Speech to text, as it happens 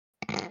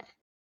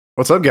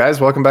What's up, guys?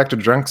 Welcome back to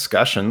Drunk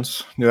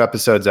Discussions. New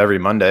episodes every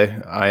Monday.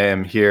 I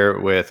am here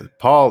with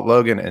Paul,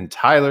 Logan, and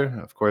Tyler.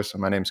 Of course,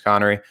 my name's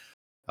Connery.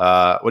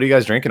 What are you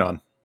guys drinking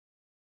on?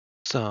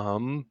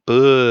 Some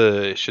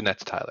Bush, and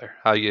that's Tyler.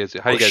 How you guys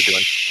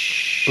doing?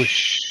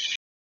 Bush.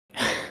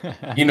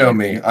 You know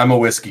me. I'm a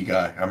whiskey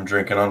guy. I'm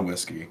drinking on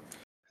whiskey.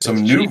 Some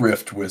It's new cheap.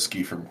 Rift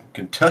whiskey from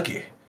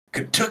Kentucky.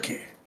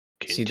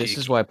 See, this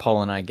is why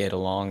Paul and I get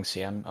along.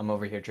 See, I'm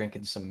over here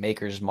drinking some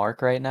Maker's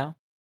Mark right now.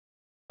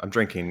 I'm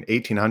drinking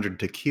 1800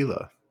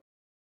 tequila.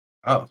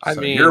 Oh, I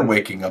so you're mean-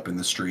 waking up in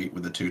the street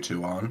with a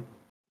tutu on.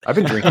 I've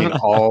been drinking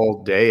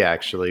all day,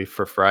 actually,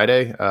 for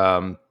Friday.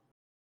 We're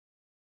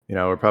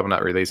probably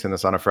not releasing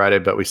this on a Friday,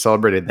 but we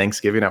celebrated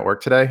Thanksgiving at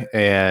work today,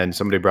 and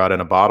somebody brought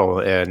in a bottle,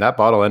 and that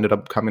bottle ended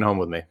up coming home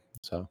with me.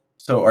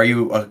 So are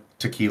you a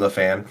tequila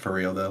fan for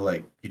real, though?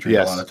 Like, you drink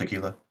Yes. a lot of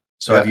tequila?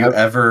 So Yeah, have you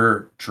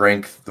ever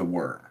drank the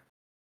worm?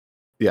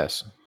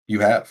 Yes.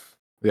 You have?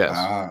 Yes.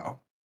 Wow.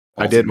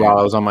 I did while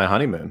I was on my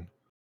honeymoon.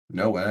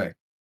 No way.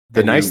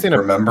 The And nice you thing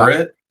remember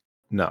it?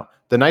 No.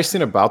 The nice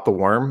thing about the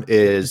worm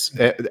is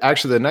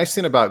actually the nice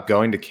thing about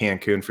going to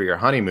Cancun for your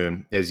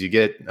honeymoon is you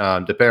get,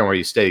 depending on where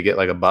you stay, you get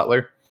like a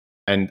butler,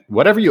 and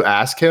whatever you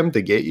ask him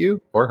to get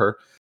you or her,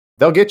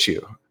 they'll get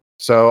you.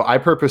 So I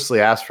purposely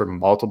asked for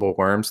multiple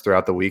worms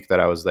throughout the week that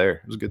I was there.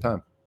 It was a good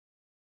time.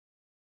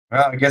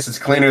 Well, I guess it's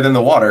cleaner than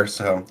the water.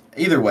 So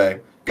either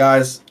way,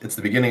 guys, it's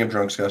the beginning of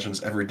Drunk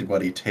Discussions.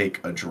 Everybody take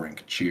a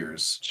drink.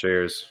 Cheers.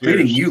 Cheers.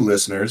 Treating you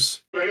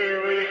listeners.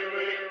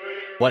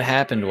 What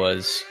happened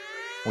was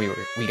we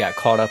got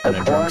caught up in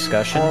a drunk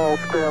discussion,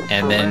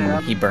 and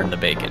then he burned the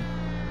bacon.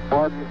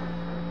 One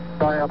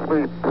giant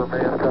leap for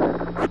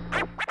mankind.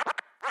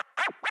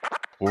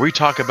 Where we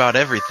talk about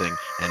everything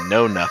and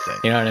know nothing.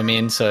 You know what I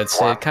mean? So it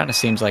kind of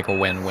seems like a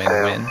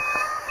win-win-win.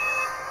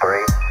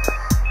 3.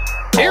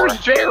 Here's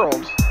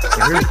Gerald.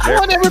 Here's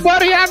Telling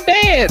everybody I'm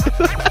dead.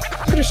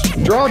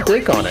 Just draw a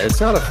dick on it. It's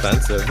not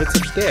offensive. It's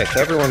a dick.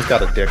 Everyone's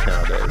got a dick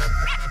nowadays.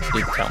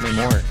 Dude, tell me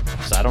more,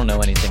 because I don't know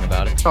anything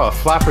about it. Oh, a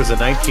flapper's a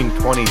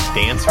 1920s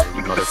dancer,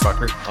 you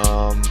motherfucker.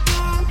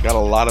 Got a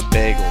lot of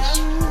bagels.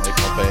 I like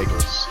my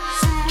bagels.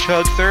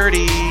 Chug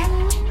 30.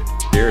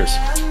 Cheers.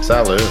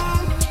 Salud.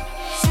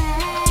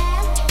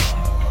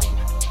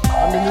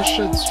 I mean, this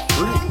shit's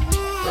free,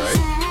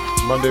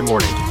 right? Monday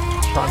morning.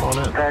 Chime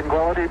on in.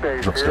 Tranquility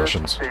Base. Drunk Here,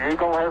 Discussions. the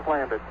Eagle has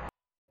landed.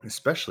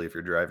 Especially if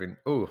you're driving.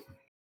 Ooh.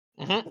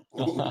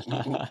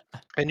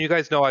 And you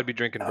guys know I'd be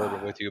drinking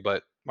bourbon with you,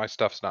 but my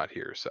stuff's not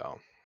here, so.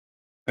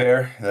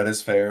 Fair. That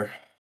is fair.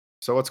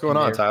 So what's going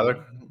on,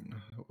 Tyler?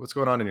 What's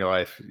going on in your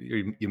life?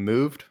 You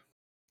moved?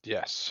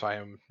 Yes, I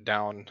am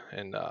down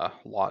in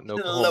Lawton,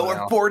 Oklahoma. Lower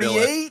now.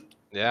 48.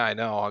 Yeah, I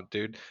know,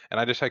 dude. And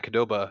I just had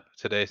Qdoba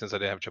today since I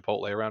didn't have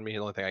Chipotle around me. The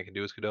only thing I can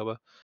do is Qdoba.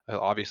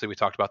 Obviously, we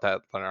talked about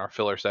that on our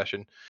filler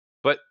session.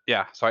 But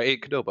yeah, so I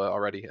ate Qdoba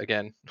already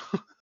again.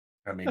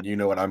 I mean, you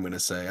know what I'm going to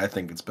say. I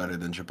think it's better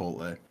than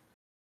Chipotle.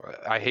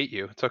 I hate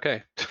you. It's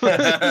okay.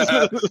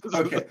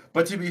 Okay,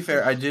 but to be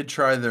fair, I did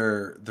try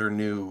their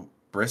new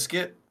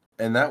brisket,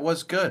 and that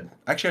was good.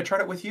 Actually, I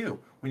tried it with you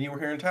when you were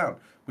here in town.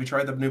 We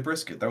tried the new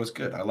brisket. That was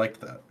good. I liked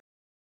that.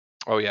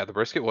 Oh yeah, the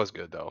brisket was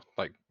good though.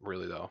 Like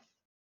really though.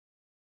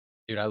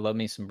 Dude, I love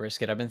me some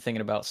brisket. I've been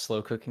thinking about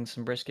slow cooking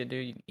some brisket,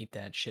 dude. You can eat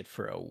that shit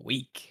for a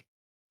week.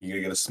 You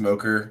gonna get a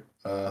smoker,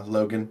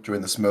 Logan? Join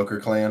the smoker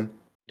clan?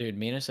 Dude,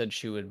 Mina said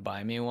she would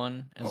buy me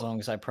one as Oh. long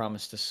as I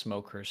promised to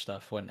smoke her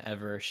stuff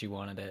whenever she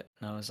wanted it.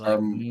 And I was like,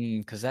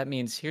 because that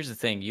means, here's the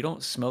thing, you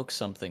don't smoke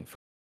something for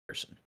a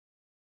person.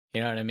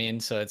 You know what I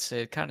mean? So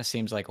it kind of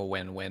seems like a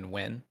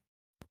win-win-win.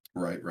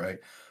 Right.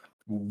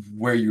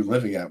 Where are you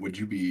living at? Would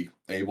you be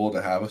able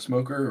to have a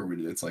smoker, or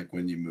it's like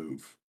when you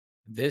move?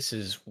 This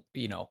is,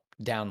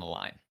 down the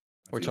line.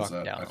 We're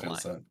talking down the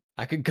line.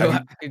 I could go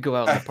out in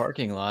the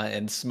parking lot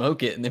and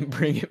smoke it and then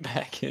bring it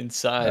back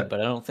inside, but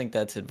I don't think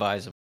that's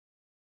advisable.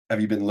 Have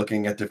you been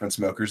looking at different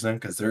smokers then?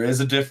 Because there is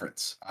a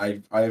difference.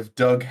 I've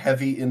dug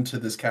heavy into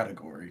this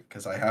category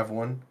because I have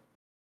one.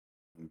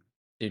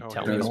 Dude, Oh,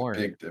 tell yeah. me There's a more,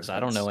 big because I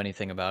don't know difference.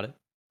 anything about it.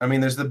 I mean,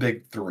 there's the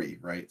big three,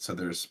 right? So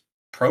there's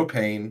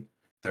propane,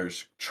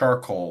 there's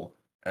charcoal,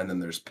 and then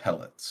there's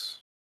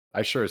pellets.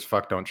 I sure as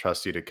fuck don't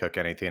trust you to cook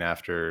anything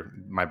after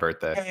my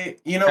birthday. Hey,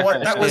 you know what?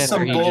 That Especially was after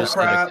some he bull just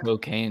did a crap.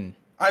 cocaine.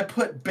 I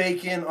put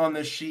bacon on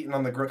this sheet and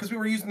on the grill because we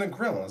were using the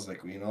grill. I was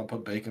like, I'll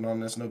put bacon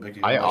on this, no big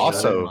deal. I Oh,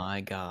 also Oh my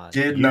god.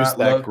 did use not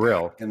that look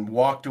grill. and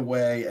walked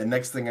away. And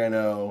next thing I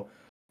know,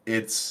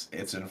 it's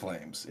in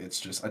flames. It's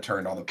just I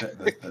turned all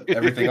the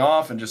everything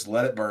off and just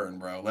let it burn,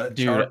 bro. Let it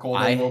Dude, charcoal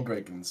them little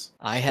bacons.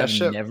 I have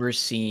shit- never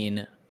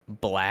seen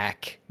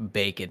black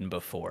bacon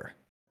before.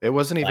 It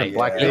wasn't even Like,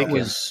 black yeah. it bacon.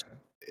 was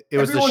It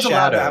was the Everyone's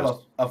allowed to have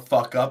shadows. a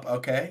fuck up,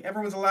 okay?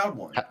 Everyone's allowed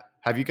one.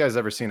 Have you guys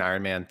ever seen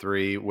Iron Man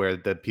 3 where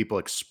the people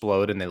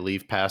explode and they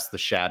leave past the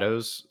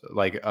shadows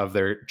like of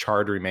their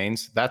charred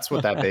remains? That's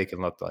what that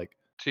bacon looked like.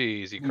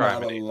 Jeez, you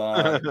Not criminy. a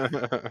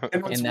lot.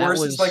 And what's And that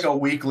worse is like was- a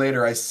week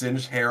later I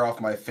singed hair off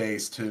my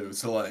face too.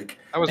 So like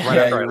That was right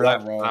yeah, after I you're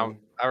not left. wrong.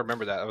 I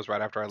remember that. That was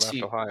right after I left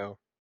See, Ohio.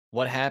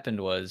 what happened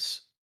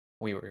was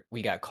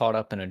we got caught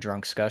up in a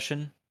drunk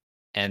discussion,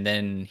 and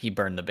then he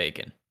burned the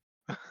bacon.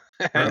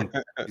 In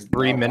He's 3 not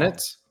wrong.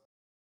 minutes.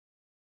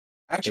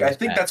 Actually, I was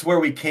think bad. that's where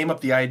we came up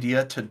the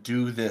idea to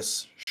do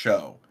this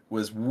show,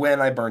 was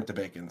when I burnt the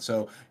bacon.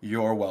 So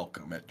you're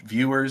welcome.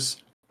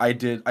 Viewers,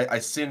 I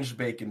singed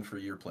bacon for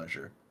your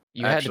pleasure.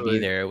 You had to be Actually,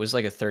 there. It was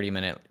like a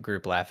 30-minute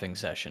group laughing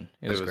session.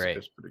 It was it great.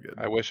 was pretty good.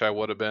 I wish I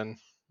would have been.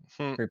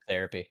 Group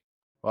therapy.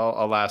 Well,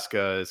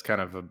 Alaska is kind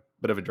of a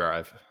bit of a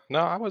drive. No,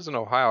 I was in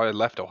Ohio. I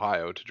left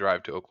Ohio to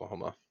drive to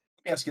Oklahoma. Let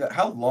me ask you that.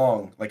 How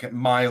long, like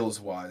miles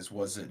wise,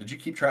 was it? Did you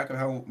keep track of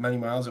how many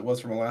miles it was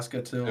from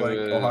Alaska to It like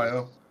was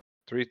Ohio?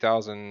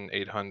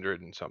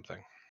 3,800 and something.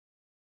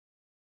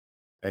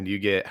 And you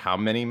get how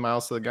many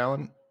miles to the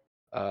gallon?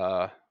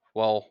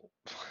 Well,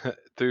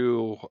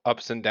 through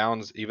ups and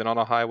downs, even on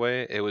a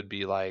highway, it would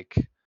be like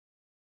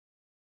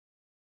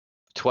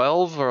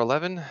 12 or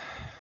 11.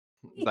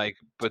 Like,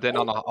 but then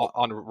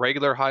on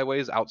regular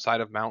highways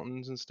outside of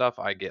mountains and stuff,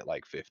 I get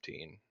like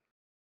 15.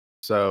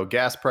 So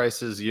gas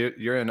prices,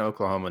 you're in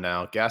Oklahoma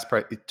now. Gas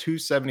price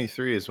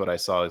 273 is what I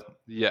saw.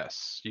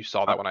 Yes, you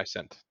saw that when I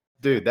sent.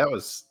 Dude,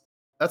 that's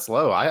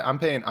low. I'm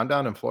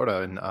down in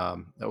Florida, and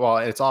well,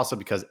 it's also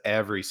because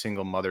every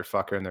single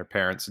motherfucker and their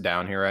parents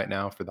down here right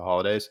now for the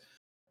holidays.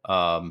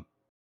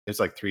 It's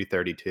like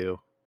 332.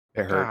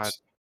 It God,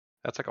 hurts.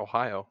 that's like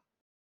Ohio.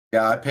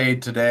 Yeah, I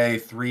paid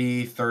today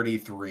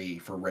 $3.33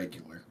 for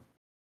regular.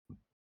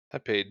 I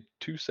paid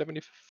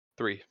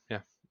 273.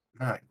 Yeah.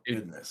 My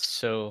goodness.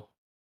 So,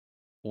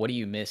 what do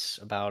you miss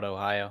about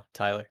Ohio,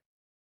 Tyler?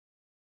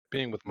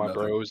 Being with my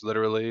Nothing. bros,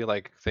 literally.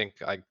 Like,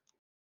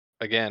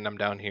 again, I'm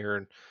down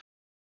here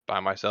by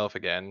myself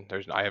again.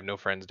 I have no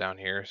friends down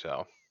here,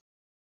 so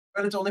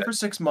But it's only for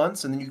 6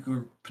 months, and then you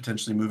could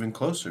potentially move in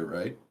closer,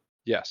 right?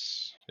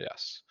 yes.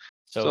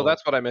 So So,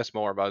 that's what I miss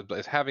more about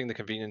is having the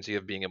conveniency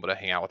of being able to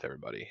hang out with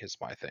everybody is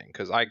my thing.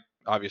 Because I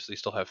obviously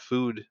still have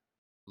food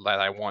that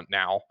I want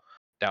now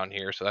down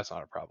here, so that's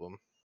not a problem.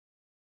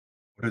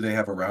 What do they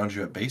have around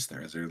you at base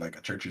there? Is there like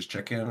a church's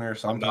chicken or I'm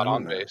something? not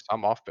on or- base.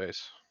 I'm off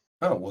base.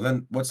 Oh, well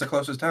then what's the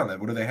closest town then?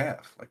 What do they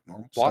have? Like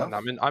normal Lawton.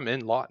 stuff? I'm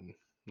in Lawton,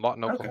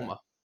 Okay. Oklahoma.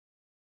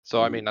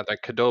 So I mean, at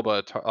like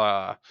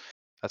Cadoba,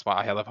 that's why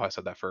I love how I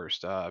said that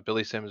first.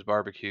 Billy Sims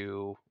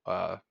barbecue,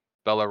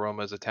 Bella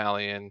Roma's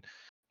Italian,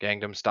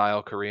 Gangnam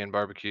style Korean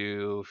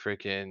barbecue,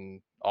 freaking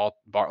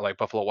like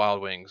Buffalo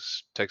Wild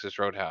Wings, Texas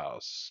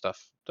Roadhouse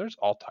stuff. There's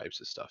all types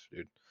of stuff,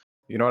 dude.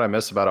 You know what I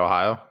miss about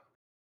Ohio?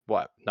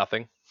 What?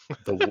 Nothing.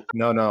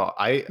 No.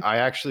 I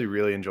actually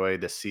really enjoy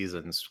the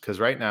seasons because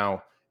right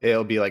now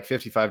it'll be like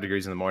 55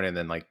 degrees in the morning and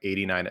then like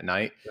 89 at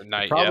night. At The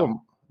night,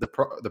 problem the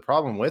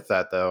problem with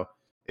that though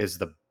is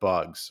the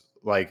bugs.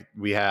 Like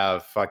we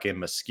have fucking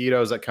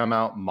mosquitoes that come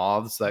out,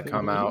 moths that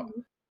come out,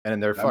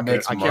 and they're That fucking.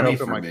 makes I can't money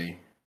open for my. me.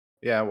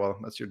 Yeah, well,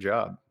 that's your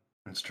job.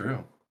 It's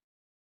true.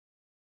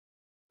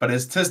 But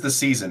it's 'tis the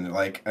season.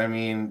 Like, I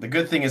mean, the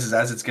good thing is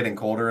as it's getting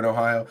colder in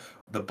Ohio,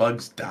 the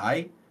bugs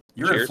die.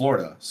 You're in Cheers.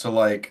 Florida, so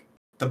like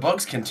the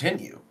bugs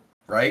continue,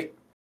 right?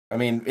 I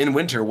mean, in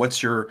winter,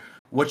 what's your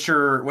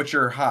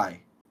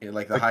high?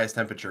 Like the highest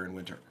temperature in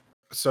winter?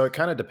 So it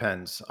kind of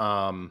depends.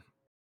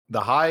 The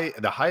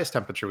highest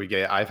temperature we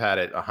get, I've had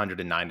it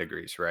 109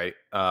 degrees, right?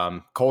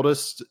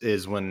 Coldest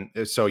is when,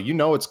 so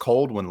it's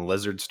cold when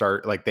lizards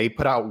start, like they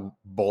put out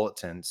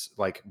bulletins,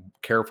 like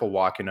careful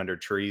walking under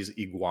trees,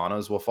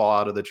 iguanas will fall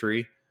out of the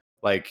tree.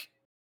 Like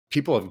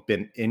people have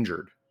been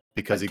injured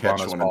because I'd catch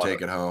iguanas one and fall out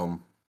take it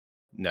home.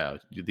 No,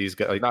 these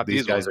guys, Not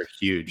these these guys ones. are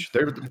huge.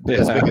 They're as big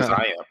as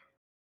I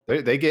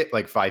am. They get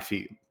like 5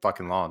 feet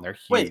fucking long. They're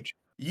huge. Wait,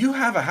 you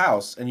have a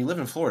house and you live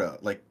in Florida,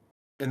 like,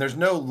 and there's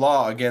no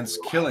law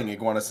against killing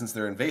iguanas since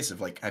they're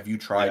invasive. Like, have you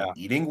tried Yeah.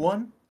 eating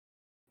one?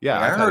 Yeah,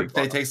 Like, I've I had heard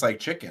they iguana. taste like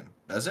chicken.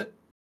 Does it?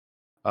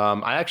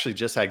 I actually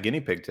just had guinea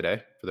pig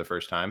today for the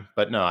first time,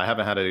 but no, I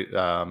haven't had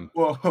a.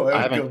 Whoa,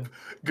 I haven't.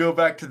 go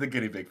back to the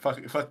guinea pig.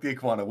 Fuck the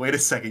iguana. Wait a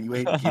second, you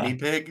ate guinea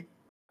pig?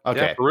 Okay,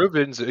 Yeah,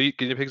 Peruvians eat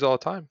guinea pigs all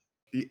the time.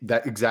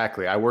 that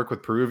exactly. I work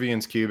with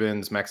Peruvians,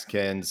 Cubans,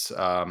 Mexicans,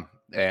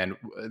 and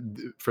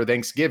for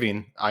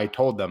Thanksgiving, I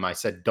told them, I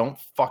said, don't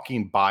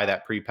fucking buy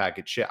that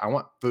prepackaged shit. I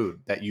want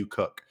food that you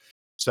cook.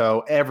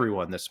 So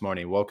everyone this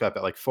morning woke up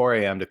at like 4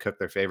 a.m. to cook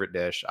their favorite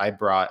dish. I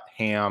brought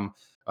ham,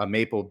 a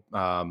maple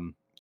brown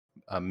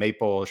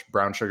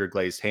sugar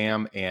glazed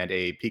ham, and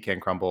a pecan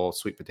crumble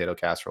sweet potato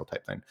casserole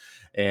type thing.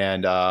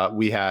 And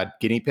we had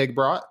guinea pig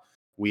brat.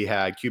 We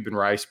had Cuban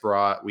rice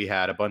brat. We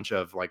had a bunch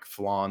of like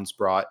flans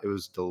brat. It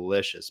was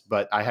delicious.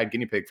 But I had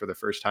guinea pig for the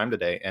first time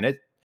today, and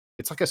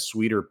it's like a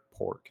sweeter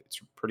pork.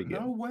 It's pretty good.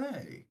 No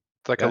way.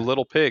 It's like Yeah. a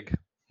little pig.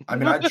 I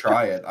mean, I'd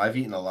try it. I've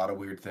eaten a lot of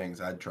weird things.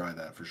 I'd try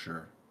that for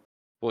sure.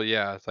 Well,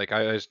 yeah, it's like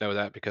I just know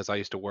that because I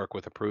used to work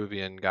with a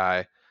Peruvian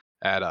guy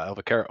at El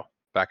Vaquero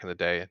back in the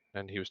day,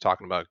 and he was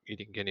talking about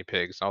eating guinea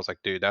pigs. And I was like,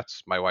 dude,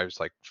 that's my wife's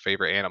like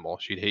favorite animal.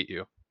 She'd hate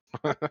you.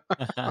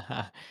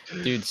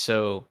 dude.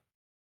 So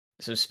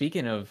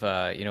speaking of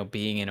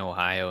being in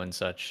Ohio and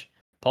such,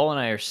 Paul and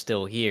I are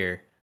still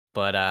here,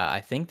 but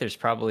I think there's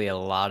probably a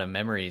lot of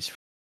memories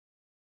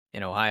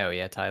in Ohio.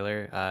 Yeah,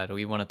 Tyler. Do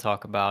we want to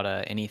talk about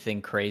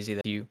anything crazy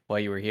that while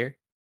you were here?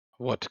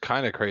 What's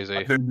kind of crazy?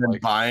 Other than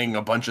buying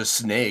a bunch of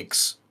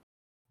snakes.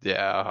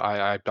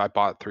 Yeah, I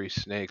bought 3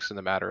 snakes in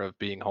the matter of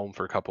being home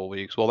for a couple of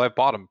weeks. Well, I've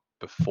bought them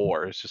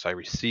before. It's just I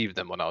received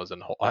them when I was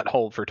at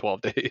home for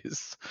 12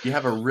 days. You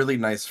have a really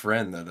nice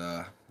friend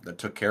that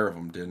took care of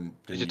them, didn't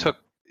You you? took.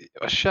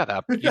 Shut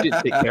up! You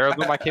didn't take care of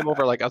them. I came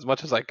over like as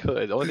much as I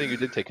could. The only thing you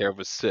did take care of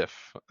was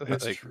Sif.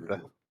 It's Like, true.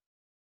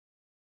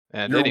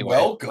 and You're anyway,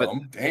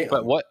 welcome. Damn.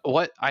 but what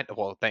I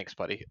well, thanks,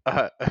 buddy.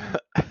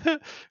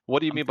 What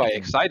do you I'm mean by thinking-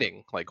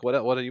 exciting? Like,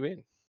 what do you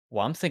mean?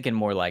 Well, I'm thinking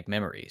more like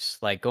memories,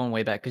 like going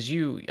way back, because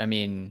I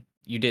mean,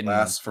 you didn't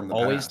Blast from the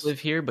always past. live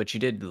here, but you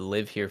did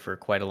live here for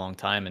quite a long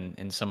time, and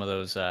in some of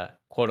those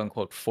quote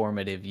unquote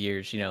formative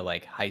years,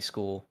 like high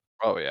school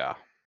Oh yeah,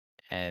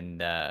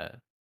 and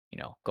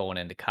going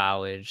into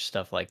college,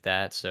 stuff like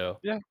that. So,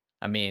 yeah.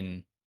 I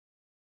mean,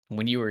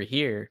 when you were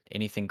here,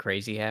 anything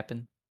crazy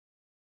happen?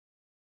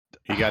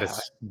 He got his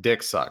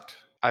dick sucked.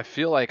 I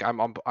feel like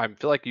I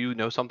feel like you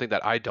know something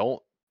that I don't,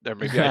 or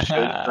maybe I should.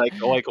 Like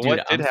Dude,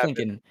 what did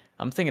happen?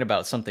 I'm thinking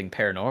about something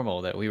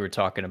paranormal that we were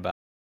talking about.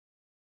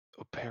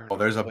 Oh, Well,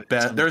 there's a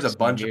paranormal. there's a some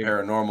bunch of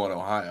weird- paranormal in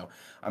Ohio.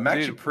 I'm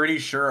actually Dude. pretty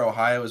sure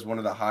Ohio is one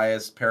of the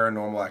highest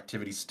paranormal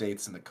activity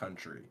states in the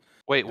country.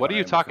 Wait, what if are I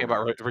you am talking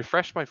about? correct.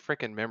 Refresh my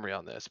freaking memory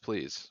on this,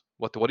 please.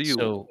 What do you?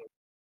 So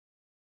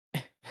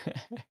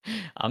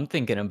I'm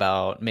thinking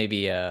about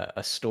maybe a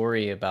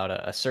story about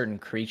a certain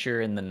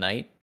creature in the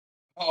night.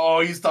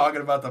 Oh, he's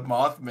talking about the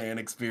Mothman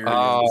experience.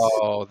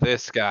 Oh,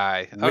 this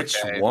guy. Which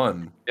Okay.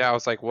 one? Yeah, I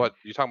was like, what?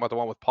 You talking about the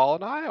one with Paul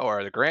and I,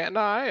 or the Grant and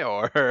I,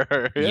 or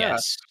yeah,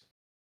 Yes.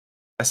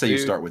 I say you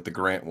Dude. start with the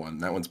Grant one.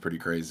 That one's pretty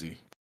crazy.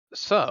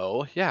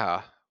 So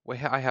yeah,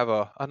 I have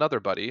another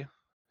buddy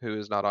who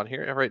is not on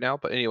here right now,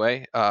 but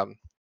anyway,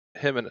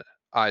 him and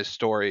I's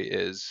story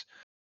is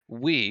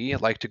we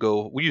like to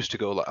go. We used to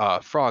go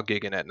frog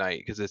gigging at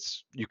night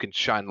because you can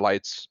shine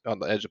lights on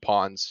the edge of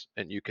ponds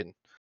and you can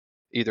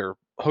either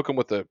hook them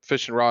with a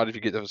fishing rod if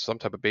you get some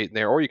type of bait in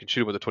there, or you can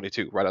shoot them with a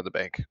 22 right on the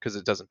bank because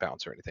it doesn't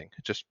bounce or anything.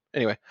 Just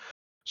anyway,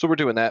 so we're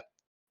doing that,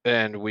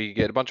 and we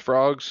get a bunch of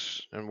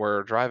frogs, and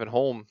we're driving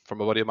home from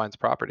a buddy of mine's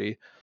property,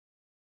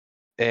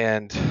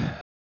 and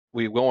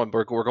we're going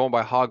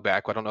by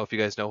Hogback. I don't know if you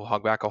guys know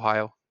Hogback,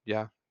 Ohio.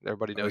 Yeah,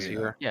 everybody Oh knows yeah.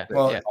 here. Yeah.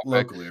 Well, Yeah, Hogback.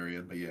 local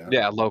area, but yeah.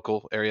 Yeah,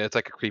 local area. It's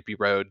like a creepy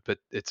road, but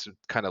it's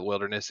kind of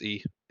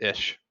wildernessy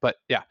ish. But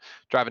yeah,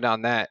 driving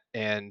down that,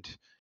 and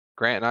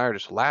Grant and I are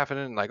just laughing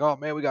and like, oh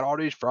man, we got all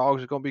these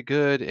frogs. It's gonna be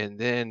good. And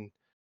then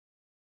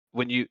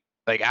when you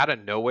like out of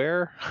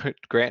nowhere,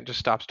 Grant just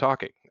stops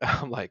talking.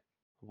 I'm like,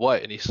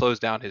 what? And he slows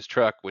down his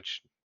truck,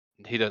 which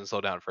he doesn't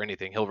slow down for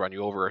anything. He'll run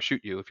you over or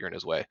shoot you if you're in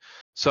his way.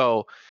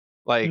 So,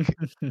 like,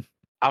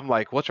 I'm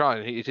like, what's wrong?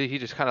 And he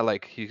just kind of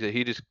like he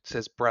just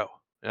says, bro.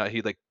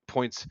 He like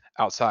points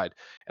outside,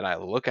 and I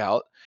look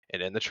out,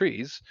 and in the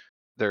trees,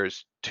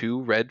 there's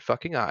 2 red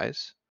fucking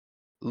eyes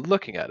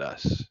looking at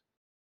us.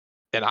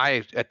 And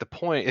I, at the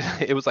point,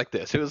 it was like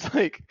this. It was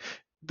like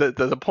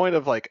the point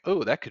of like,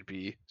 oh, that could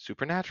be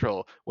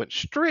supernatural, went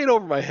straight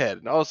over my head,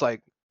 and I was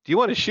like, do you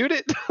want to shoot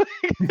it?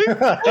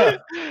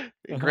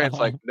 And Grant's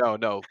like,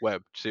 no,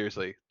 Webb,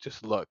 seriously,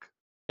 just look.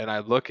 And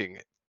I'm looking,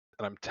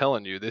 and I'm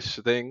telling you, this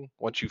thing,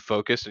 once you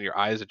focus and your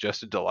eyes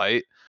adjusted to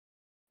light,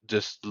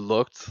 just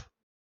looked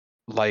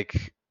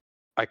like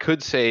I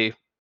could say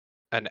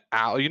an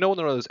owl. You know, one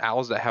of those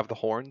owls that have the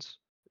horns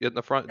in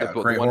the front, Yeah,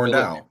 the great one horned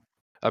Mala- owl.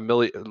 a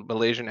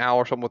Malaysian owl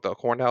or something with a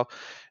horned owl.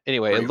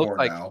 Anyway, it Great looked horned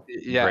like owl.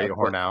 yeah, Great but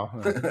horn owl.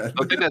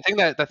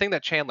 the thing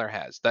that Chandler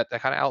has, that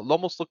kind of owl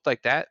almost looked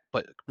like that,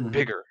 but Mhm.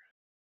 bigger.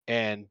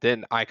 And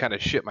then I kind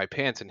of shit my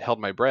pants and held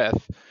my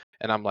breath,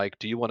 and I'm like,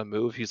 "Do you want to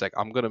move?" He's like,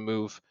 "I'm gonna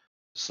move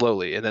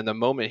slowly." And then the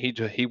moment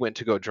he went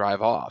to go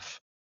drive off,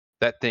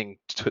 that thing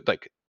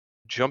like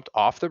jumped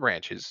off the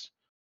branches.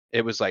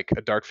 It was like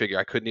a dark figure.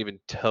 I couldn't even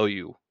tell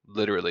you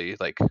literally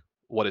like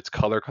what its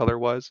color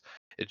was.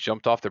 It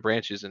jumped off the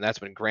branches, and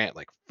that's when Grant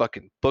like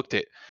fucking booked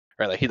it,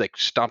 or like he like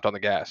stomped on the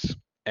gas.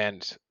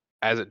 And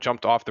as it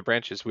jumped off the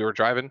branches, we were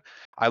driving.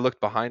 I looked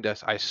behind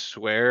us. I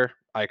swear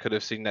I could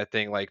have seen that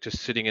thing like just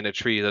sitting in a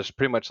tree. That's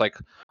pretty much like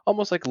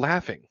almost like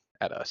laughing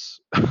at us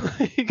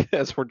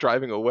as we're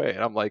driving away.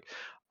 And I'm like,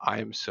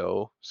 I'm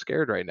so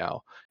scared right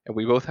now. And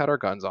we both had our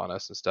guns on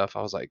us and stuff.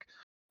 I was like,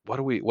 how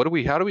do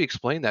we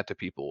explain that to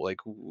people? Like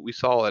we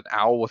saw an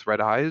owl with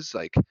red eyes.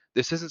 Like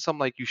this isn't something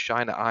like you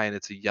shine an eye and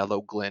it's a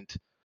yellow glint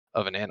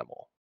of an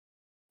animal.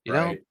 You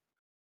know? Right.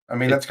 I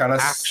mean, It's that's kind of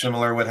actual.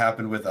 similar what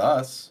happened with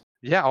us.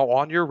 Yeah,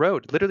 on your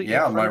road, literally Yeah,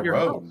 in on front my of your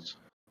road. house.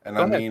 And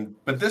Go I ahead. mean,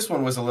 but this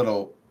one was a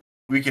little,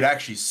 we could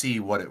actually see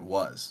what it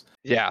was.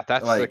 Yeah,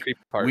 that's the Like, creepy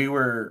part. we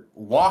were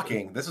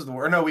walking.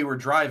 We were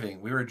driving.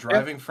 We were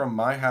driving from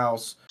my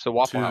house So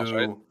Waffle to House,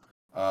 right?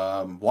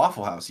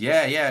 Waffle House.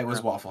 Yeah, it was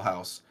Yeah. Waffle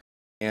House.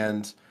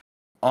 And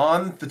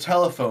on the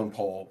telephone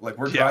pole, like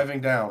we're Yeah.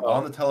 driving down, Oh.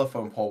 on the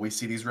telephone pole, we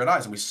see these red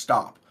eyes and we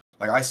stop.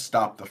 Like I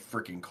stopped the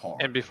freaking car.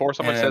 And before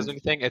someone says And-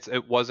 anything,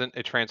 it wasn't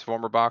a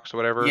transformer box or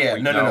whatever. Yeah,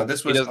 We no. know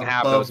This he was doesn't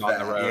have above those on that.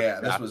 the road. Yeah,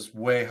 this was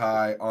way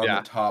high on Yeah.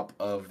 the top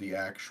of the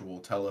actual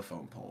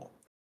telephone pole.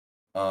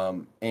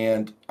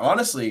 And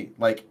honestly,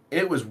 like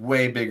it was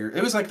way bigger.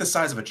 It was like the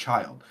size of a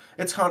child.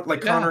 It's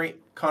like Yeah.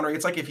 Connery.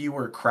 It's like if you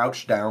were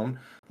crouched down,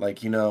 like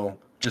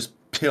just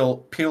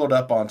peeled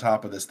up on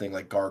top of this thing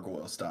like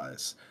gargoyle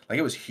size. Like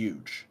it was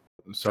huge.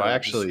 So I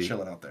Just actually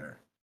chilling out there.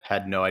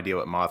 had no idea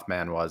what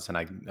Mothman was, and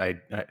I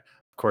of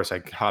course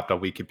I hopped on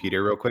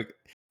Wikipedia real quick.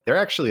 They're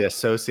actually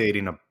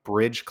associating a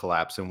bridge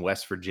collapse in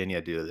West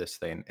Virginia due to this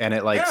thing, and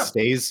it like Yeah.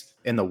 stays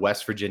in the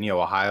West Virginia,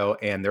 Ohio,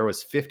 and there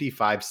was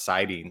 55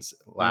 sightings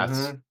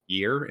last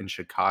year in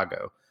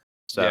Chicago.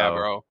 So Yeah,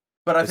 bro.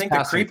 But I it's think the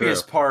passing through.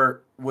 creepiest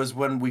part was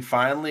when we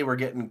finally were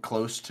getting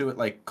close to it,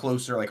 like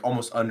closer, like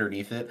almost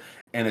underneath it,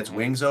 and its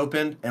wings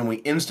opened, and we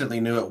instantly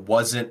knew it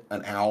wasn't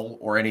an owl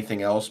or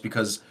anything else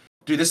because,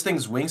 dude, this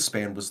thing's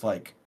wingspan was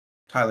like,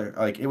 Tyler,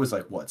 like it was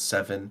like what,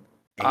 7,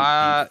 8 feet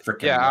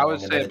freaking Yeah, I long, would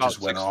and say then it about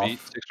just went 6 off. feet,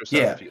 6 or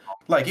 7 Yeah, feet long.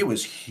 like it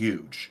was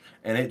huge,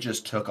 and it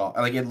just took off.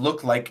 Like it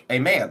looked like a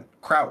man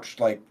crouched,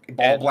 like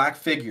all black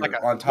figure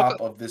like on top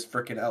of this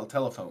freaking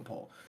telephone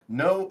pole.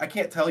 No, I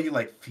can't tell you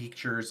like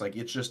features. Like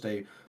it's just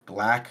a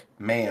black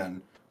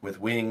man with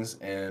wings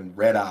and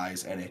red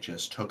eyes, and it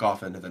just took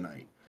off into the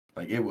night.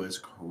 Like it was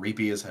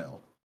creepy as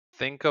hell.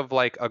 Think of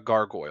like a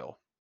gargoyle.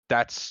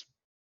 That's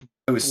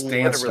It was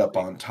stanced up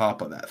literally- on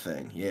top of that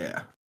thing.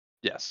 Yeah.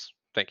 Yes.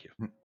 Thank you.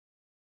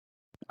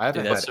 I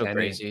haven't Dude, that's had so any.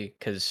 crazy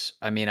because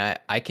I mean,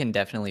 I can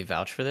definitely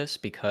vouch for this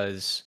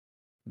because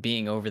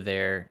being over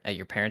there at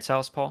your parents'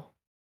 house, Paul,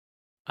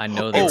 I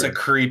know It's a there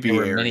creepy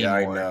were many area,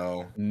 I more,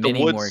 know. many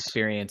more woods-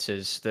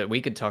 experiences that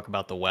we could talk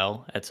about the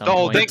well at some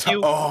Oh, point. thank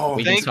you.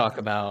 We can talk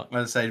about. I'm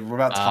gonna say what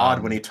about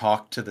Todd when he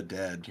talked to the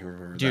dead? You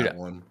remember Dude, that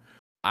one?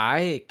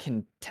 I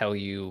can tell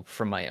you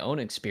from my own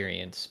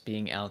experience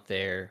being out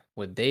there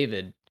with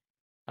David.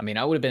 I mean,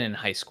 I would have been in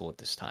high school at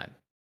this time,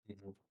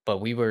 but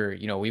we were,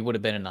 we would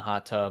have been in the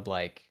hot tub,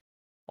 like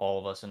all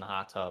of us in the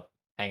hot tub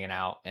hanging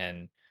out,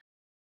 and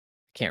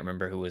can't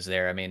remember who was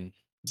there. I mean,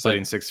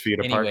 Sitting but 6 feet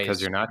apart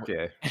because anyways, you're not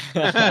gay.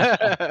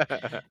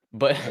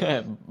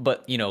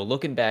 but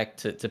looking back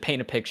to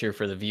paint a picture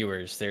for the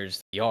viewers,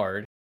 there's the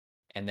yard,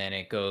 and then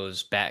it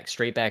goes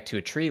straight back to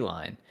a tree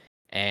line,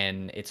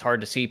 and it's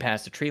hard to see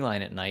past the tree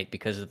line at night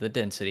because of the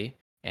density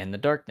and the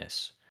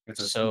darkness. It's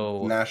a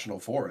So national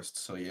forest,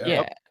 so yeah.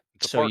 yeah,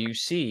 It's a so park. you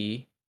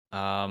see,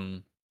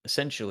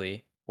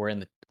 essentially, we're in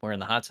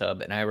the hot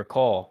tub, and I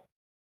recall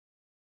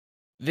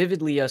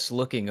vividly us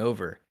looking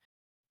over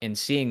and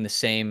seeing the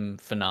same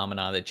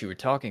phenomena that you were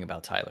talking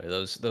about, Tyler.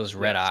 Those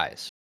red Yes.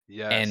 eyes.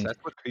 Yes, And that's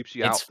what creeps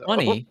you it's out, though.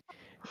 funny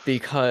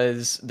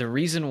because the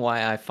reason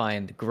why I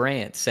find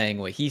Grant saying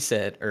what he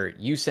said, or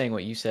you saying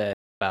what you said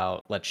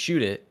about let's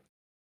shoot it,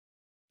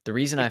 the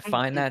reason I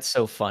find that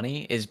so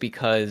funny is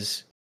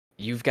because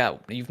you've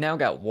now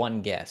got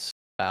one guess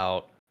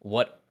about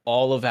what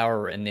all of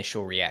our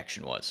initial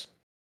reaction was.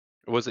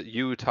 Was it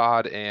you,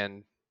 Todd,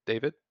 and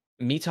David?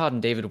 Me, Todd,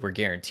 and David were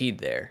guaranteed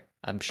there.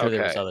 I'm sure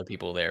there was Okay. other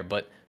people there,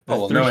 but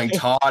Oh, well, knowing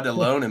Todd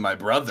alone and my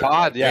brother,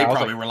 Todd, like, yeah, I they was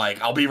probably like- were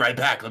like, "I'll be right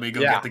back. Let me go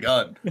Yeah. get the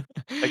gun."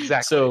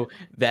 Exactly. So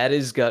that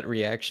is gut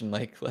reaction,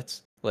 like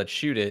let's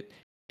shoot it.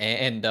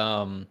 And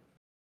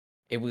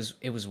it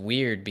was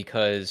weird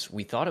because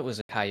we thought it was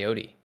a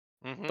coyote.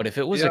 But if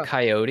it was a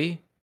coyote,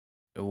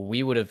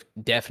 we would have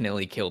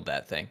definitely killed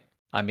that thing.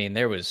 I mean,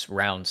 there was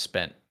rounds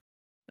spent.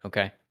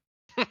 Okay.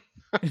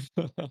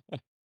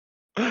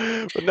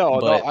 But no,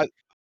 But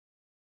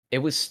it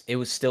was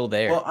still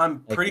there. Well,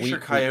 I'm Like, pretty sure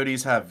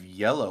coyotes have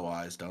yellow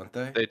eyes, don't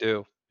they? they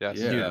do. Yes.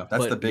 Yeah, Dude, that's but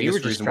the we were biggest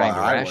just reason trying why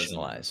to I wasn't.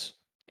 rationalize.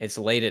 It's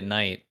late at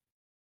night.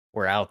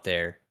 We're out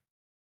there,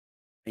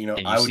 You know,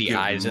 and you I would see give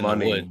eyes in the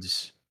money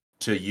woods.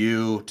 to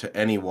you, to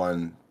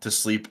anyone, to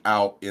sleep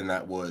out in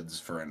that woods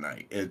for a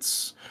night.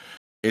 It's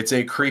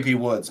a creepy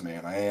woods,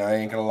 man. I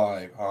ain't gonna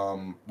lie.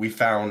 We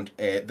found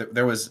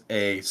there was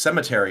a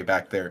cemetery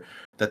back there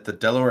that the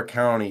Delaware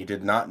County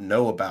did not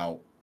know about,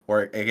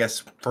 or I guess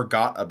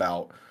forgot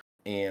about,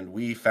 and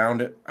we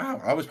found it.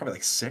 Oh, I was probably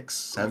like 6,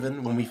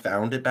 7 when we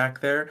found it back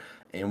there,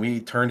 and we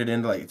turned it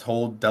into like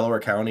told Delaware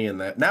County,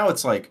 and that now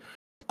it's like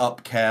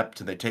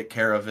upkept and they take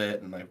care of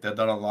it, and like they've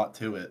done a lot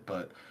to it.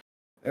 But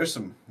there's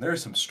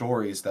some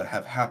stories that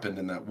have happened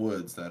in that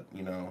woods that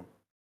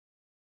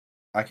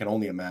I can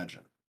only imagine.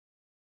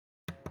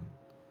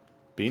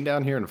 Being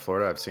down here in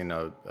Florida, I've seen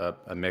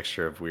a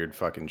mixture of weird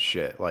fucking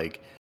shit.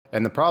 Like,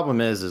 and the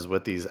problem is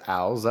with these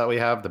owls that we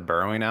have, the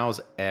burrowing owls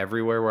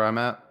everywhere where I'm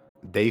at,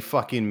 they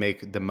fucking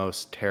make the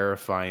most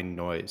terrifying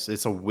noise.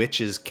 It's a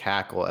witch's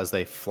cackle as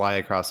they fly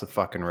across the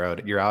fucking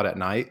road. You're out at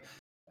night.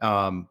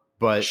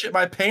 But Shit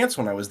my pants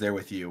when I was there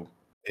with you.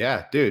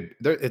 yeah, dude,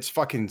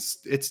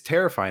 it's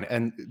terrifying.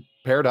 And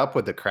paired up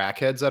with the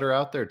crackheads that are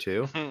out there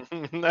too.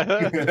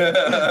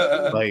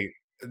 Like,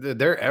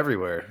 they're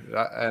everywhere,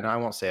 and I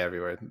won't say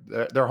everywhere.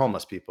 They're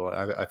homeless people.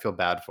 I feel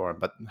bad for them,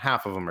 but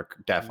half of them are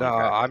definitely. No,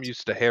 crackheads. I'm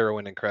used to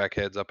heroin and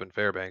crackheads up in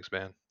Fairbanks,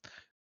 man.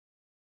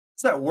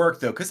 It's that work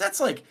though, because that's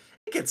like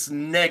it gets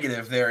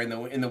negative there in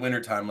the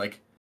wintertime.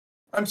 Like,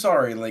 I'm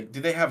sorry, like,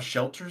 do they have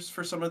shelters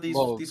for some of these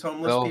Well, homeless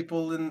they'll-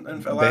 people in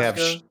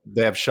Alaska?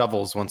 They have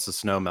shovels once the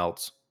snow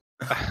melts.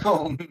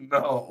 Oh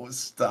no!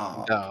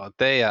 Stop. No,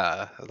 they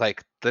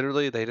like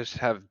literally they just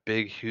have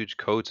big huge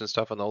coats and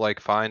stuff, and they'll like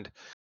find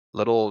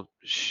little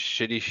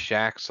shitty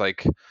shacks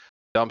like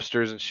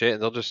dumpsters and shit,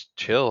 and they'll just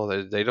chill.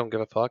 They don't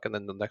give a fuck, and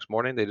then the next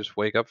morning they just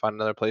wake up, find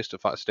another place to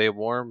stay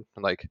warm,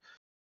 and like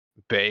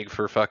beg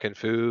for fucking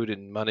food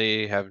and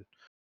money.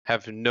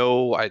 Have no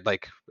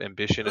like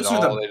ambition at Those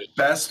are all. the They just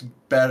best,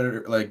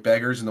 better like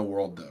beggars in the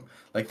world, though.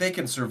 Like they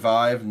can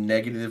survive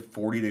negative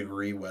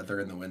 40-degree weather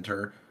in the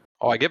winter.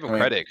 I give them I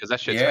mean, credit because that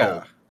shit's yeah,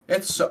 cold.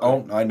 it's so.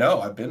 Oh, I know.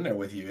 I've been there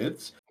with you.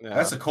 That's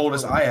Yeah, the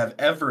coldest I have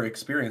ever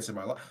experienced in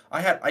my life. I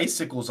had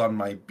icicles on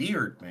my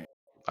beard, man.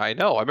 I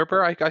know. I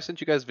remember I sent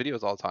you guys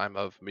videos all the time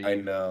of I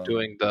me know.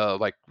 doing the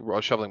like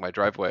shoveling my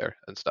driveway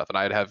and stuff, and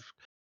I'd have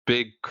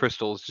big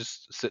crystals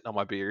just sitting on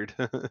my beard.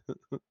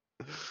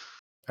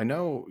 I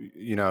know,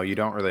 you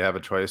don't really have a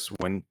choice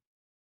when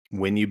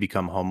you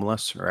become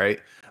homeless, right?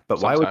 But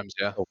why would Sometimes,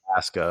 yeah.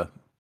 Alaska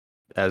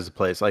as a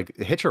place like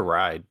hitch a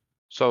ride?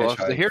 So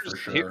Hitchhike for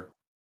sure.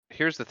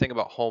 here's the thing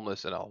about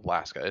homeless in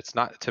Alaska. It's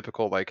not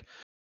typical like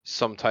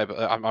some type of.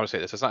 I'm gonna say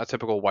this. It's not a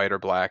typical white or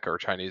black or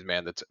Chinese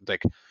man that's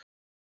like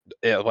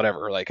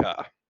whatever like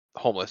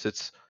homeless.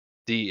 It's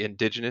the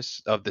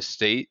indigenous of the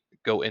state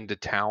go into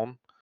town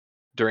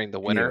during the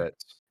winter.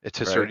 Inuits,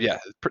 It's a right? certain yeah,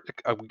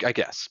 I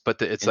guess,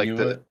 but it's like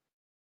Inuit.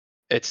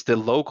 it's the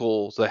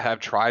locals that have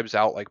tribes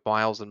out like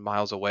miles and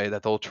miles away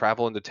that they'll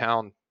travel into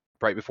town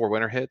right before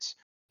winter hits.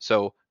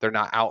 So they're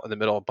not out in the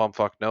middle of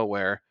bumfuck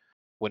nowhere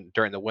when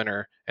during the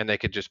winter, and they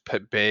could just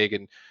put beg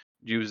and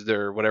use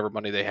their whatever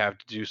money they have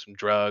to do some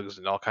drugs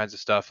and all kinds of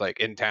stuff like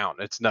in town.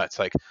 It's nuts.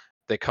 Like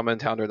they come in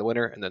town during the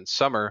winter, and then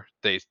summer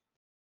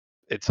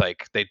it's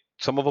like they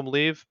some of them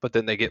leave, but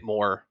then they get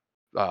more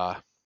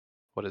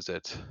what is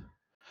it?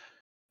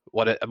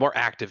 More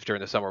active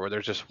during the summer where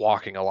they're just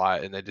walking a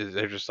lot and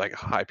they're just like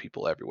high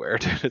people everywhere.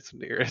 Dude, it's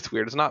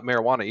weird. It's not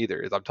marijuana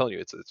either. I'm telling you,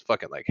 it's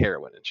fucking like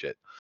heroin and shit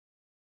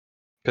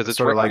because It's it's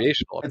sort of like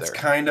recreational up It's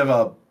there. kind of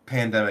a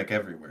pandemic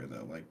everywhere,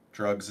 though. Like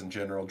drugs in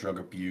general, drug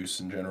abuse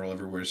in general,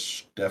 everywhere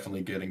is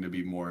definitely getting to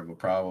be more of a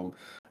problem.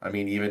 I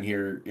mean, even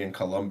here in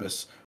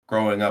Columbus,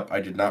 growing up,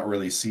 I did not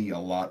really see a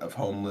lot of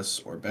homeless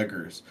or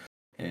beggars.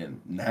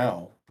 And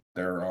now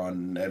they're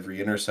on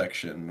every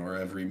intersection or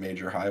every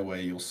major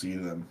highway, you'll see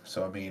them.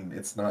 So, I mean,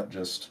 it's not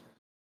just,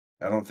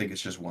 I don't think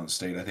it's just one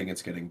state. I think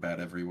it's getting bad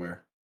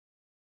everywhere.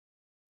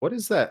 What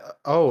is that?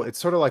 Oh, it's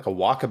sort of like a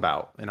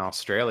walkabout in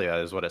Australia,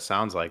 is what it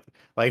sounds like.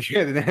 Like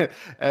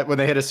when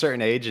they hit a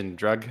certain age and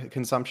drug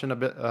consumption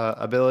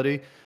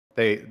ability,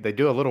 they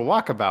do a little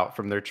walkabout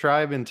from their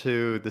tribe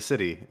into the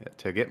city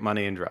to get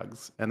money and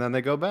drugs, and then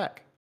they go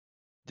back.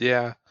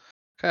 Yeah,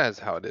 kind of is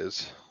how it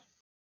is.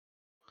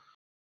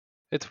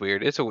 It's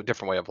weird. It's a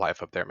different way of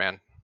life up there, man.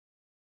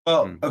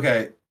 Well,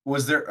 okay.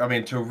 Was there, I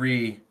mean,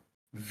 to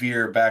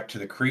veer back to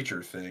the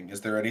creature thing,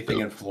 is there anything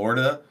in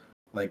Florida,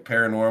 like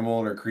paranormal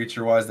or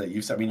creature wise, that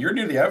I mean, you're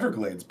near the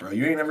Everglades, bro.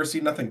 You ain't ever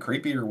seen nothing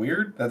creepy or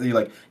weird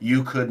that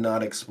you could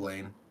not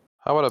explain.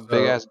 How about a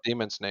big So, ass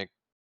demon snake?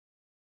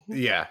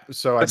 Yeah,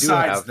 so I do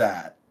besides have.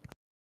 that,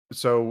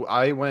 So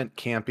I went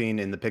camping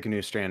in the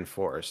Picayune Strand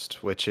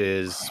Forest, which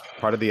is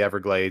part of the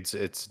Everglades.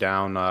 It's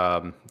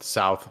down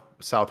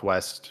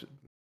southwest,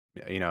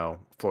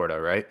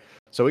 Florida, right?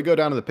 So we go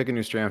down to the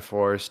Picayune Strand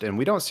Forest, and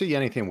we don't see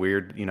anything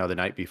weird, the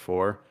night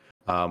before.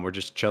 We're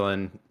just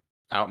chilling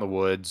out in the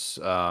woods.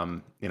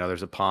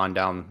 There's a pond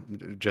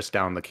just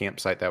down the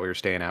campsite that we were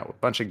staying at, with a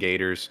bunch of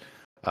gators.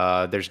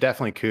 There's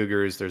definitely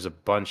cougars. There's a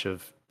bunch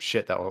of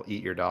shit that will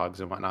eat your dogs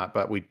and whatnot.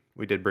 But we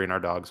did bring our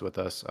dogs with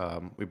us.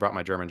 We brought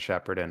my German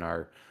Shepherd and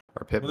our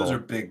pit well, those bull. are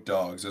big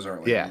dogs. Those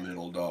aren't like Yeah.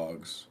 little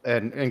dogs.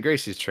 And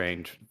Gracie's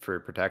trained for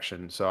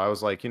protection, so I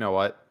was like, you know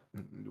what,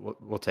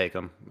 we'll take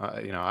them.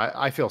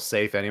 I feel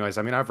safe anyways.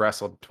 I mean, I've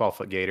wrestled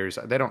 12-foot gators.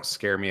 They don't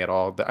scare me at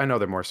all. I know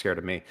they're more scared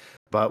of me.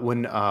 But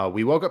when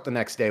we woke up the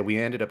next day, we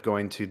ended up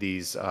going to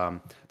these.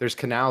 There's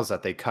canals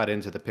that they cut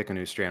into the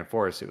Picayune Strand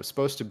Forest. It was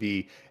supposed to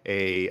be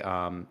a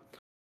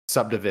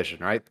subdivision,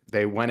 right?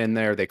 They went in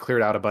there, they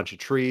cleared out a bunch of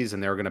trees,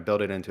 and they were going to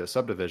build it into a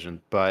subdivision.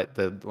 But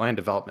the land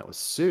development was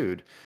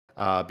sued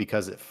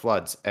because it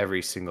floods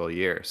every single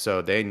year.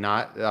 So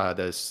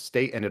the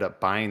state ended up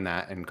buying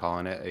that and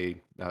calling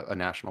it a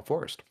national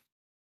forest.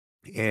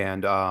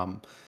 And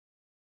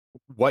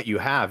what you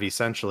have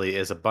essentially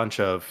is a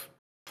bunch of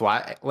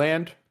flat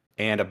land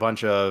and a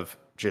bunch of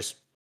just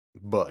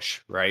bush,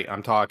 right?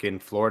 I'm talking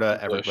Florida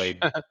Bush.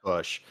 Everglade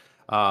bush.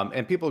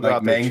 And people go Like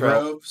out there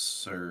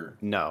mangroves or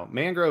No,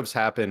 mangroves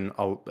happen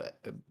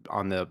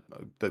on the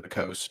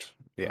coast.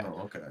 Yeah.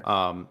 Oh,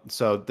 okay.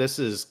 So this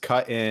is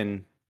cut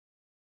in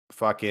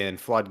fucking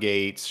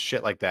floodgates,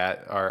 shit like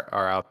that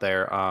are out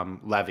there.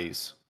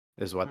 Levees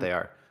is what they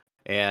are.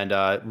 And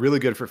really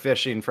good for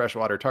fishing,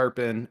 freshwater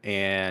tarpon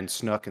and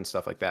snook and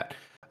stuff like that.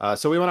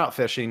 So we went out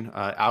fishing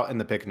out in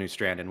the Picayune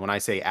Strand. And when I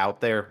say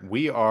out there,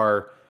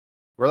 we're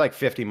like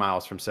 50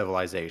 miles from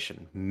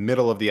civilization,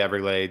 middle of the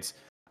Everglades.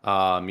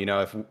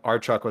 If our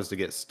truck was to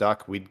get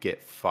stuck, we'd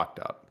get fucked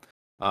up.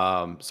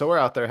 So we're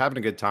out there having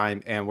a good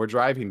time, and we're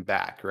driving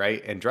back,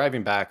 right? And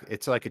driving back,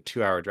 it's like a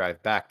 2-hour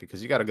drive back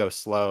because you got to go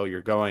slow.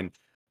 You're going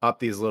up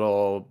these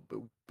little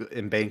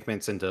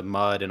embankments into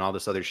mud and all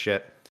this other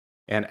shit.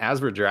 And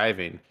as we're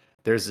driving,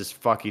 there's this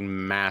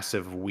fucking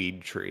massive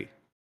weed tree.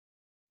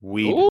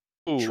 Ooh.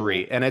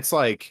 And it's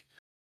like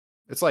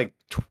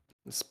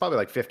it's probably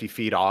like 50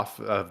 feet off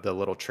of the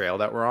little trail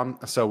that we're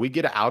on. So we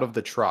get out of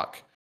the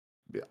truck,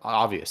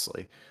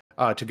 obviously,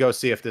 to go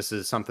see if this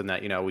is something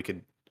that we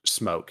could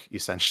smoke,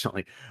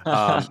 essentially.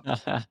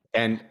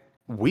 And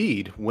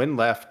weed, when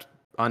left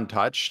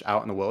untouched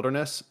out in the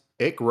wilderness,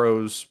 it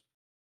grows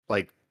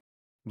like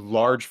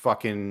large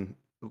fucking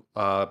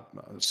stumps.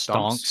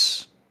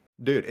 Stonks.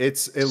 Dude,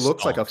 it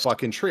looks like a Stonks.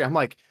 fucking tree. I'm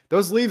like,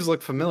 those leaves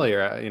look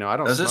familiar. I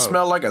don't Does it smoke.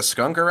 smell like a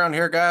skunk around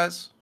here,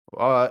 guys?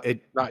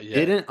 It Not yet.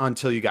 didn't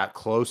until you got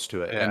close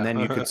to it, and Yeah. then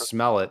you could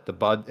smell it. The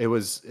bud, there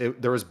was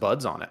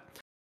buds on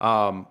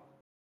it.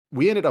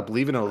 We ended up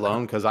leaving it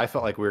alone because I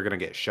felt like we were gonna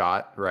get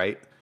shot, right?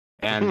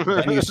 And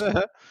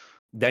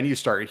then you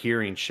start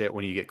hearing shit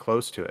when you get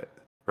close to it,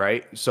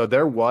 right? So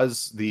there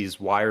was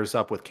these wires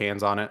up with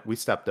cans on it. We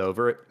stepped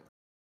over it,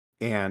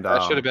 and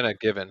That should have been a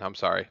given. I'm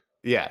sorry.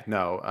 yeah,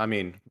 no, I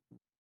mean,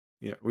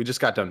 we just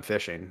got done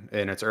fishing,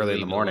 and it's early in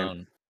the Leave it morning.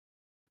 alone.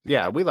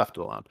 Yeah, we left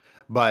it alone,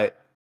 but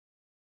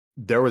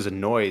there was a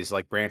noise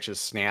like branches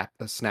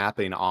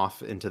snapping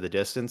off into the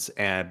distance,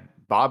 and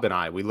Bob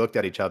and we looked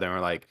at each other and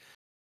we're like,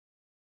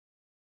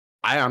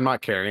 I'm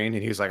not carrying.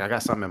 And he was like, I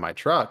got something in my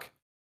truck.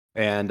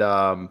 And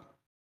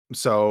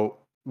so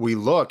we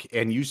look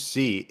and you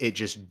see it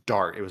just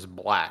dart. It was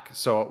black.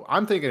 So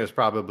I'm thinking it was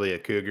probably a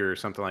cougar or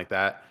something like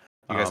that.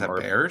 You guys have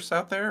or bears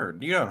out there? Or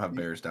you don't have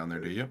bears down there,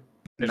 do you?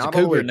 There's a not all the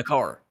cougar way in the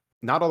car.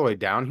 not all the way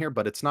down here,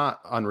 but it's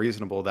not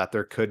unreasonable that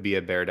there could be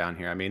a bear down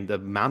here. I mean, the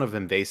amount of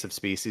invasive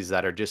species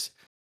that are just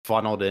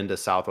funneled into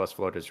Southwest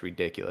Florida is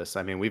ridiculous.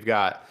 I mean, we've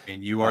got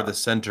And you are the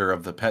center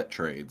of the pet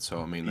trade,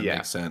 so I mean that yeah.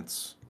 makes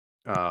sense.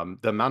 The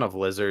amount of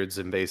lizards,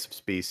 invasive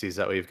species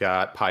that we've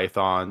got,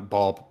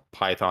 ball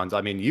pythons.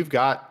 I mean, you've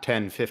got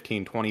 10,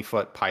 15,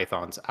 20-foot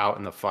pythons out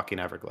in the fucking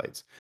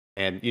Everglades.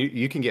 And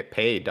you can get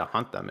paid to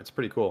hunt them. It's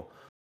pretty cool.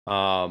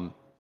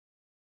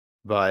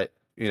 But,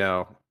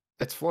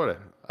 it's Florida.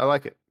 I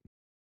like it.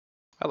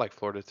 I like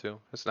Florida too.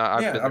 It's not.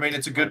 I've Yeah, been I mean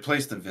it's a good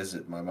place to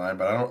visit in my mind,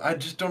 but I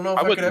just don't know if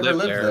I I could wouldn't ever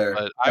live live there, there.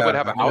 but I would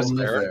have a I wouldn't house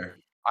live there.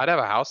 I'd have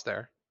a house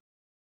there.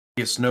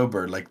 Be a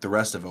snowbird like the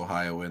rest of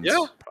Ohioans.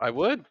 Yeah, I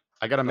would.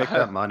 I got to make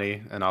that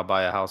money, and I'll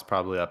buy a house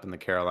probably up in the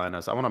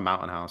Carolinas. I want a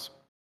mountain house.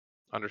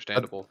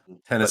 Understandable.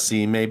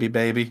 Tennessee, maybe,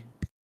 baby.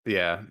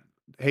 Yeah.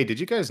 Hey, did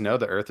you guys know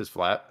the Earth is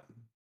flat?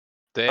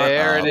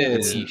 There it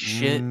It's- is. Holy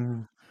shit.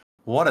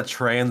 What a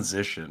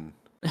transition.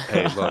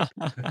 Hey, look.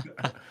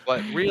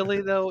 But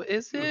really though,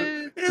 is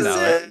it?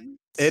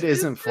 It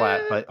isn't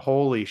flat, but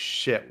holy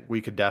shit,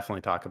 we could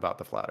definitely talk about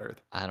the flat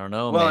Earth. I don't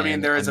know, Well, man. I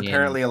mean, there is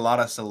apparently a lot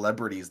of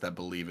celebrities that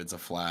believe it's a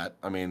flat.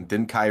 I mean,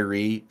 didn't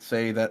Kyrie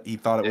say that he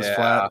thought it was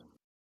flat?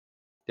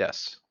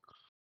 Yes.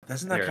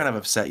 Doesn't that Here. kind of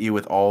upset you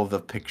with all the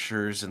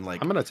pictures and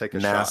like I'm gonna take a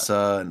NASA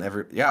shot. and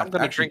every? Yeah, I'm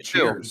gonna actually, drink too.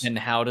 cheers. And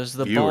how does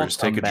the Viewers,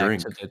 ball come take a back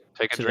drink. to the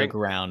Take a to drink. the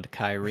ground,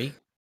 Kyrie?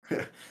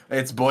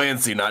 It's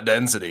buoyancy, not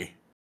density.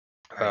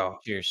 Oh.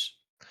 Cheers.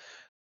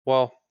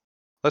 Well,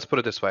 let's put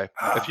it this way.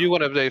 If you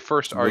wanted a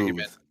first Smooth.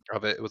 argument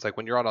of it, it was like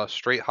when you're on a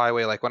straight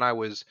highway, like when I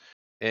was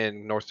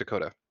in North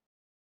Dakota,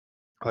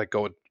 like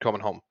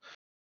coming home,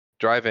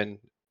 driving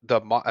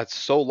it's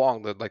so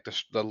long that like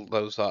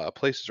those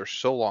places are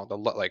so long.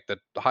 The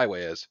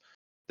highway is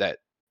that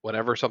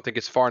whenever something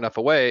gets far enough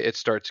away, it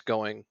starts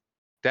going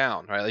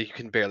down. Right, like you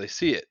can barely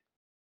see it.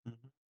 Mhm.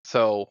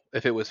 So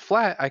if it was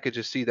flat, I could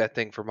just see that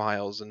thing for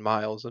miles and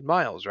miles and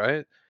miles.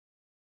 Right?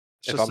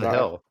 It's If just I'm a not-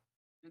 hill.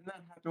 Didn't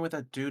that happen with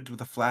that dude with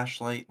the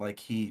flashlight? Like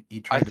he I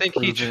tried to think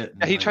prove he it.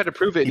 and, he like, tried to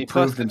prove it. And he he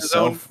proved busted his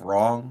own. himself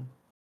wrong.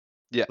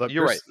 Yeah, Look,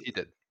 you're right. there's- He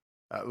did.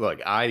 Look,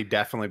 I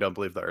definitely don't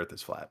believe the Earth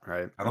is flat,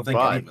 right? I don't think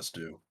any of us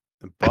do.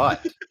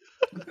 But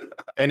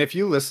and if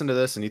you listen to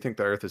this and you think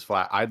the Earth is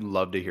flat, I'd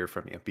love to hear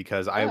from you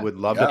because I Yeah. would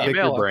love to Yeah. pick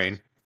your Email us.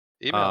 brain.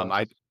 Email us.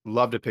 I'd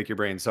love to pick your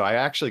brain. So I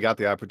actually got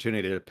the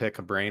opportunity to pick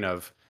a brain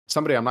of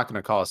somebody I'm not going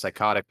to call a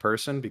psychotic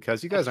person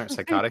because you guys aren't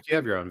psychotic. You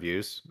have your own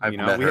views. I've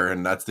know, met her,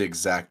 and that's the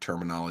exact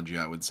terminology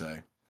I would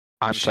say.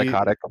 I'm she-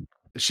 psychotic.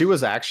 She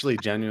was actually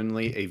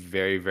genuinely a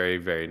very, very,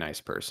 very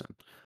nice person.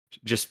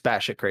 Just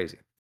batshit crazy.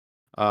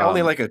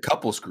 Only like a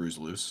couple screws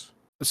loose.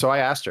 So I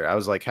asked her, I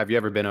was like, have you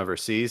ever been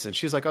overseas? And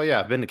she's like, oh yeah,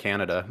 I've been to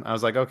Canada. I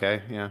was like,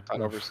 okay, yeah.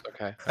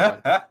 Okay.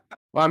 never mind.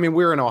 Well, I mean,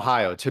 we were in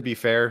Ohio. To be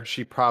fair,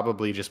 she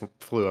probably just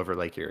flew over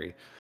Lake Erie.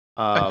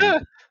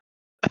 Yeah.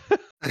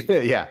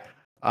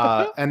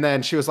 And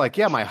then she was like,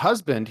 yeah, my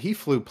husband, he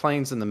flew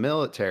planes in the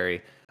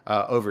military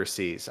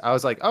overseas. I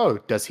was like, oh,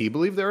 does he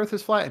believe the Earth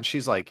is flat? And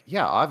she's like,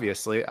 yeah,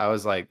 obviously. I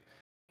was like,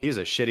 he's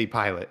a shitty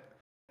pilot.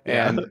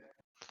 Yeah.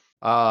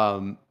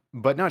 And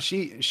but no,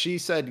 she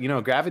said,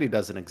 gravity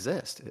doesn't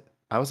exist.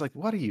 I was like,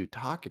 what are you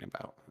talking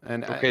about?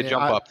 And Okay,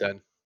 jump up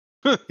then.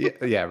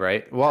 Yeah,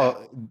 right.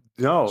 Well,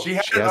 no, She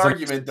had she an has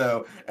argument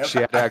though. she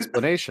had an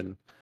explanation.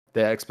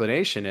 the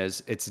explanation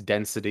is it's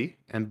density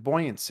and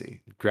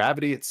buoyancy.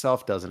 Gravity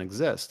itself doesn't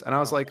exist. And I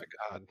was Oh like, my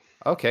god.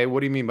 okay, what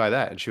do you mean by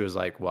that? And she was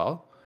like,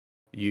 well,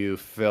 you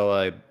fill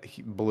a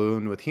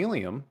balloon with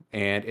helium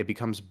and it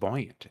becomes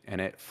buoyant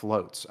and it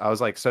floats. I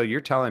was like, so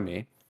you're telling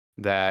me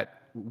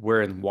that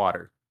we're in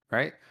water,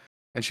 right?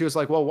 And she was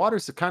like, well,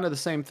 water's kind of the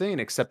same thing,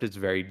 except it's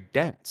very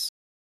dense.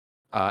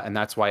 And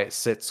that's why it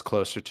sits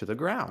closer to the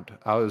ground.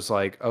 I was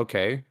like,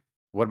 okay,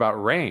 what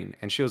about rain?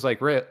 And she was like,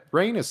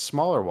 rain is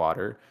smaller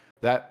water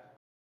that,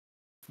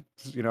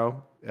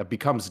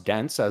 becomes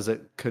dense as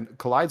it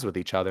collides with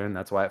each other, and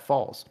that's why it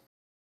falls.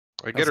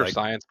 We I get was her like,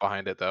 science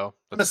behind it though.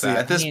 That's Honestly, sad.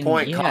 at this mean,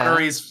 point, yeah.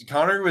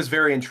 Connery was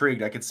very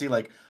intrigued. I could see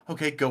like,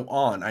 okay, go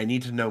on. I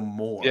need to know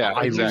more. Yeah,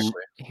 I exactly.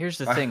 Here's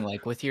the I- thing,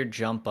 like with your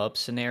jump up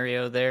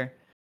scenario there,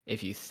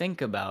 if you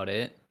think about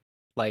it,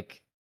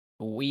 like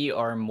we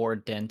are more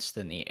dense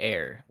than the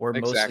air. We're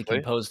mostly Exactly.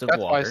 composed of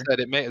That's why I water. said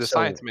the So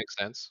science makes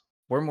sense.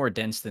 we're more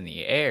dense than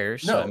the air.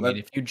 So I No, mean,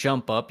 if you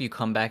jump up, you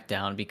come back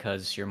down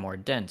because you're more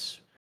dense.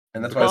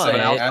 and that's why I Because of said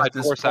an But outside at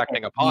this force point,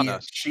 acting upon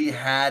us. she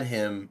had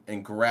him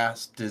and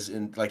grasped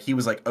like he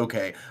was like,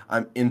 okay,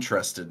 I'm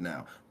interested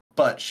now.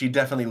 But she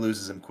definitely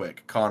loses him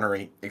quick.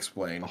 Connery,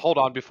 explain. Hold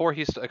on, before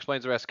he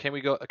explains the rest, can we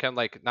go? Can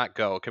like not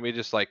go? Can we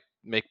just like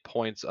make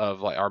points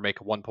of like, or make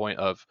 1 point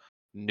of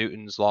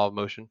Newton's law of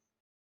motion?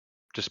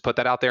 Just put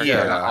that out there. Yeah,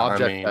 Hear it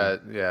out. I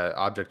mean-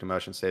 object in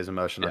motion stays in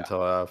motion Yeah.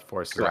 until a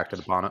force is Correct. acted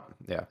upon it.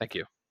 Yeah. Thank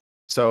you.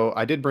 So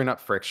I did bring up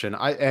friction.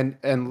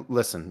 And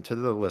listen to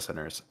the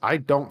listeners. I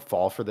don't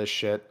fall for this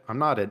shit. I'm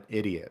not an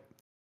idiot.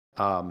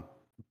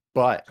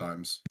 But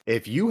Times.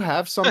 if you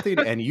have something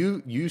and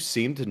you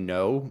seem to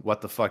know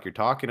what the fuck you're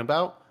talking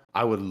about,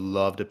 I would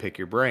love to pick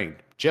your brain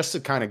just to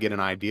kind of get an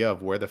idea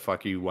of where the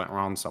fuck you went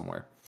wrong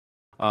somewhere.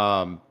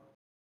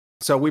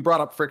 So we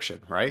brought up friction,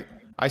 right?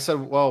 I said,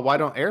 well, why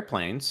don't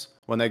airplanes,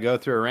 when they go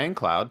through a rain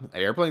cloud,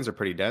 airplanes are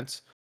pretty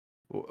dense,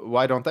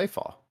 why don't they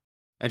fall?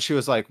 And she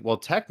was like, well,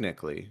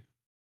 technically,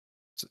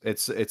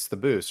 it's the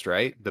boost,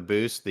 right? The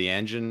boost, the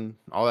engine,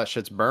 all that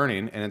shit's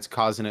burning, and it's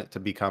causing it to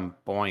become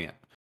buoyant.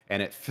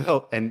 And it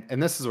felt, and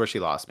this is where she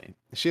lost me.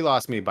 She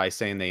lost me by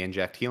saying they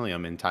inject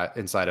helium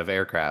inside of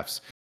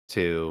aircrafts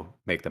to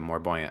make them more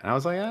buoyant. And I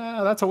was like,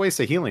 that's a waste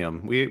of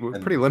helium. We're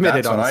And pretty limited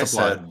that's on when I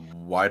supply. said,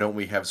 why don't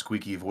we have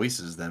squeaky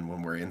voices then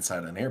when we're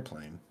inside an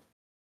airplane?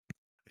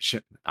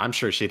 I'm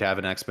sure she'd have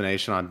an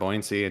explanation on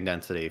buoyancy and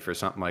density for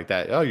something like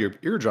that. Oh, your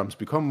eardrums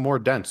become more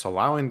dense,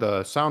 allowing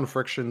the sound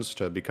frictions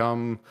to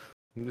become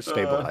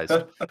stabilized.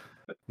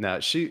 No,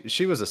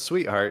 she was a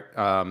sweetheart.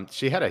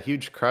 She had a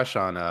huge crush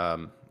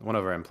on one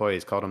of our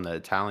employees, called him the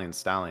Italian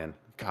Stallion.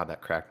 God,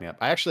 that cracked me up.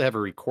 I actually have a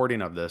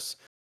recording of this.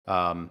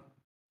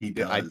 He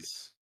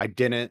does. I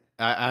didn't,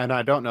 and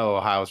I don't know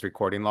Ohio's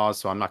recording laws,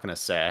 so I'm not going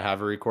to say I have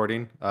a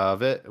recording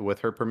of it with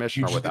her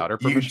permission or without her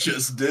You permission.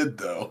 just did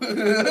though.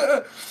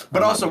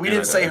 But I'm also, not we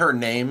didn't say Canada. her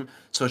name,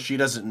 so she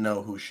doesn't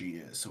know who she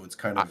is. So it's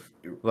kind of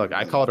Look,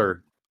 I called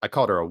her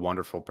a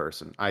wonderful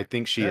person. I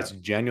think she is Yeah.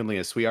 genuinely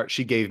a sweetheart.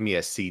 She gave me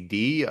a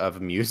CD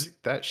of music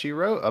that she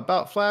wrote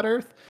about flat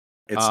Earth.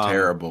 It's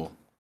terrible.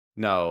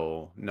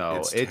 No,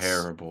 It's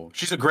terrible.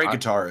 She's a great I-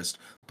 guitarist,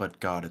 but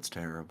God, it's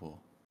terrible.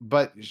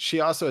 But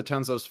she also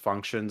attends those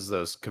functions,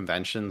 those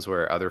conventions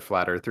where other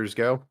flat earthers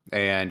go,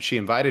 and she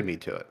invited me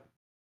to it.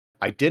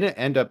 I didn't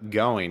end up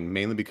going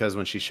mainly because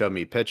when she showed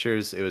me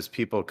pictures, it was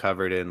people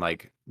covered in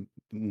like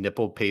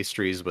nipple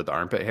pastries with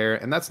armpit hair,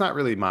 and that's not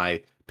really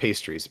my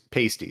pasties,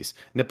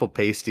 nipple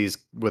pasties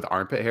with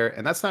armpit hair,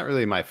 and that's not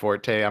really my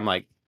forte. I'm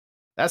like,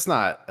 that's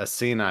not a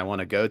scene I want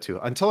to go to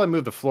until I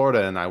moved to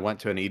Florida and I went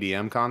to an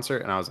EDM concert,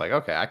 and I was like,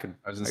 okay, I I was could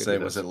gonna say,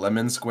 do was this. it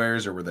lemon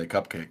squares or were they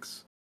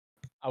cupcakes?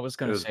 I was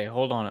gonna was- say,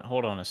 hold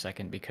on a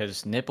second,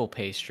 because nipple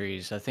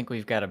pastries. I think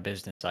we've got a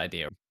business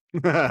idea.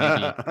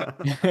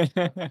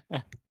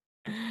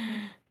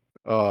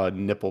 Oh,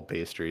 nipple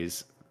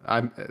pastries.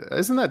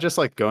 Isn't that just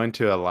like going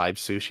to a live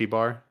sushi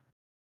bar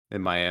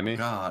in Miami?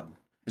 God,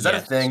 is that a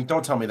Yes. thing?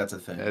 Don't tell me that's a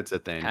thing. It's a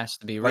thing. Has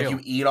to be Like real. you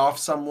eat off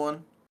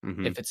someone?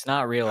 Mhm. If it's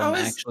not real, How I'm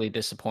is- actually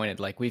disappointed.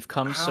 Like we've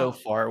come so How-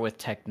 far with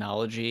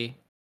technology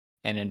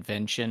and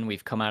invention.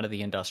 We've come out of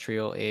the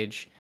industrial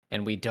age,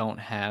 and we don't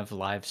have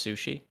live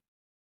sushi.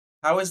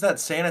 How is that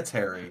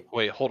sanitary?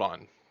 Wait, hold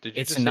on. Did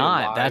you It's just say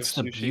not. live That's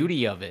the sushi?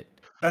 beauty of it.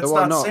 That's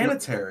Well, not no,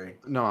 sanitary.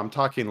 No, I'm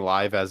talking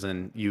live as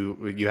in you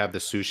have the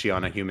sushi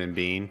on a human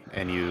being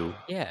and you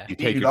Yeah.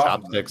 take it your off of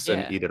them. chopsticks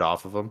and Yeah. eat it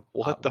off of them.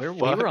 What the we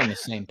fuck? were on the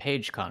same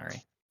page,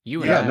 Connery.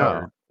 You and Yeah, I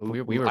no.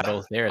 were. We were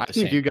both there I at the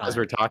think same you guys time.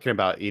 were talking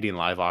about eating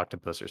live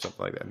octopus or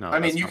something like that. No, I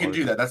mean, that's you not can what do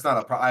we're- that. That's not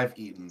a problem. I've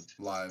eaten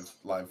live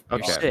You're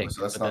Okay. sick,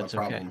 so that's but not that's a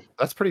okay. problem.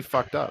 That's pretty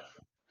fucked up.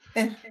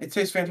 It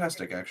tastes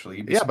fantastic, actually.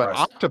 You'd be Yeah, but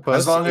surprised. octopus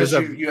As long as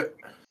is you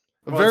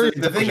well, very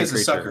the thing is intelligent the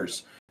creature.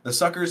 suckers. The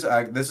suckers.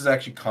 This is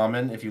actually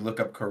common if you look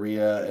up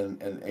Korea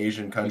and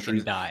Asian You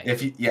countries. can die.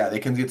 They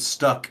can get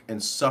stuck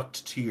and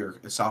sucked to your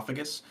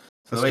esophagus.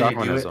 So the way they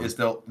do it Darwinism. is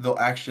they'll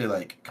actually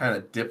like kind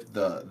of dip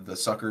the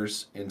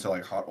suckers into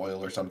like hot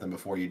oil or something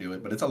before you do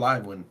it, but it's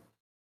alive when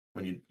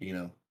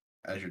you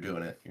as you're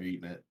doing it, you're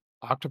eating it.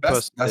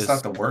 Octopus That's is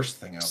not the worst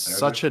thing out there.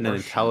 such There's an worse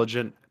shit.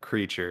 intelligent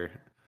creature.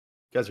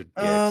 You guys are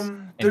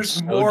dicks. There's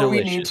so more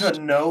we need delicious.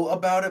 to know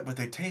about it, but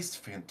they taste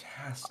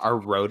fantastic. Are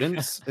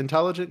rodents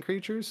intelligent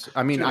creatures?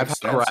 I mean, To an I've had a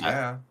extent, rat.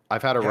 yeah.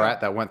 I've had a Yeah. rat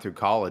that went through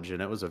college,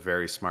 and it was a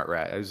very smart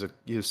rat.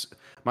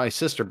 My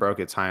sister broke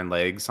its hind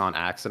legs on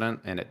accident,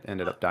 and it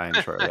ended up dying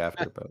shortly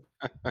after.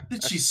 But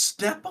Did she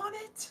step on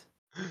it?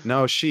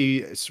 no,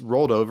 she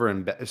rolled over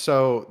and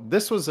so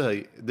this was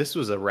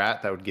a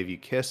rat that would give you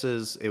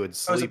kisses. It would It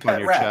was a sleep on pet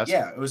your rat. chest.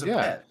 Yeah, it was a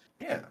Yeah. pet.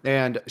 Yeah.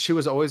 And she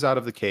was always out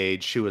of the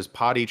cage. She was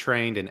potty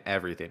trained and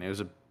everything. It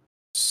was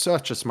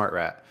such a smart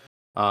rat.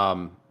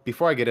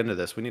 Before I get into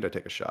this, we need to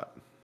take a shot.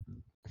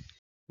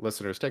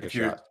 Listeners, take a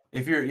shot.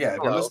 If you're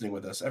Hello. listening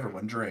with us,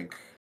 everyone drink.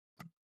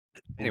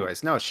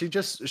 Anyways, no, she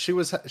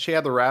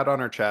had the rat on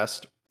her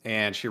chest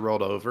and she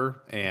rolled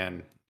over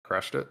and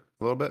crushed it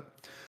a little bit.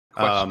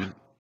 Question.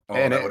 Oh,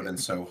 and that would have been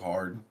so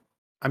hard.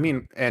 I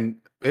mean, and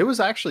it was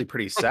actually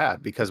pretty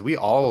sad because we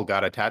all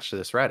got attached to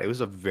this rat. It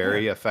was a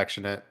very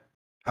affectionate,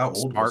 How old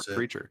smart was it?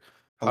 creature.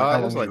 How It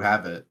long was did you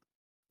have it?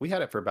 We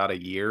had it for about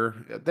a year.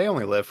 They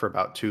only live for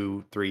about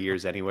 2-3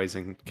 years, anyways,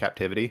 in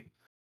captivity.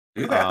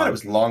 Dude, I thought it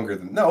was longer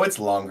than. No, it's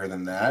longer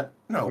than that.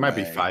 No, It might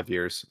way. be 5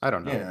 years. I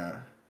don't know. Yeah.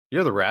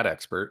 You're the rat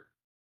expert.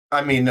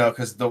 I mean, no,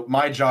 because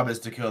my job is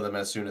to kill them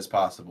as soon as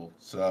possible.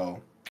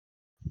 So,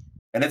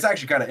 and it's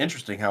actually kind of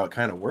interesting how it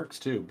kind of works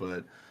too.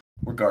 But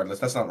regardless,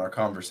 that's not our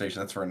conversation.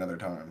 That's for another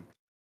time.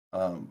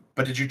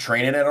 But did you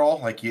train it at all?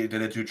 Like, did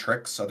it do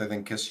tricks other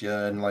than kiss you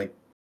and like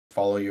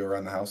follow you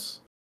around the house?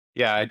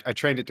 Yeah, I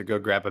trained it to go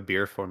grab a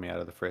beer for me out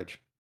of the fridge.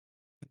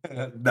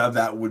 Now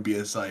that would be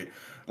a sight.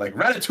 Like,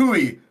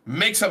 Ratatouille,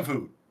 make some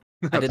food.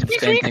 I did the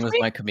same thing with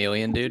my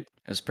chameleon, dude. It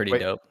was pretty Wait,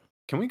 dope.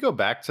 Can we go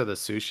back to the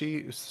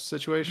sushi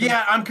situation?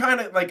 Yeah, I'm kind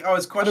of like, I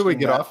was How questioning do we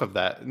get that. off of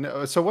that?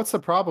 No, so what's the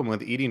problem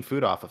with eating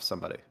food off of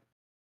somebody?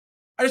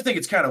 I just think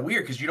it's kind of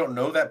weird because you don't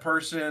know that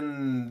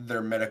person,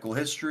 their medical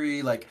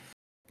history. Like,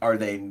 are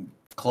they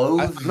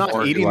clothed? I'm not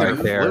or eating do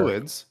their I-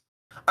 fluids.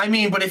 I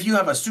mean, but if you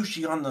have a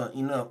sushi on the,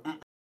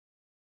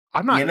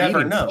 I'm not You never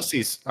eating know.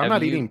 pussies. I'm Have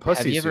not you- eating have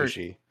pussy you ever-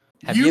 sushi.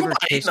 Have you you ever might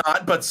tasted?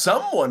 not, but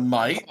someone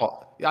might.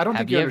 Oh, I don't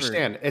Have think you you ever-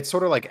 understand. It's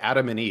sort of like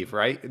Adam and Eve,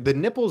 right? The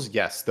nipples,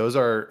 yes, those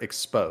are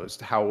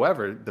exposed.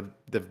 However,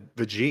 the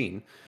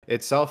vagine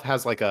itself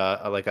has like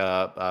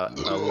a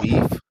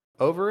leaf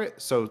over it,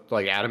 so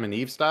like Adam and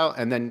Eve style,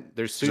 and then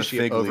there's There's a sushi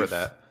fig over leaf.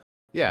 that.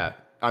 Yeah,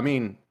 I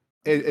mean,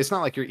 it's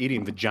not like you're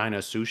eating vagina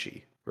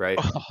sushi, right?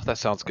 Oh, that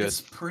sounds good.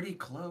 It's pretty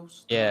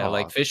close. Yeah, Aw.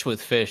 like fish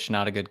with fish,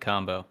 not a good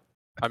combo.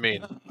 I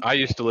mean, I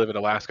used to live in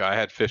Alaska. I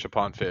had fish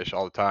upon fish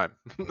all the time.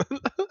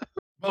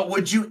 But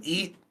would you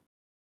eat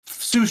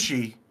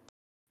sushi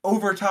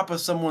over top of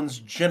someone's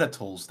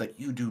genitals that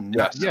you do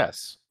not?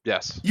 Yes.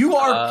 Yes. You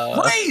are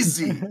Uh,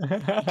 crazy.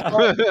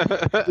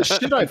 The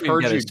shit I've We've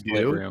heard got a you split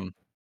do room.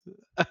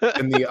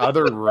 in the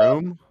other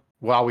room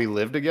while we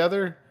live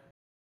together,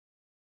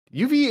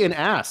 you've eaten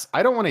ass.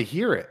 I don't want to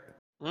hear it.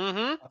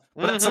 Mm-hmm.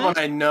 But that's someone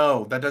I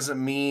know. That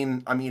doesn't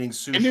mean I'm eating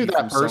sushi I knew from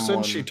that person.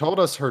 someone. She told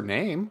us her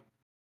name.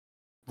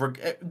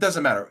 It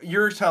doesn't matter.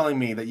 You're telling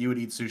me that you would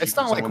eat sushi. It's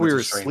from not like someone we that's a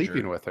were stranger.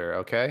 sleeping with her,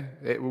 okay?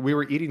 We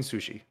were eating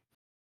sushi.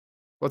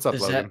 What's up,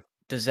 Logan?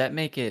 Does that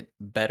make it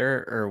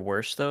better or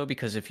worse though?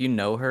 Because if you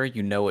know her,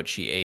 you know what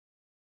she ate.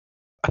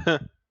 The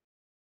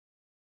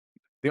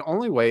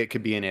only way it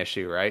could be an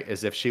issue, right,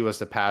 is if she was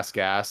to pass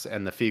gas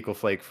and the fecal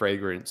flake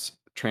fragrance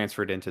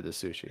transferred into the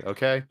sushi,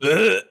 okay?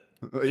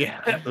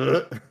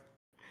 Yeah.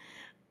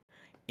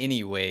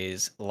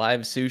 Anyways,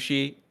 live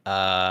sushi.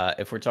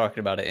 If we're talking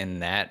about it in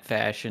that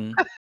fashion,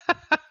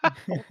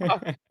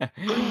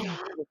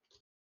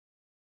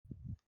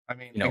 I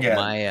mean, you know, again,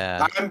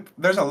 my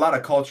there's a lot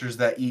of cultures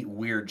that eat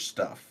weird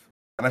stuff,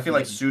 and I feel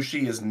like Mhm.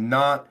 sushi is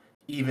not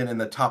even in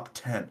the top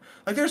 10.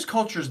 Like, there's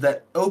cultures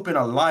that open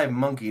a live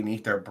monkey and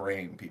eat their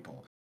brain.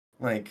 People,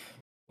 like,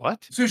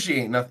 What? sushi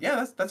ain't nothing.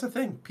 Yeah, that's a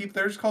thing. People,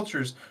 there's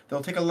cultures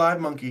they'll take a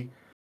live monkey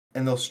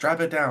and they'll strap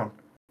it down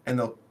and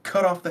they'll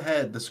cut off the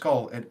head, the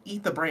skull, and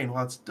eat the brain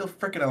while it's still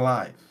freaking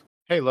alive.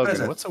 Hey, That is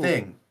Logan, a what's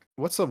thing.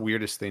 what's the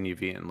weirdest thing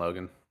you've eaten,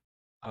 Logan?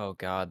 oh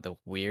god, the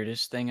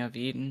weirdest thing I've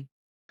eaten.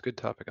 Good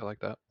topic. I like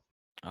that.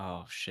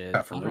 Oh shit,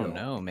 Yeah, for I real. don't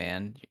know,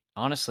 man.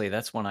 Honestly,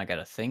 that's one I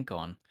gotta think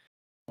on.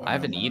 Oh, I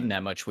haven't no, eaten mine.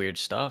 that much weird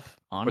stuff.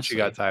 Honestly,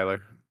 What you got,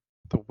 Tyler?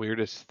 The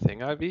weirdest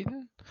thing I've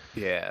eaten?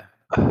 Yeah.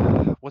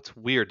 What's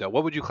weird though?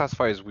 What would you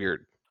classify as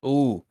weird?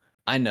 Ooh,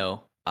 I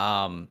know.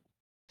 I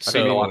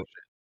think a lot So of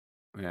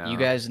shit. Yeah. you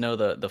guys know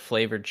the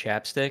flavored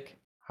chapstick?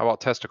 How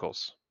about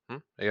testicles?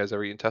 You guys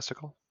ever eaten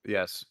testicle?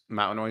 Yes.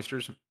 Mountain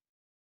oysters.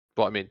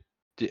 Well, I mean,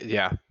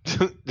 yeah,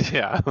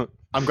 yeah.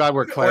 I'm glad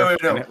we're Wait,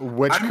 clarifying no.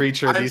 which I'm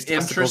creature these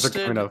testicles are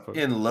coming interested up with.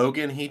 in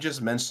Logan. He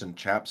just mentioned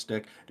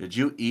chapstick. Did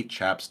you eat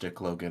chapstick,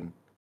 Logan?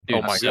 Dude,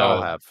 Oh my We all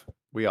God. have.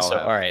 We all So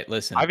have. all right,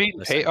 listen. I've eaten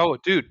listen. Oh,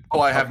 dude. Oh,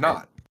 I have Okay.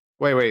 not.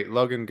 Wait,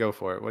 Logan, go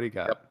for it. What do you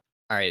got?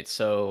 All right,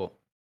 so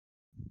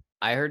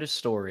I heard a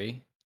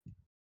story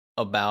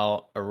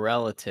about a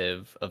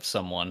relative of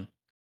someone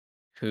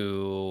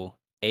who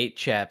ate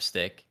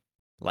chapstick,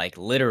 like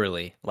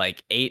literally,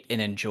 like ate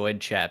and enjoyed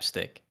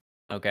chapstick.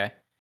 Okay.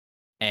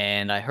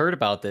 And I heard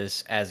about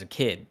this as a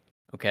kid.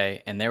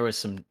 okay, and there was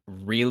some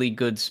really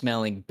good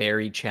smelling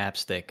berry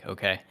chapstick,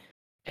 okay?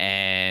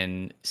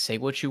 And say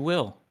what you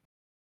will,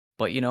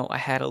 but I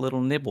had a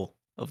little nibble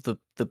of the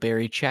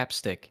berry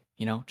chapstick,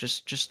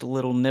 just a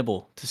little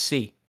nibble to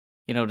see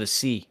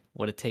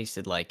what it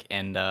tasted like,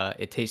 and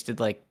it tasted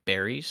like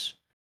berries,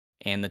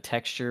 and the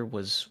texture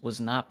was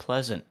not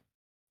pleasant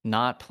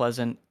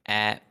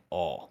at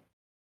all.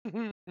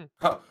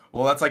 Huh.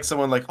 Well, that's like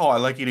someone like, oh, I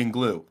like eating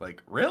glue.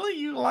 Like, really?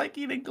 You like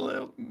eating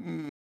glue?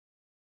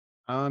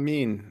 I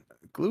mean,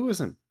 glue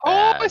isn't Oh,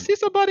 I bad. see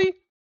somebody.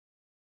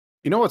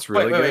 You know what's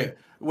Wait, really good?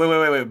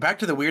 wait. Back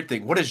to the weird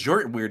thing. What is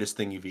your weirdest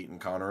thing you've eaten,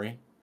 Connery?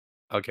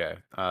 Okay,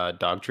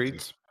 dog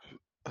treats.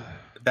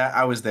 That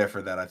I was there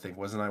for that. I think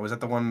wasn't I? Was that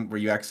the one where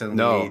you accidentally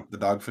No. ate the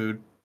dog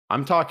food?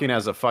 I'm talking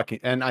as a fucking,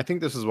 and I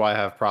think this is why I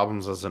have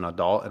problems as an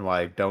adult and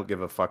why I don't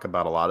give a fuck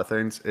about a lot of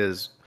things.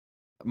 Is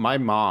my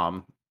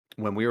mom,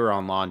 when we were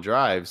on long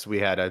drives, we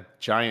had a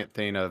giant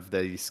thing of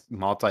these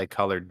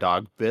multicolored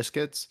dog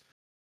biscuits,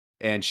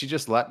 and she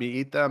just let me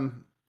eat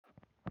them.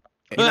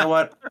 You know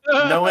what?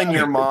 Knowing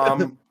your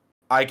mom,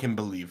 I can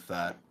believe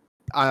that.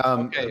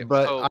 Okay,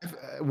 But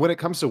so when it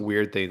comes to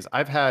weird things,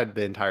 I've had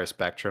the entire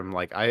spectrum.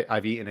 Like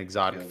I've eaten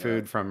exotic feel that.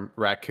 food from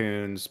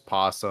raccoons,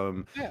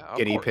 possum, yeah, of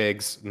guinea course.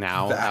 pigs.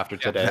 Now after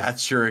today,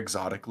 That's your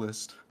exotic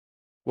list.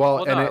 well,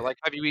 Well, and no, it, like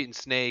have you eaten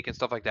snake and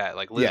stuff like that,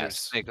 like lizards, yes,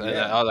 snake,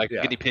 Yeah. like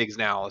yeah, guinea pigs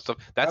now and stuff.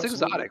 That's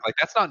Absolutely. exotic. Like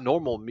that's not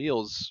normal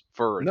meals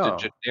for the no,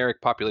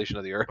 generic population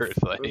of the earth.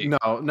 Like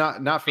no,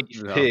 not for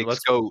beef, no. pigs,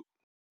 Let's. goat.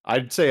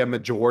 I'd say a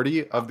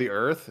majority of the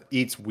earth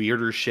eats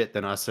weirder shit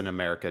than us in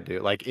America do.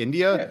 Like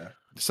India, Yeah.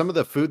 some of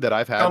the food that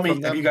I've Tell had me,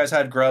 from have you them, guys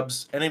had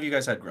grubs? Any of you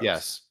guys had grubs?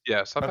 yes,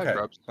 Yes, I've had Okay.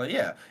 grubs. Well,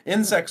 yeah.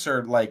 Insects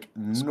are like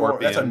that's a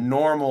scorpion.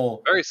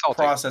 normal Very salty.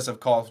 process of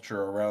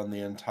culture around the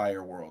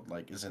entire world,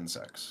 like is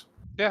insects.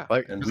 Yeah,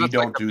 Like And 'cause we that's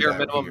like don't the do bare that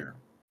minimum. here.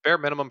 Bare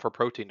minimum for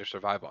protein to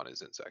survive on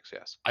is insects.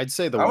 Yes, I'd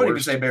say the I wouldn't even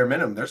worst. say bare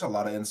minimum. There's a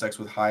lot of insects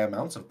with high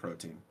amounts of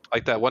protein.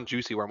 like that one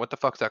juicy worm. What the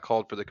fuck's that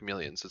called for the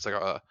chameleons? It's like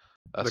a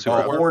The super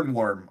A grub. horned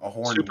worm. A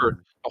horned super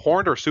worm. a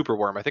horned or super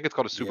worm. I think it's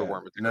called a super Yeah.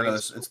 worm. It's a No, green.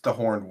 it's the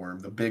horned worm.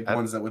 The big That-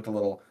 ones that with the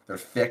little, they're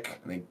thick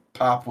and they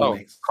pop when Oh,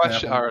 they snap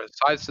question them. or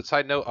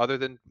side note, other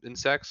than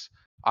insects,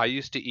 I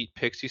used to eat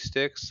pixie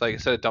sticks. Like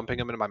instead of dumping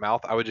them into my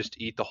mouth, I would just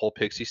eat the whole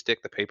pixie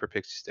stick, the paper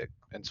pixie stick,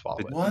 and swallow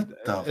it. What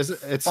the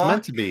It's fuck?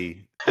 meant to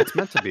be. It's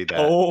meant to be that.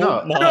 Oh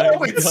No, my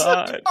No, it's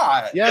god.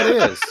 not. yeah,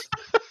 it is.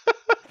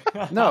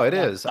 No, it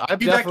is.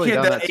 I've You that definitely kid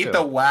done that that ate too.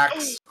 the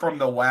wax from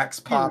the wax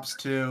pops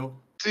too.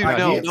 Dude, I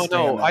no, can't no,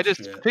 stand no. that I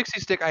just shit. pixie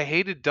stick. I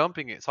hated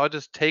dumping it, so I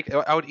just take.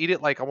 I would eat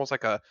it like almost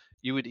like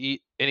you would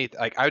eat anything.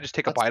 Like I would just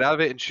take a That's bite out of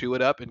it and chew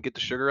it up and get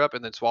the sugar up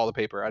and then swallow the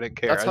paper. I didn't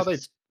care. that's how they.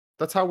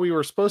 That's how we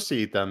were supposed to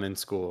eat them in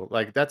school.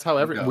 Like that's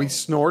how we No.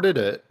 snorted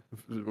it.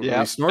 Yeah.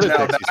 We snorted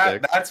Now pixie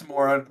sticks. that's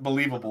more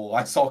unbelievable.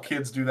 I saw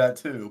kids do that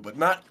too, but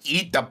not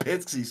eat the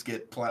pixie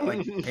skit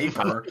like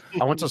paper.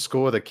 I went to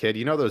school with a kid.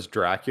 You know those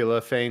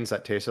Dracula fanes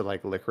that tasted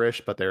like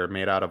licorice, but they were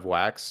made out of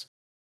wax.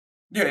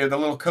 Yeah, the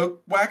little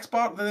Coke wax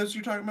bottle. Those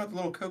you're talking about, the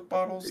little Coke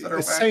bottles that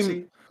are Same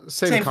waxy.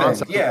 same thing.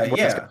 concept. Yeah, where it's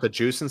yeah. got the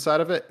juice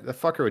inside of it. The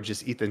fucker would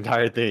just eat the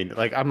entire thing.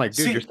 Like I'm like,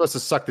 dude, See, you're supposed to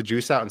suck the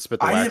juice out and spit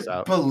the I wax didn't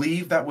out.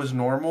 believe that was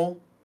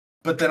normal,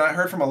 but then I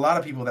heard from a lot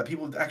of people that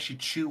people actually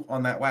chew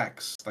on that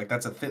wax. Like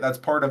that's that's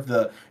part of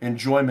the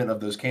enjoyment of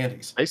those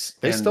candies. They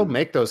still And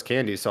make those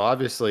candies, so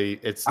obviously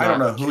it's I don't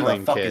not know who the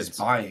killing fuck kids. is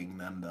buying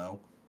them though.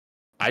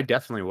 I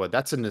definitely would.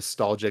 That's a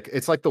nostalgic.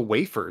 It's like the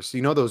wafers.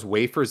 You know those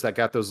wafers that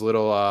got those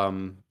little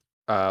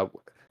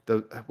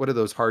what are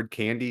those hard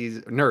candies?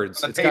 Nerds.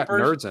 The It's got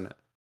papers? nerds in it.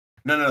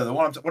 No.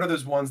 What are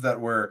those ones that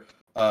were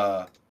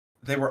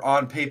they were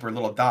on paper,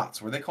 little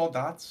dots? Were they called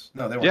dots?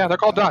 No, they weren't. Yeah, they're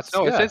called dots.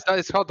 No, Yeah.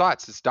 it's called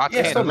dots. It's dots.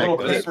 Yeah, They the still little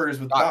make those. papers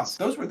with Dots. dots.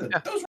 Those were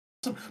Yeah.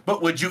 awesome.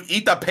 But would you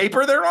eat the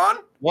paper they're on?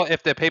 Well,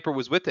 if the paper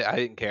was with it, I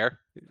didn't care.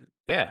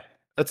 Yeah,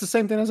 that's the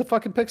same thing as a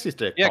fucking pixie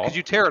stick. Yeah, Paul. because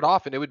you tear it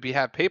off and it would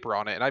have paper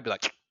on it, and I'd be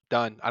like,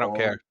 done. I don't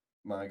care.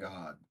 My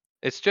God.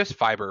 It's just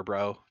fiber,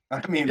 bro.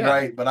 I mean, Yeah.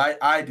 right, but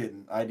I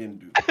didn't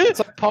do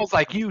that. Paul's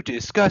like, you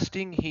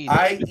disgusting heathen.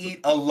 I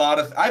eat a lot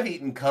of. I've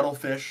eaten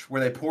cuttlefish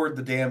where they poured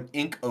the damn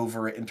ink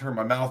over it and turned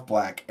my mouth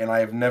black, and I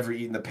have never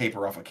eaten the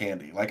paper off a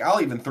candy. Like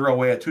I'll even throw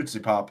away a Tootsie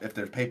Pop if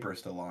there's paper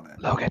still on it.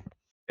 Logan.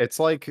 It's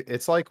like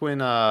when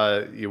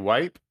you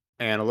wipe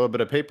and a little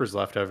bit of paper's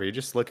left over. You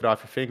just lick it off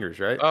your fingers,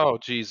 right? Oh,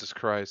 Jesus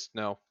Christ.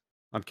 No.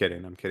 I'm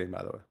kidding. I'm kidding.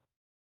 By the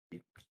way,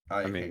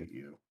 I mean- hate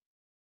you.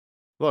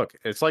 look,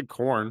 it's like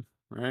corn,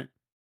 right?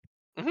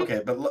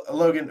 Okay, but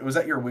Logan, was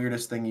that your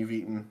weirdest thing you've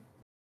eaten?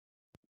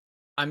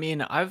 I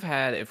mean,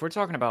 if we're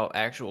talking about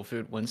actual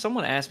food, when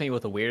someone asks me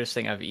what the weirdest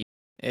thing I've eaten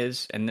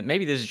is, and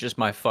maybe this is just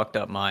my fucked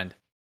up mind,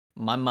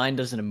 my mind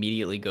doesn't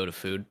immediately go to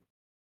food.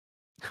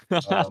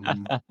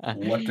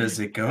 What does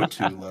it go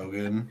to,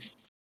 Logan?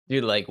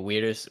 Dude, like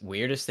weirdest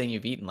thing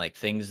you've eaten, like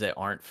things that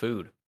aren't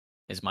food,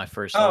 is my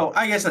first Oh, thought.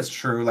 I guess that's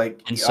true. Like,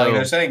 And like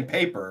they're so- saying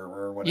paper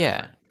or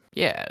whatever.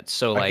 Yeah.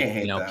 So I like can't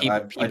hate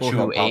that. people I chew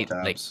who on ate Pop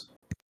like Tabs.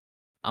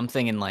 I'm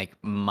thinking like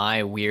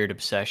my weird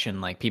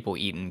obsession, like people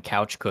eating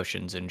couch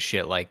cushions and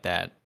shit like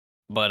that.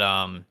 But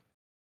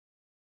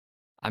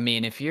I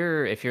mean, if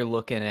you're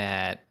looking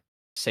at,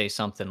 say,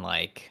 something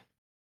like,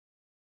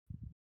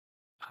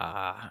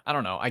 I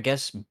don't know, I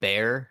guess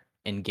bear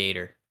and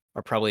gator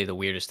are probably the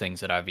weirdest things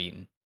that I've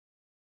eaten.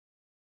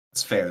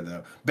 It's fair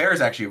though. Bear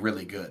is actually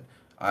really good.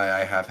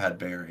 I have had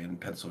bear in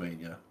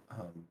Pennsylvania.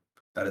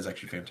 That is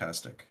actually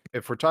fantastic.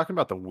 If we're talking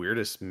about the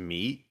weirdest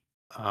meat,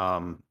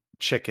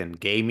 chicken,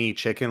 gamey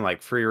chicken,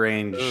 like free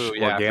range Ooh, yeah,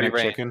 free organic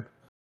range. chicken,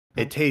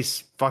 it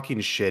tastes fucking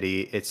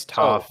shitty. It's So,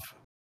 tough.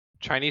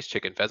 Chinese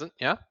chicken pheasant,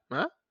 yeah?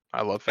 Huh?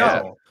 I love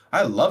pheasant. No,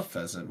 I love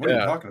pheasant. What are you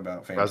Yeah. talking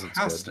about? Pheasant's good.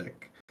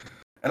 Fantastic.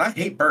 And I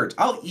hate birds.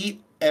 I'll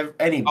eat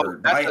any Oh,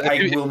 bird, but that's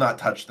I will not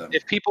touch them.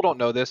 If people don't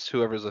know this,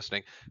 whoever's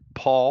listening,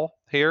 Paul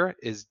here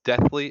is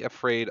deathly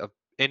afraid of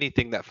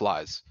anything that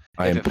flies.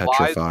 I If am it flies-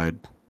 petrified.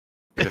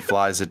 If it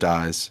flies, it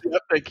dies.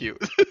 Yep, thank you.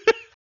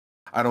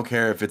 I don't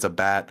care if it's a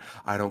bat.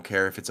 I don't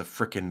care if it's a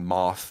frickin'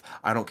 moth.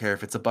 I don't care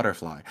if it's a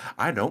butterfly.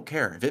 I don't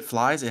care. If it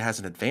flies, it has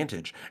an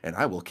advantage, and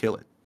I will kill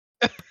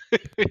it.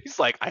 He's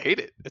like, I hate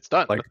it. It's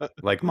done.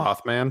 Like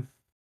Mothman.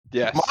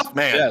 yes.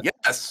 Mothman,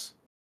 yes.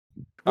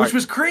 All Which right.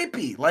 was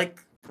creepy.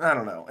 Like, I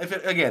don't know.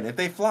 If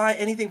they fly,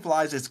 anything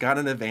flies, it's got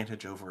an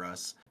advantage over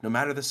us, no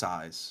matter the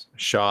size.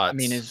 Shots. I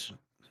mean, is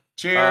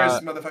Cheers,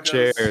 motherfuckers.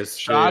 cheers.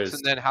 Shots, Cheers.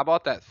 and then how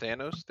about that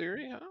Thanos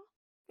theory? Huh?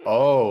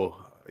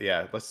 Oh,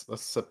 yeah. Let's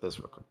sip this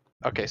real quick.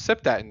 Okay,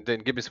 sip that and then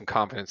give me some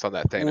confidence on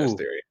that Thanos Ooh.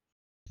 theory.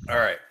 All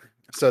right.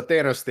 So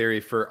Thanos theory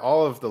for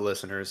all of the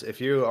listeners,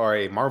 if you are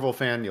a Marvel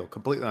fan, you'll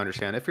completely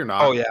understand. If you're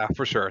not, Oh yeah,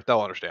 for sure.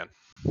 They'll understand.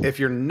 if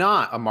you're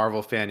not a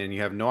Marvel fan and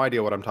you have no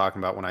idea what I'm talking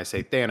about when I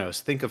say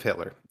Thanos, think of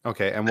Hitler.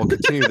 Okay, and we'll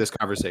continue this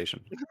conversation.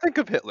 Think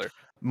of Hitler.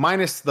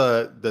 Minus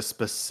the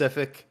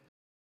specific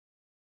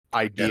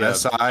idea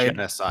Genocide. of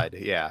genocide.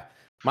 Yeah.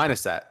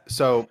 Minus that.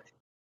 So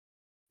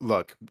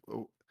look,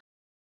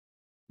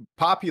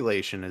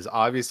 population is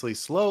obviously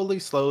slowly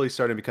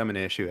starting to become an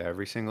issue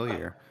every single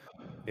year.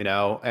 And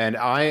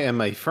I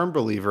am a firm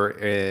believer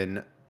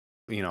in,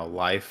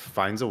 life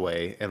finds a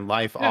way, and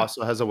life Yeah.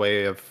 also has a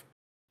way of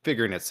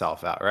figuring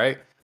itself out, right?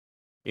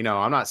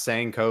 I'm not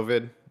saying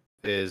COVID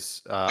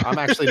is, I'm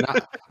actually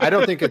not, I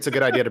don't think it's a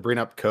good idea to bring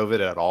up COVID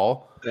at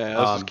all. Yeah,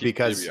 let's just keep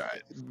because, maybe all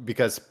right.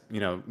 because,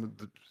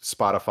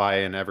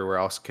 Spotify and everywhere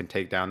else can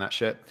take down that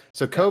shit.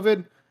 So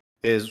COVID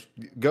is,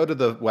 go to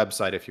the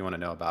website if you want to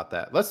know about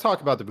that. Let's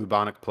talk about the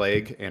bubonic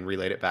plague and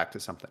relate it back to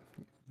something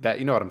that,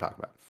 you know what I'm talking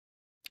about.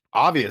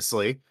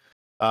 Obviously,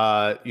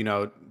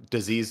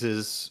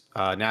 diseases,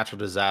 natural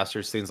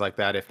disasters, things like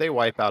that. If they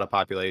wipe out a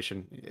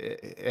population,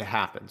 it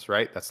happens,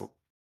 right? That's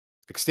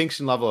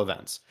extinction level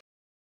events.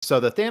 So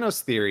the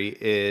Thanos theory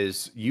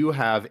is you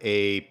have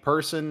a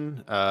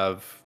person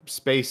of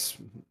space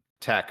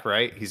tech,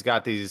 right? He's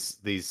got these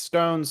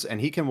stones, and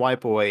he can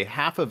wipe away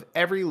half of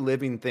every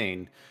living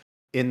thing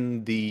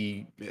in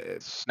the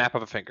Snap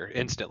of a finger,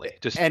 instantly,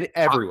 just and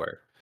everywhere.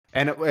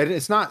 And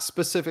it's not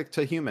specific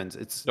to humans.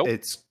 It's Nope.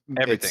 it's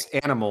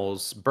Everything.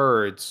 animals,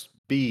 birds,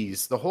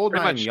 bees, the whole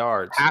Pretty 9 much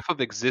yards. half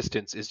of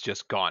existence is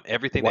just gone.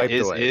 Everything Wiped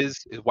that away.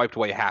 is wiped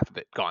away. Half of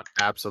it gone.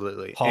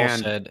 Absolutely. Paul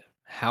And said,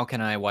 "How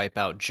can I wipe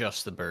out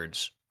just the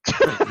birds?"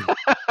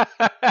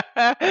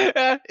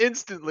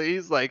 Instantly,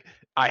 he's like,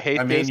 I hate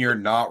I mean, this. you're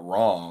not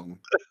wrong.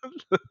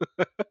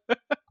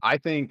 I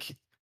think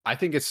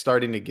it's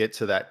starting to get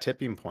to that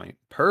tipping point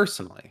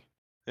personally,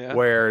 Yeah.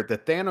 where the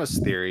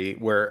Thanos theory,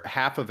 where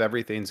half of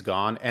everything's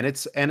gone, and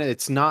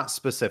it's not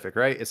specific,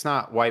 right? It's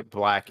not white,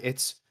 black.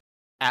 It's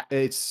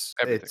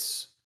Everything.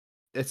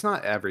 it's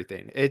not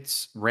everything.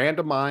 It's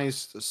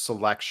randomized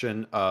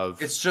selection of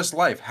It's just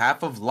life.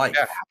 Half of life.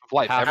 Yeah, half of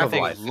life. Half of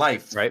Everything life. is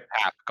Life. right?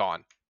 half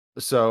gone.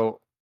 So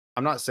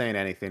I'm not saying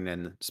anything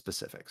in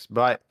specifics,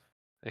 but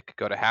It could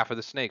go to half of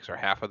the snakes or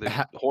half of the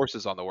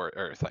horses on the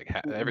earth. Like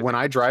everything. when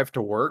I drive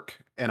to work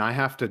and I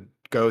have to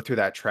go through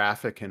that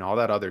traffic and all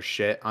that other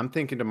shit, I'm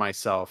thinking to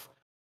myself,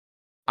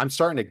 I'm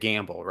starting to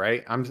gamble,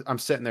 right? I'm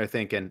sitting there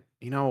thinking,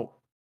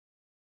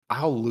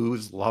 I'll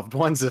lose loved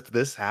ones if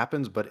this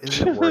happens, but is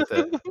it worth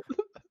it?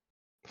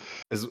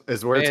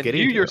 Is where it's Man,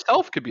 getting you to.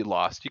 yourself could be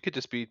lost. You could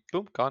just be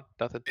boom, gone,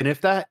 nothing. And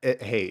if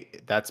hey,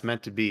 that's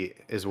meant to be,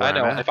 is where I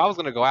know. I'm at. If I was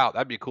gonna go out,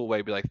 that'd be a cool way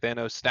to be like,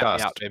 Thanos, snap me out,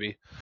 Dust. baby.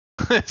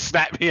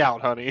 Snap me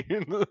out, honey.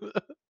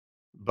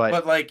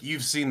 But like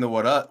you've seen the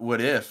what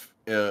if?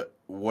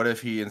 What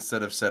if he,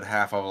 instead of said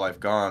half of life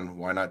gone,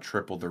 why not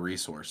triple the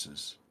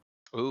resources?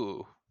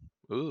 Ooh.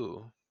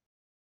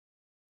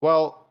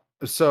 well,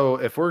 so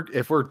if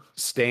we're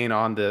staying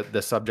on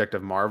the subject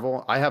of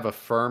Marvel, I have a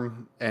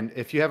firm, and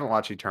if you haven't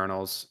watched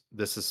Eternals,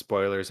 this is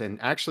spoilers, and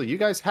actually you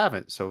guys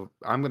haven't, so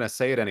I'm gonna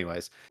say it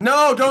anyways.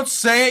 No, don't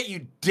say it,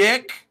 you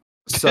dick.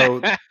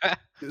 So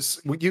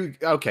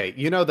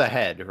you know the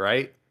head,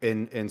 right?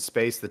 In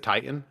space, the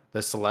Titan,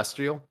 the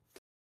Celestial.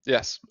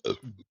 Yes.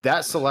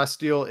 That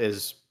Celestial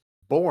is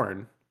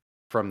born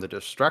from the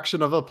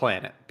destruction of a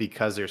planet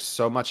because there's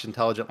so much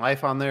intelligent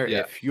life on there. Yeah.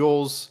 It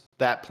fuels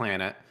that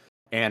planet,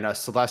 and a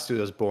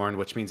Celestial is born,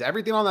 which means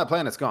everything on that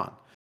planet's gone,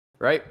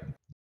 right?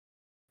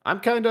 I'm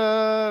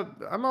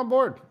on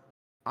board.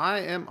 I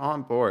am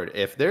on board.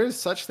 If there's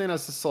such thing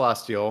as a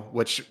celestial,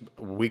 which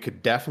we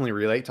could definitely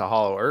relate to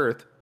Hollow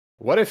Earth,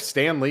 what if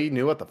Stan Lee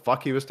knew what the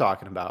fuck he was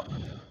talking about?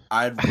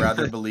 I'd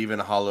rather believe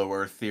in a hollow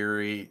earth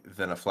theory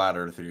than a flat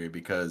earth theory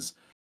because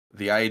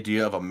the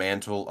idea of a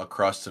mantle, a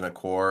crust, and a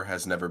core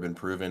has never been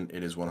proven.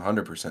 It is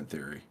 100%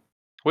 theory.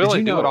 We Did only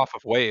you do it know? off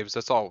of waves.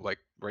 That's all, like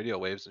radio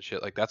waves and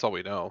shit. Like that's all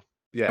we know.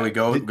 And Yeah. we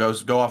go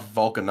off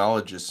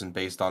volcanologists and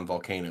based on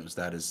volcanoes.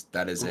 That is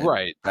it.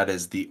 Right. That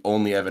is the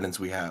only evidence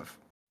we have.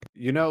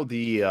 You know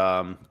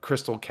the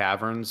crystal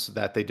caverns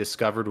that they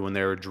discovered when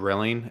they were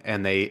drilling,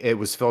 and it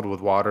was filled with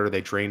water.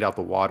 They drained out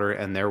the water,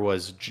 and there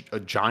was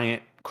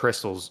giant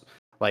crystals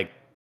like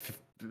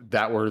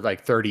that were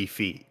like 30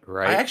 feet, I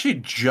right?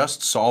 actually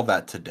just saw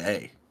that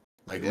today.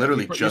 Like Yeah,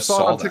 literally you just saw it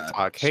saw on that.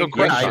 TikTok. So Hank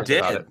Green Yeah, I talked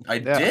about did. it. I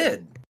Yeah,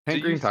 did. Hank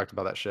Do Green you talked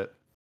about that shit.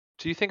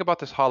 do you think about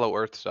this Hollow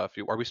Earth stuff?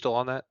 Are we still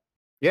on that?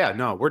 Yeah,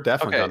 no, we're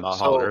definitely Okay, talking about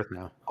Hollow so Earth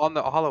now. on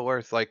the Hollow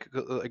Earth, like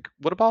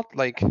what about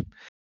like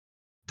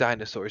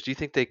dinosaurs? Do you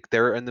think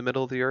they're in the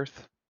middle of the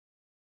Earth?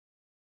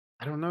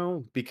 I don't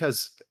know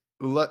because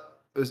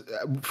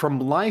from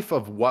life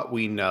of what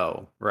we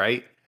know,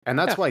 right? And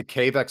that's Yeah. why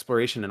cave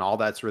exploration and all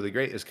that's really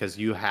great is because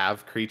you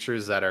have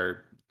creatures that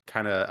are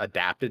kind of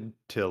adapted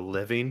to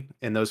living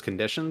in those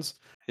conditions.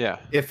 Yeah.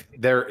 If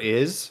there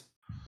is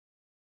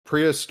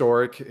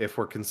prehistoric, if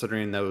we're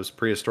considering those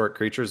prehistoric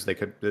creatures, they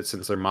could,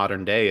 since they're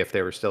modern day, if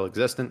they were still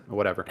existent,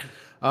 whatever.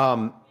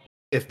 Um,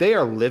 if they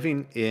are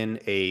living in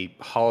a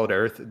hollowed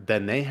earth,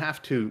 then they have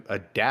to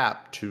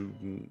adapt to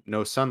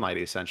no sunlight,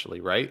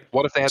 essentially, right?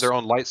 What if they had their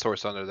own light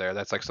source under there?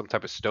 That's like some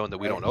type of stone that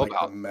we don't Right, know like the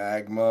about.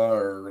 magma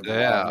or the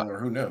Yeah. lava or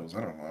who knows?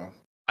 I don't know.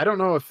 I don't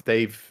know if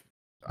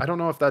I don't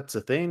know if that's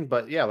a thing,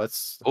 but yeah,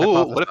 let's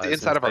Ooh, what if the hypothesize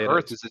inside and of our say it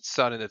Earth is. is its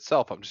sun in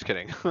itself? I'm just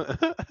kidding.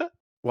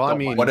 Well, I Don't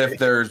mind mean, What if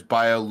there's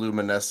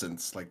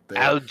bioluminescence? Like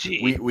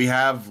algae. we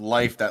have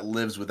life that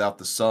lives without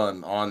the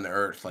sun on the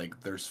earth.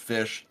 Like there's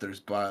fish,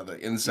 there's the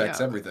insects,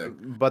 yeah, everything.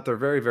 but they're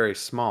very, very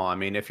small. I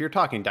mean, if you're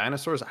talking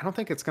dinosaurs, I don't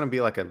think it's going to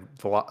be like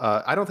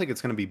I don't think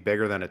it's going to be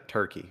bigger than a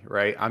turkey,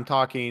 right? I'm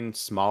talking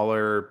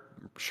smaller,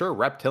 sure,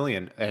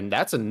 reptilian, and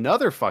that's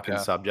another fucking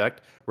Yeah.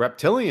 subject.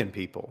 Reptilian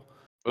people.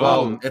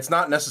 Ooh. It's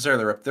not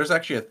necessarily there's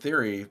actually a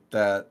theory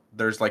that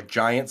there's like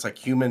giants, like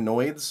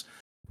humanoids,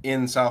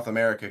 in South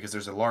America because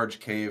there's a large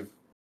cave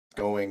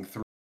going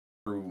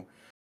through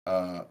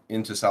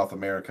into South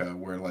America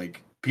where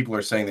like people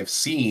are saying they've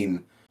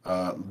seen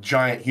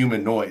giant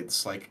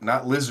humanoids, like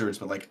not lizards,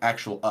 but like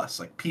actual us,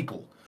 like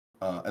people.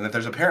 And that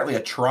there's apparently a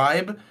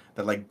tribe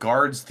that like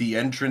guards the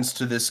entrance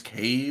to this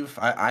cave.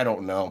 I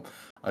don't know.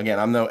 Again,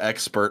 I'm no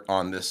expert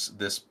on this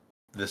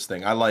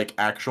thing. I like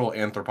actual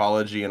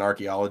anthropology and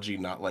archaeology,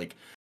 not like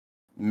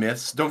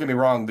myths. Don't get me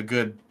wrong, the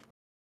good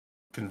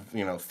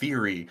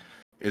theory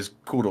is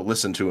cool to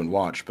listen to and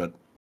watch, but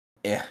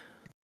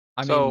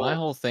I mean, my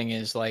whole thing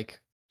is like,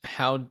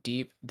 how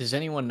deep does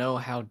anyone know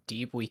how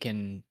deep we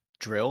can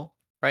drill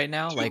right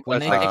now? Like when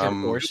they like take a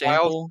 2 core miles,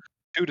 sample,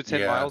 2 to 10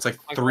 yeah, miles. it's like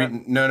something 3.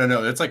 that.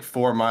 No, it's like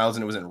 4 miles,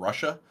 and it was in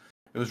Russia.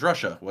 It was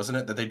Russia, wasn't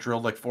it? That they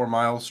drilled like 4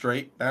 miles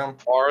straight down.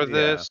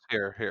 Yeah.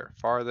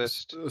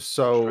 Farthest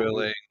So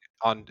drilling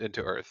on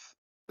into Earth.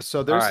 So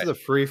All there's right. the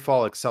free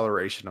fall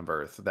acceleration of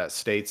Earth that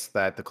states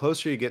that the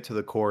closer you get to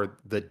the core,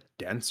 the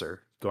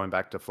denser, going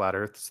back to flat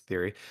Earth's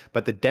theory,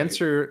 but the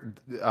denser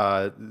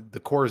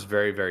the core is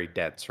very, very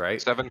dense,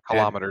 right? 7 And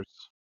kilometers.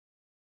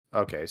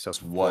 okay, so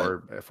It's what?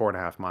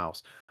 4.5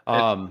 miles.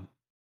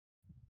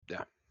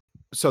 Yeah.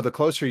 So the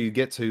closer you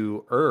get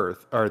to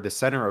Earth or the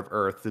center of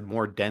Earth, the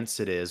more dense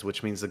it is,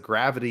 which means the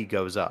gravity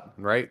goes up,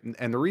 right?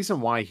 And the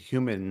reason why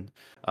human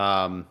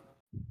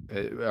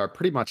are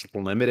pretty much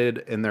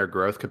limited in their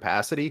growth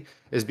capacity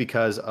is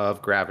because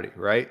of gravity,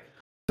 right?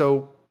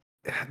 So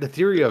the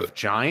theory of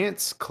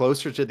giants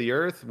closer to the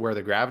Earth, where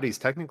the gravity is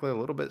technically a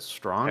little bit Yeah,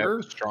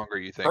 stronger. stronger,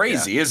 you think?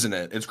 Crazy, isn't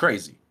it? It's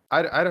crazy.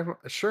 I don't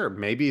sure.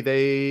 Maybe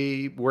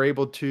they were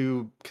able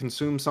to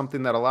consume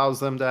something that allows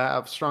them to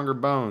have stronger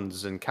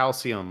bones and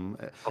calcium.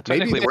 Well, Maybe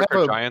technically, they weren't have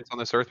there giants on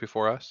this Earth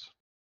before us?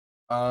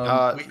 We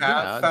have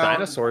yeah, found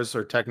dinosaurs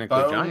are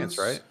technically giants,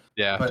 bones, right?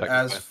 Yeah, but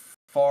technically. as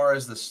far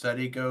as the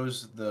study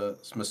goes, the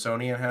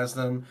Smithsonian has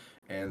them,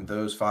 and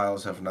those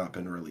files have not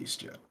been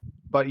released yet.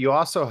 But you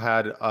also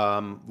had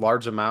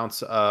large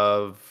amounts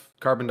of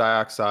carbon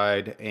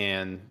dioxide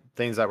and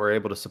things that were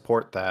able to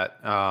support that.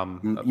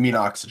 You mean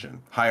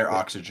oxygen? Higher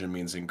oxygen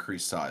means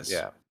increased size.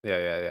 Yeah.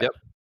 Yep.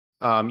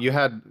 You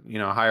had,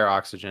 higher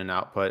oxygen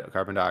output,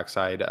 carbon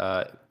dioxide,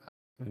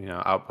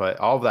 output,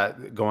 all of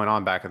that going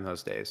on back in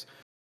those days.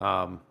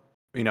 I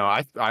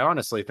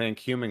honestly think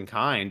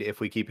humankind, if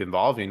we keep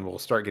evolving, will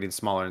start getting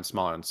smaller and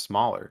smaller and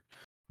smaller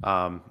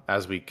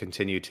as we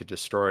continue to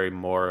destroy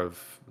more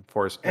of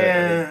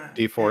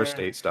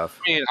deforestate stuff.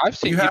 I mean, I've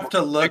seen You have people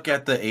to look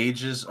at the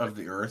ages of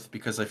the Earth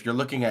because if you're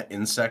looking at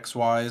insects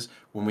wise,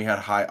 when we had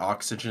high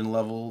oxygen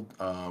level,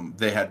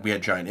 we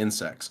had giant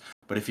insects.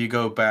 But if you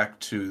go back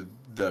to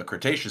the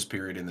Cretaceous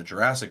period and the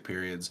Jurassic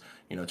periods,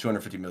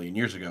 250 million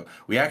years ago,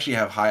 we actually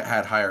had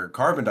higher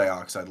carbon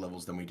dioxide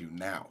levels than we do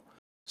now.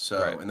 So,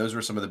 Right. and those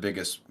were some of the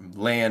biggest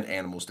land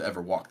animals to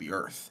ever walk the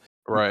earth.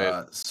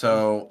 Right.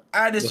 So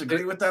I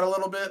disagree with that a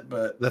little bit,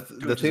 but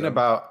The thing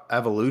about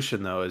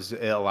evolution though is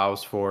it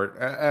allows for,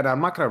 and I'm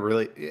not going to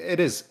really,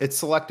 it's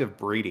selective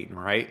breeding,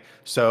 right?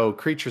 So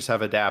creatures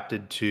have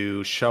adapted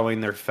to showing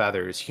their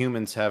feathers.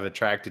 Humans have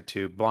attracted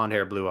to blonde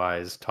hair, blue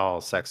eyes,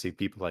 tall, sexy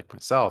people like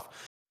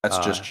myself. that's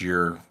just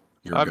your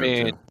I go-to.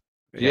 mean,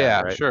 Yeah,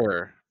 yeah, right.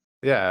 sure.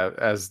 Yeah,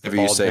 as the If you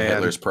bald say man.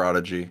 Hitler's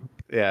prodigy,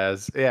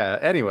 Yeah.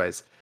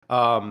 Anyways,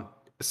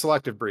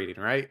 selective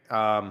breeding, right?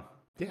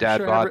 Yeah, Dad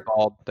sure. bod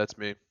bald. That's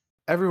me.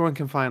 Everyone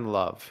can find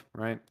love,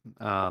 right?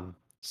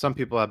 Some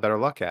people have better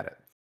luck at it.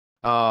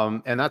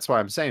 And that's why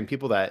I'm saying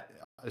people that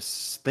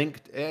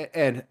think,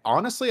 and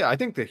honestly, I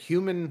think the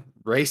human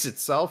race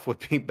itself would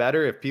be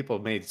better if people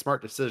made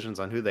smart decisions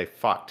on who they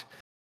fucked.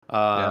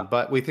 Yeah.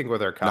 But we think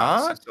with our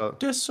cops. not So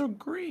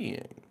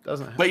disagreeing.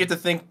 doesn't But you have to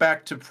think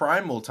back to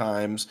primal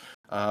times.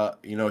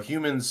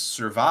 Humans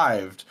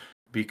survived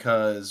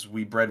because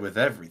we bred with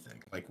everything.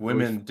 Like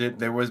women did.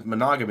 There was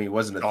monogamy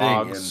wasn't a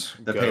dogs, thing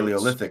in the goats.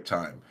 Paleolithic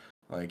time.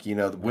 Like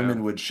the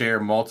women would share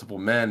multiple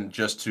men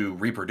just to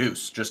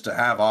reproduce, just to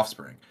have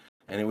offspring,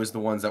 and it was the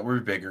ones that were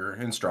bigger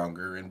and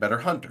stronger and better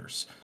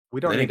hunters. We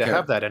don't They need to didn't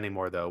have care. that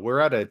anymore, though. We're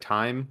at a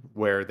time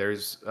where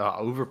there's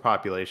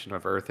overpopulation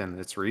of Earth and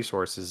its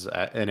resources,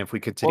 and if we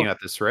continue Well-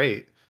 at this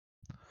rate,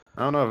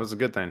 I don't know if it's a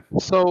good thing.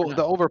 So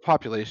the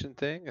overpopulation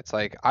thing, it's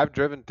like I've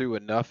driven through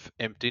enough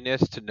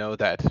emptiness to know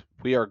that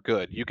we are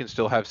good. You can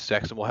still have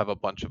sex and we'll have a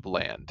bunch of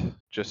land.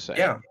 Just saying.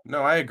 Yeah,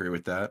 no, I agree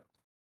with that.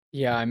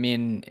 Yeah, I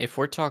mean, if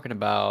we're talking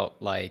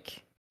about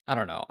like, I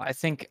don't know. I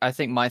think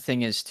my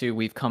thing is too,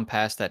 we've come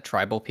past that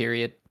tribal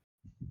period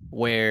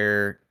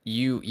where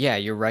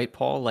you're right,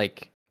 Paul.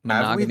 Like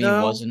Have we monogamy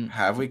though? wasn't.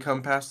 Have we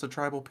come past the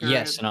tribal period?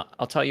 Yes, and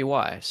I'll tell you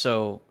why.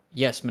 So,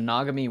 yes,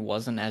 monogamy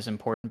wasn't as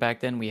important back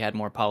then. We had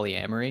more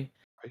polyamory,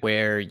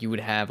 where you would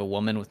have a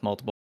woman with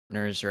multiple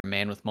partners or a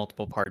man with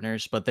multiple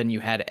partners, but then you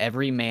had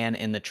every man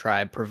in the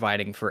tribe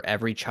providing for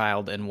every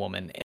child and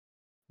woman.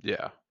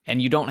 Yeah.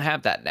 And you don't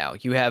have that now.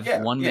 You have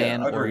one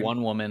man or agreed.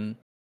 one woman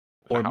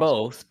In a or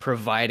household. both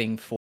providing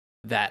for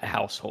that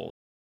household.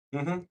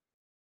 Mm-hmm.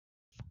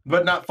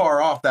 But not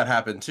far off that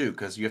happened too,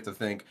 because you have to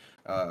think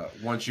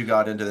once you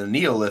got into the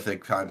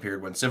Neolithic time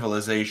period when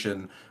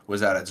civilization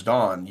was at its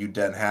dawn, you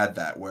then had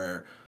that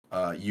where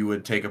you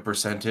would take a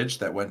percentage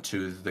that went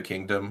to the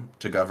kingdom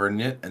to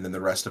govern it, and then the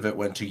rest of it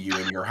went to you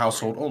and your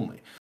household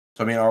only.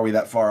 So I mean, are we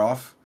that far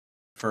off?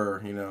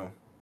 For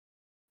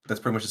that's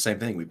pretty much the same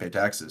thing. We pay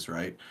taxes,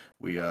 right?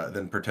 We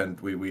then pretend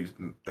we You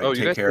take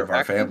guys care pay of our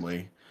taxes?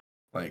 family.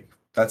 Like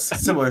that's a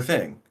similar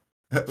thing.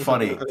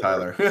 Funny,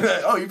 Tyler.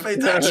 Oh, you pay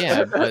taxes.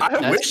 Yeah, but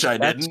I wish I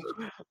that's-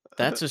 didn't.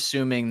 That's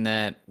assuming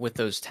that with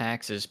those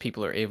taxes,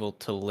 people are able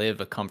to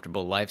live a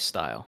comfortable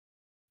lifestyle.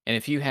 And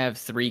if you have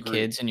 3 Agreed.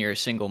 kids and you're a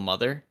single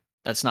mother,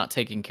 that's not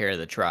taking care of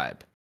the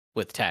tribe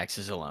with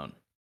taxes alone.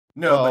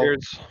 No, Well,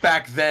 but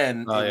back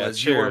then Oh, it yeah,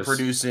 was you were cheers.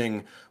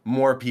 producing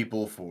more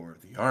people for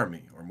the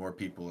army, or more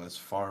people as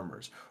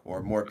farmers,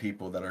 or more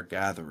people that are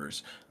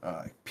gatherers.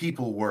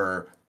 People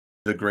were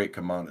the great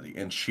commodity.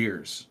 And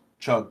cheers,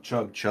 chug,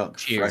 chug, chug.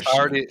 Cheers. Freshly.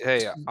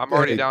 I'm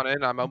already Hey. down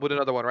in. I'm with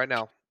another one right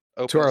now.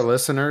 To our Open.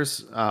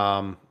 listeners,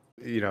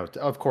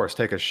 of course,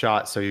 take a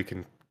shot so you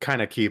can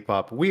kind of keep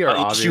up. We are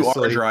Unless you are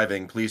obviously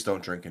driving, please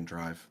don't drink and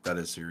drive. That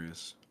is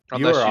serious. you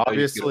Unless are know you can get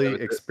obviously away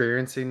with it.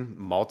 experiencing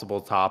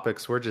multiple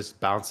topics. We're just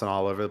bouncing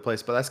all over the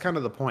place, but that's kind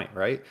of the point,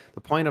 right?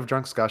 The point of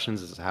drunk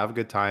discussions is to have a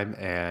good time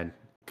and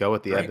go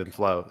with the ebb Drink. and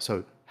flow.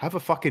 So have a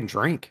fucking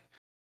drink.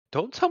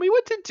 Don't tell me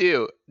what to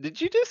do. Did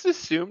you just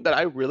assume that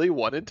I really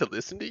wanted to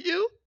listen to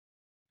you?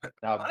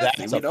 Now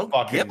Honestly, we don't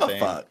give a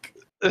fuck.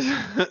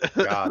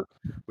 God,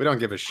 we don't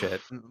give a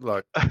shit.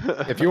 Look,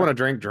 if you want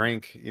to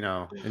drink,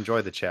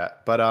 enjoy the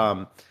chat. But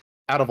out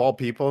of all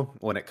people,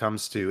 when it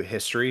comes to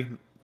history,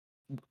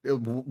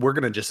 we're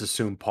gonna just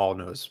assume Paul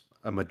knows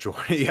a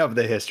majority of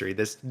the history.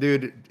 This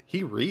dude,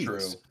 he reads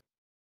True.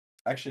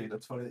 Actually,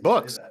 that's funny that you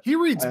books. say that. He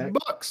reads I-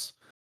 books.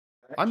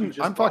 Actually I'm just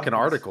bought fucking this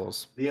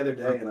articles. the other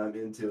day, and I'm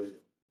into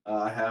it.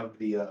 I have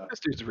the This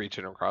dude's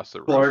reaching across the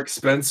room. Clark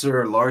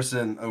Spencer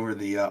Larson over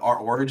the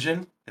Art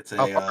Origin. It's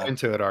How a. far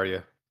into it are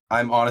you?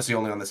 I'm honestly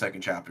only on the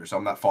second chapter, so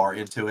I'm not far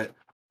into it.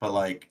 But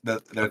like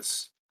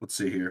that's let's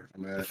see here.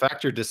 I'm The at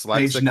fact you're dyslexic,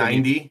 page and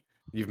 90.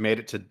 you've made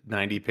it to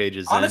 90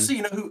 pages Honestly,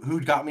 in. you know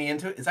who got me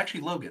into it? It's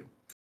actually Logan.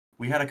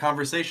 We had a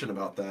conversation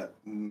about that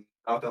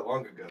not that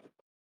long ago.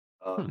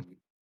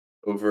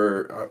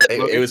 Over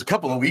it was a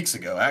couple of weeks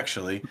ago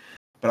actually,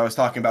 but I was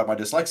talking about my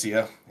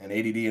dyslexia and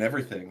ADD and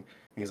everything.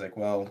 He's like,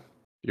 "Well,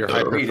 You're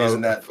read,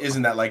 isn't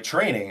that like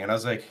training?" And I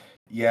was like,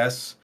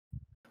 "Yes,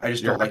 I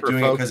just You're don't like doing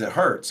it hyperfoc- because it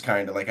hurts."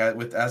 Kind of like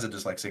as a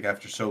dyslexic,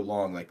 after so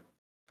long, like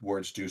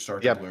words do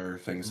start Yep, to blur,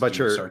 things But do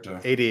your start to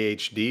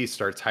ADHD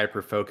starts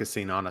hyper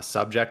focusing on a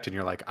subject, and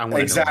you're like, I want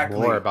to exactly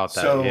know more about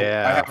that. So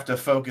Yeah, I have to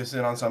focus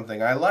in on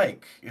something I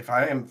like. If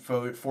I am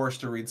forced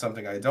to read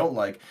something I don't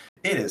like,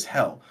 it is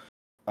hell.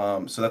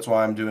 So that's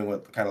why I'm doing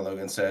what kind of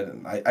Logan said.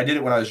 And I did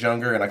it when I was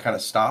younger, and I kind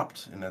of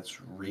stopped, and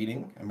that's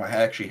reading. And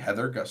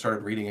Heather got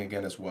started reading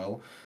again as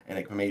well, and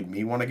it made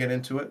me want to get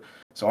into it.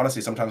 So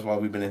honestly, sometimes while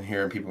we've been in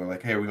here and people are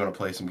like, "Hey, are we going to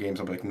play some games?"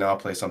 I'm like, "No, I'll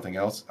play something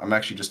else." I'm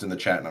actually just in the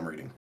chat and I'm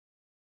reading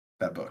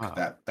that book. Wow.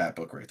 That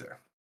book right there.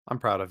 I'm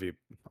proud of you.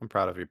 I'm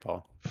proud of you,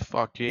 Paul.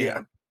 Fucking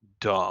Yeah.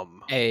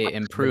 dumb. Hey,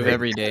 improve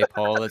every day,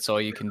 Paul. That's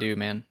all you can do,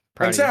 man.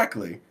 Proud of you.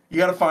 Exactly. You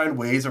got to find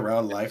ways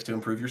around life to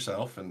improve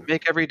yourself, and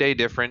Make every day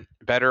different,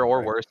 better or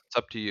Right. worse. It's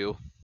up to you.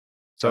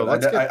 So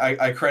but let's get.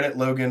 I credit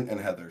Logan and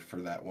Heather for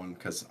that one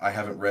because I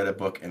haven't read a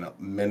book in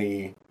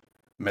many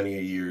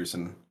years,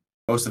 and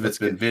most of it's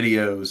been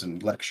videos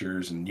and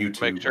lectures and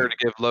YouTube. Make sure to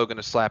give Logan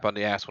a slap on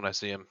the ass when I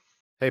see him.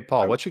 Hey,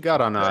 Paul, what you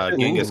got on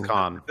Genghis Ooh.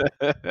 Khan?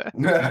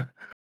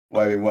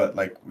 Well, I mean, what?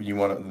 Like, you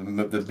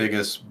want the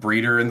biggest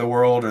breeder in the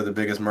world or the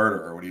biggest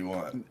murderer? What do you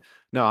want?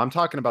 No, I'm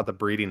talking about the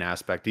breeding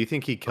aspect. Do you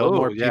think he killed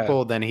more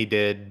people than he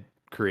did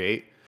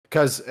create?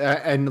 Because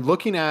and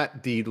looking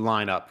at the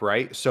lineup,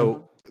 right?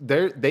 So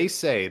they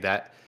say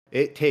that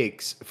it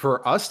takes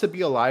for us to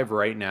be alive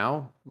right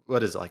now.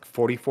 What is it, like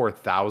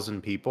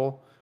 44,000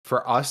 people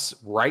for us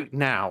right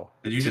now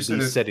Did you to just say be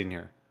there's sitting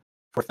here?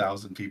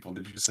 4,000 people?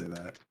 Did you just say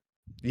that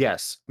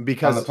Yes, on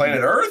because the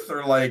planet Earth,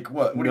 or like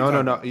what? What are you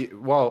no, talking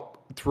about? Well,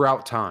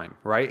 throughout time,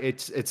 right?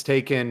 It's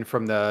taken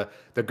from the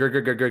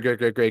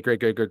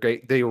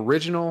great the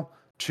original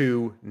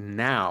to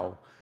now.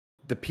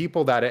 The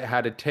people that it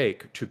had to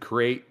take to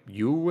create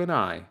you and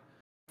I,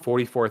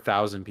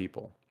 44,000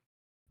 people.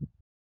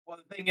 Well,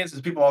 the thing is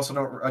people also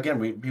don't. Again,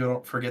 people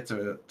don't forget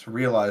to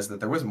realize that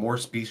there was more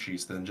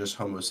species than just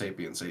Homo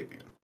sapien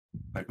sapien.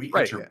 Like, we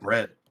Right.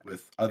 interbred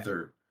with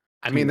other.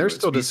 I mean, they're humanoid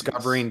still species.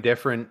 discovering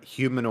different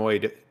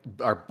humanoid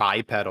or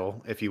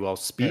bipedal, if you will,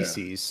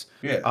 species.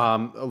 Yeah.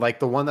 Like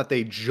the one that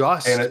they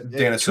just 2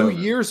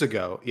 Denisovan. years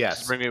ago. Yes.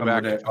 Just bring me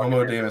Homo back to Homo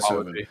fucking Denisovan.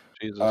 anthropology.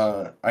 Jesus.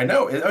 I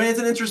know. I mean, it's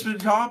an interesting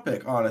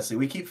topic. Honestly,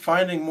 we keep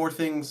finding more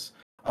things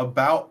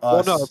about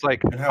us. Well, no, it's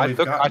like and how I we've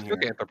took gotten here.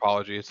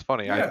 anthropology. It's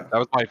funny. Yeah. That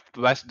was my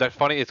that's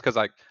funny. It's because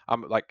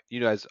I'm like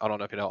you guys. I don't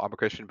know if you know I'm a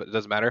Christian, but it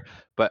doesn't matter.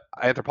 But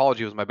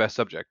anthropology was my best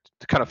subject.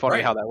 It's kind of funny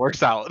Right. how that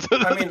works out.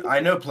 I mean, I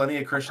know plenty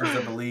of Christians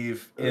that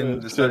believe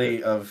in the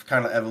study of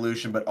kind of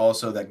evolution, but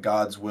also that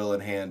God's will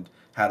and hand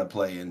had to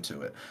play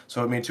into it.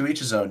 So, I mean, to each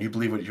his own. You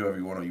believe whatever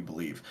you want to, you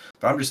believe.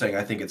 But I'm just saying,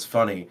 I think it's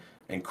funny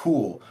and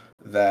cool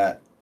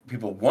that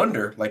people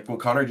wonder, like what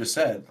Connor just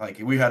said, like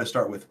we had to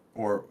start with,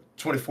 or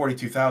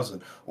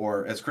 42,000,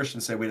 or as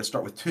Christians say, we had to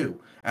start with 2,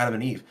 Adam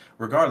and Eve.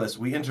 Regardless,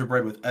 we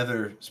interbred with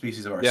other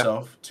species of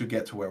ourselves to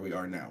get to where we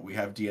are now. We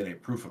have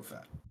DNA proof of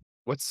that.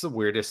 What's the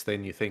weirdest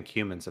thing you think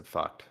humans have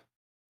fucked?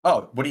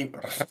 Oh, what do you?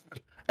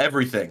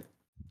 Everything.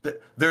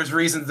 There's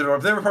reasons that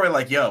they were probably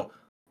like, "Yo,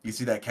 you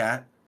see that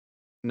cat?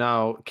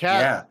 No,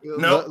 cat. Yeah,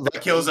 no,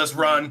 that kills us.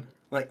 Run!"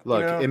 Like, Look,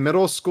 you know? in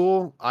middle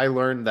school, I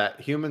learned that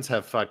humans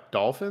have fucked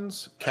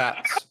dolphins,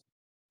 cats,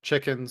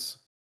 chickens,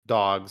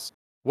 dogs.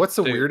 What's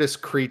the Dude.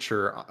 weirdest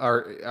creature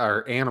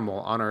or animal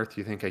on Earth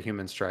you think a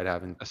human's tried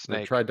having? A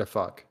snake. Tried to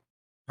fuck.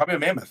 Probably a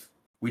mammoth.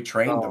 We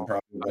trained them Oh,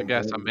 probably. I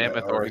guess a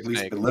mammoth or a at least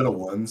snake. the little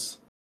ones.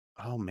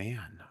 Oh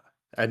man,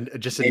 and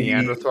just a Maybe-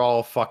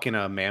 Neanderthal fucking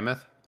a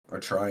mammoth. Or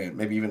trying,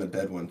 maybe even a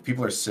dead one.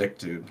 People are sick,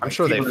 dude. I'm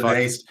sure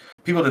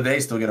people today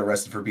still get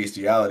arrested for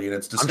bestiality, and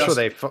it's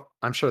disgusting.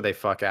 I'm sure they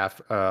fuck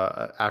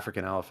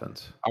African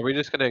elephants. Are we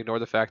just gonna ignore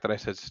the fact that I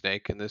said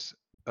snake in this?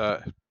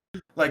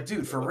 Like,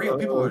 dude, for real,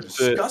 people are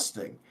shit.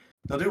 disgusting.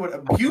 They'll do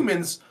what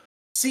humans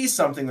see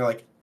something. They're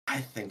like, I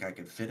think I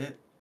could fit it.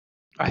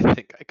 I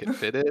think I could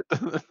fit it.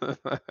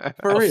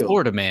 For A real.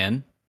 Florida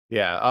man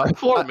Yeah,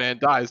 Florida man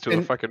dies to a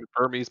and- fucking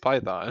Burmese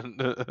python.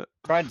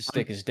 tried to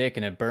stick his dick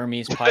in a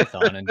Burmese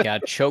python and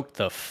got choked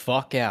the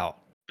fuck out.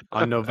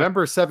 on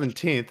November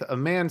 17th, a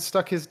man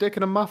stuck his dick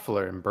in a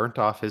muffler and burnt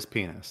off his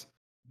penis.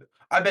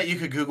 I bet you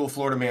could Google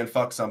Florida man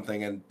fuck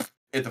something, and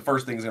if the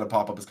first thing is going to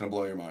pop up, it's going to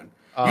blow your mind.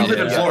 Um, You live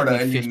in yeah. Florida,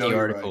 Probably and you 50 know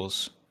you're right.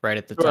 articles right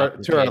at the To our, top.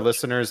 Of the to our page.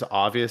 listeners,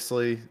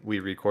 obviously, we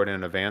record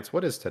in advance.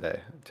 What is today?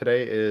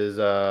 Today is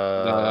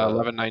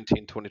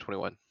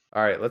 11/19/2021.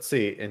 All right, let's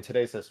see. In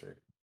today's history.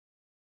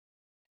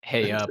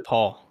 Hey,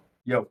 Paul.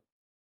 Yo,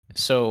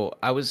 So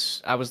I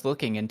was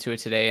looking into it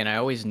today, and I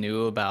always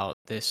knew about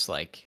this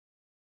like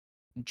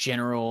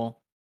general,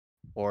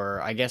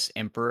 or I guess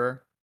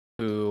emperor,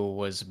 who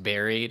was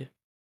buried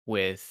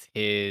with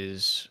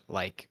his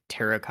like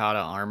terracotta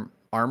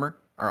armor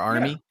or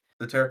army.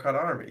 the Terracotta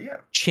Army, yeah.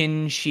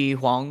 Qin Shi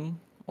Huang,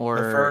 or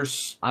The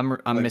first I'm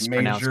like,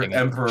 mispronouncing major it.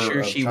 emperor Shi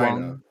of Shi China.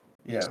 Huang,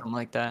 Yeah. something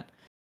like that.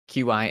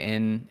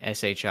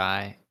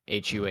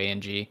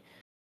 QINSHIHUANG.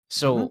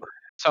 So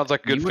Sounds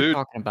like good you were food.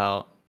 talking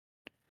about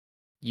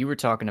the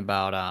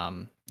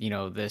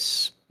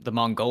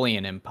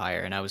Mongolian Empire,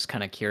 and I was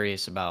kind of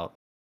curious about.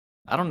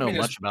 I don't know mean,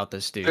 much about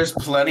this dude. There's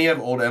plenty of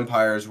old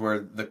empires where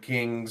the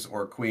kings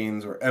or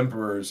queens or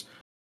emperors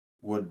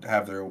would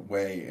have their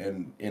way,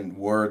 and in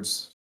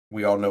words,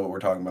 we all know what we're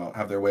talking about,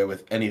 have their way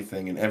with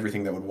anything and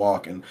everything that would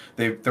walk. And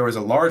there was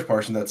a large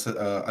portion that's,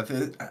 I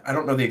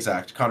don't know the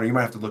exact, Connor, you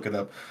might have to look it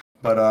up,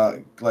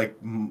 but like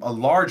a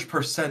large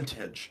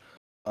percentage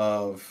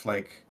of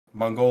like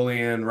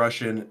Mongolian,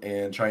 Russian,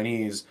 and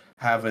Chinese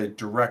have a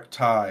direct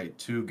tie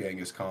to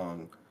Genghis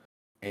Khan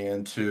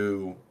and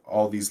to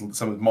all these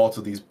multiple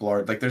of these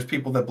large, like there's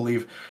people that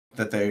believe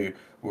that they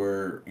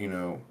were, you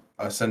know,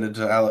 ascended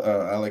to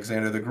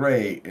Alexander the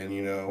Great and,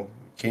 you know,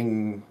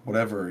 King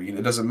whatever, you know,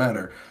 it doesn't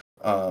matter.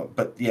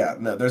 But yeah,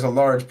 no, there's a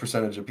large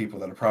percentage of people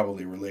that are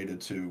probably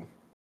related to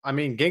I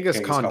mean, Genghis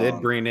Genghis Khan did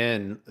Khan. bring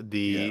in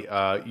the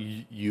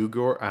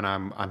Uyghur, and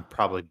I'm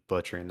probably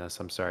butchering this.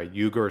 I'm sorry,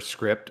 Uyghur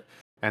script,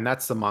 and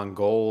that's the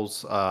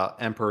Mongols'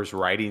 emperor's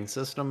writing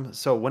system.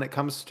 So when it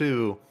comes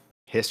to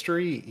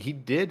history, he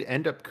did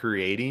end up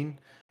creating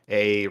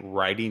a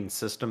writing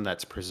system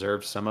that's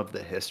preserved some of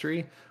the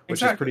history,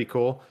 which is pretty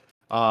cool.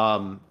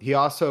 He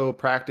also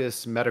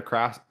practiced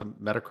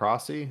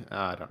metacracy.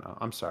 I don't know.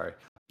 I'm sorry.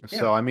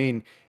 So I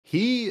mean,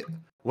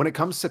 when it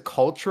comes to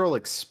cultural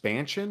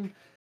expansion.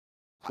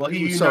 Well,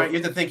 you have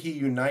to think he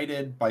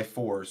united by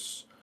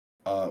force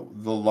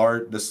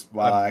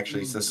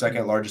actually it's the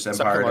second largest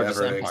empire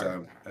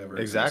to ever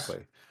exactly.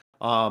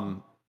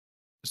 exist.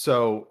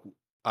 So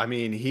I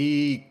mean,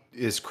 he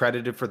is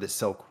credited for the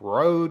Silk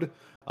Road,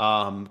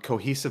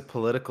 cohesive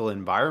political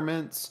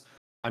environments.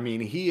 I mean,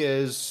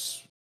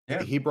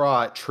 he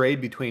brought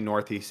trade between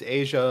Northeast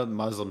Asia,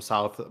 Muslim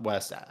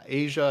Southwest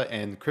Asia,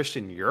 and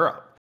Christian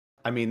Europe.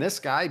 I mean, this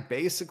guy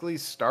basically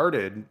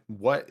started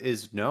what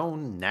is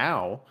known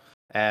now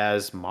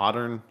as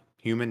modern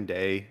human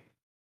day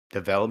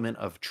development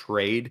of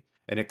trade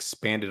and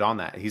expanded on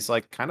that. He's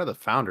like kind of the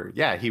founder.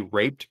 Yeah, he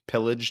raped,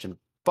 pillaged, and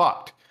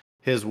fucked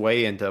his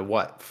way into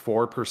what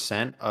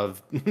 4%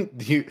 of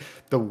the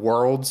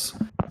world's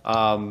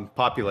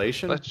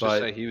population. Let's just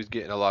say he was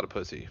getting a lot of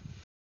pussy.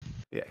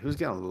 Yeah, he was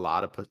getting a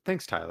lot of pussy.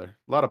 Thanks, Tyler.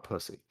 A lot of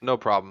pussy. No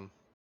problem.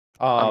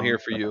 I'm here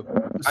for you.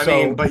 I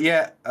mean, but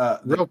yeah,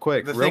 real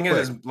quick. The thing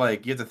is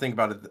like you have to think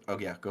about it. Oh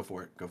yeah, go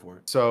for it.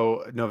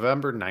 So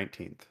November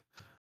 19th.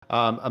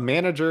 A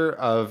manager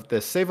of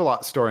the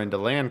Save-A-Lot store in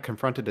DeLand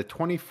confronted a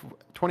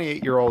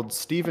 28-year-old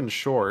Stephen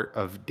Short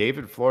of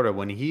David, Florida,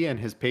 when he and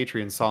his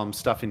patron saw him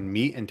stuffing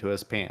meat into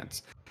his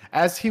pants.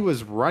 As he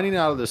was running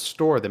out of the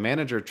store, the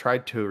manager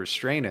tried to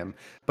restrain him,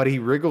 but he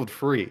wriggled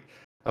free.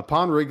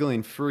 Upon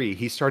wriggling free,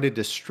 he started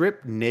to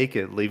strip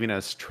naked, leaving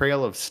a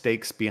trail of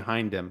steaks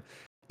behind him,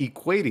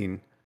 equating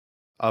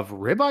of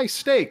ribeye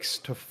steaks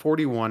to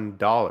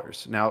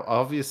 $41. Now,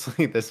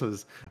 obviously, this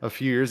was a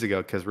few years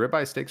ago because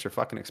ribeye steaks are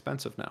fucking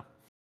expensive now.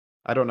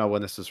 I don't know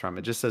when this is from.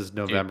 It just says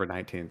November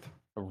 19th.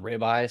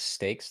 Ribeye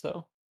steaks,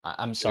 though?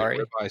 I'm sorry,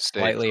 ribeye steaks.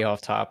 Slightly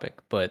off topic,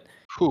 but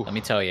let me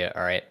tell you,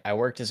 all right, I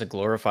worked as a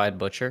glorified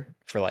butcher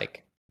for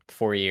like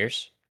 4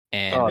 years.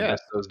 And I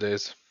miss those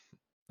days.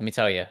 Let me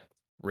tell you,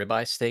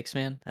 ribeye steaks,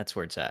 man, that's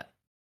where it's at.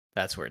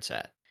 That's where it's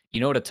at. You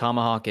know what a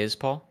tomahawk is,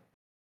 Paul?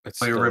 It's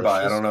a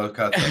ribeye. I don't know the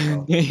cut.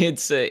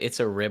 It's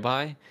a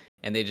ribeye,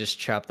 and they just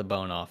chop the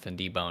bone off and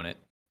debone it.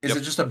 Is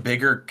it just a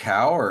bigger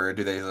cow, or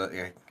do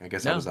they? I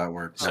guess how does that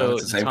work? So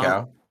it's the same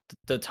cow.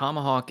 The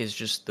tomahawk is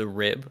just the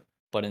rib,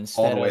 but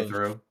instead all the way of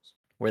through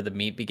where the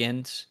meat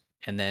begins,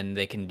 and then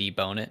they can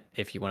debone it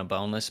if you want a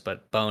boneless.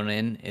 But bone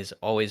in is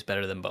always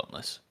better than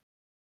boneless.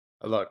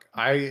 Look,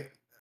 I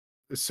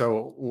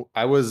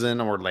was in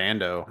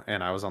Orlando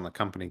and I was on the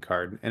company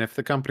card. And if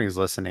the company's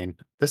listening,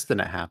 this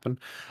didn't happen.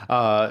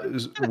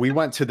 We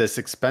went to this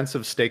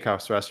expensive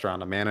steakhouse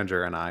restaurant, a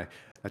manager and I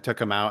took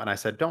him out and I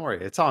said, don't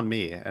worry, it's on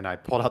me. And I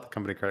pulled out the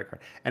company credit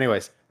card.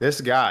 Anyways, this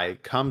guy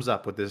comes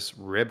up with this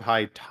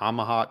ribeye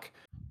tomahawk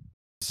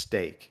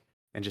steak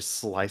and just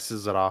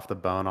slices it off the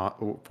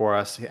bone for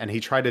us. And he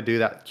tried to do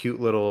that cute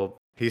little,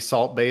 he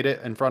salt bait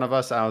it in front of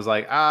us. I was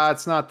like,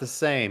 it's not the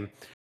same.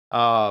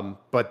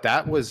 But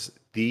that was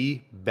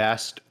the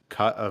best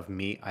cut of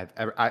meat I've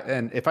ever.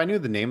 And if I knew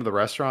the name of the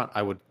restaurant,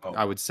 I would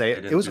say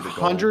it. It was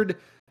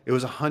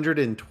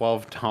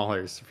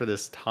 $112 for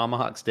this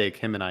tomahawk steak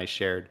him and I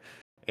shared.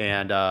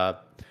 And I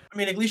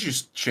mean, at least you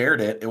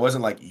shared it. It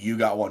wasn't like you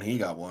got one, he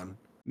got one.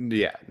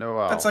 Yeah,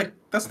 no. That's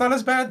not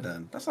as bad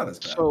then. That's not as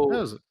bad. So that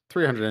was a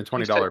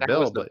 $320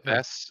 bill. Was the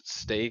best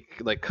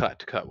steak, like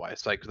cut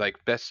wise, like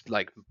best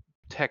like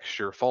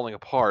texture falling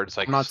apart. It's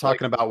like I'm not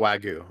talking about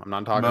Wagyu. I'm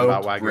not talking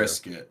about Wagyu.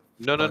 Brisket.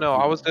 No.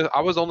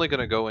 I was only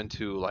gonna go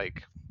into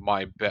like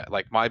my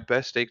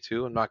best steak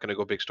too. I'm not gonna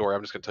go big story.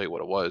 I'm just gonna tell you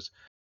what it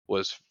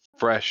was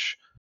fresh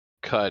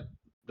cut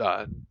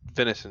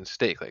venison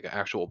steak, like an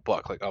actual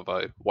buck, like of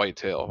a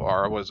whitetail,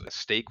 or was a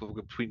steak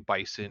between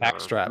bison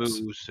or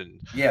moose and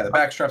the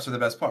back straps are the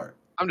best part.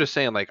 I'm just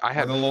saying, like I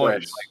had the fresh,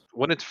 loins. like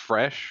when it's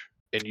fresh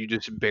and you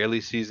just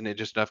barely season it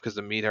just enough because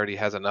the meat already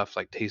has enough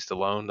like taste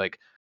alone, like.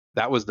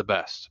 That was the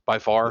best by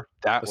far.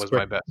 That was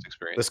my best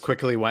experience. This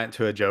quickly went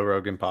to a Joe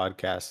Rogan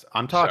podcast.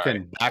 I'm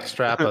talking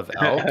backstrap of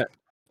elk.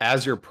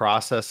 As you're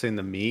processing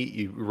the meat,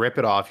 you rip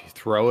it off, you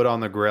throw it on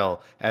the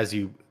grill. As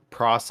you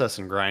process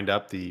and grind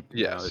up the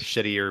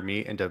shittier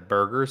meat into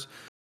burgers.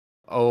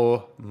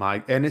 Oh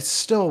my! And it's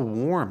still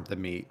warm. The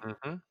meat.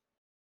 Mm-hmm.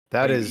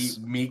 That You is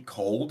eat meat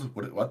cold.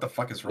 What the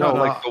fuck is No, wrong?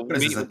 no, like the What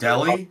is meat this, a when you're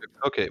about deli? to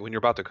cook it. When you're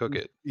about to cook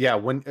it,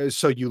 yeah.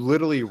 So you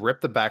literally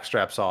rip the back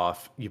straps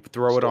off. You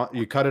throw it So- on.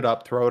 You cut it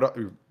up. Throw it up.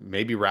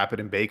 Maybe wrap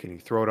it in bacon. You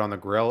throw it on the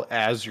grill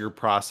as you're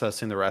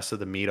processing the rest of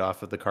the meat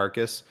off of the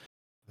carcass.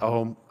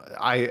 Oh,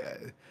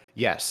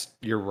 yes,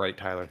 you're right,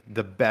 Tyler.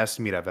 The best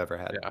meat I've ever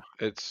had. yeah,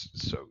 it's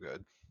so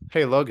good.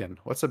 Hey, Logan,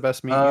 what's the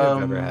best meat you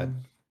have ever had?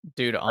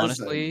 Dude,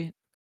 honestly,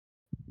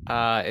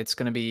 it's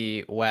gonna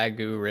be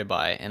Wagyu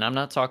ribeye, and I'm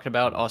not talking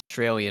about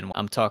Australian.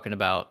 I'm talking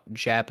about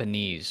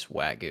Japanese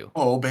Wagyu.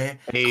 Kobe,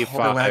 Kobe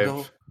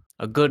Wagyu.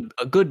 A5.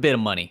 A good bit of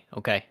money.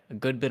 Okay, a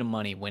good bit of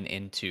money went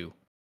into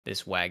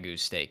this Wagyu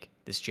steak.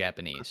 This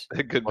Japanese.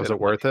 A good Was bit it of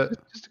worth money. it?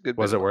 Just a good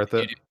Was bit it of worth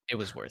it? Dude, it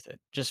was worth it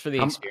just for the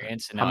How,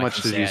 experience. And how now I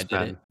much can did say you I did it.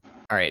 spend?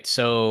 All right,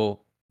 so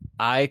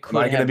I Am could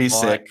I gonna have be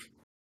bought. sick?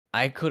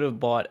 I could have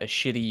bought a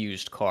shitty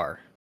used car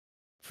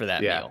for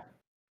that Yeah. meal.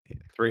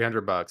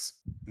 $300.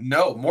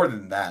 No, more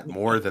than that.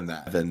 More than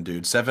that. Then,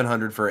 dude,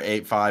 700 for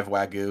 8.5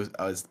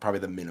 Wagyu is probably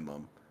the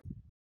minimum.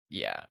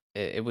 Yeah,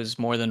 it was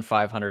more than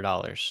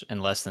 $500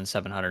 and less than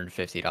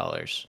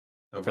 $750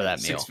 So for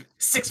that meal.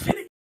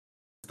 650.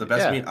 The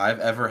best Yeah. meat I've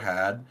ever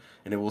had,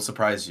 and it will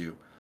surprise you,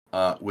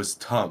 was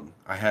tongue.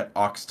 I had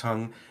ox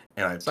tongue,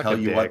 and I Suck tell a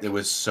you what, dick. it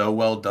was so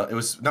well done. It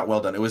was not well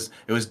done. It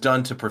was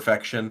done to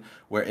perfection,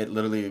 where it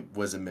literally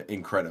was an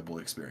incredible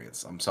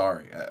experience. I'm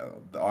sorry,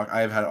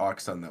 I've had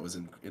ox tongue that was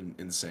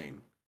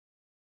insane.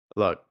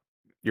 Look,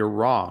 you're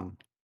wrong.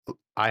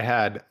 I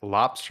had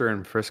lobster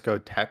in Frisco,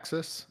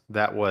 Texas.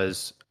 That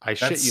was, I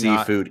shit That's you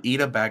not. seafood.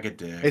 Eat a bag of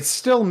dicks. It's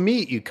still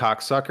meat, you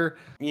cocksucker.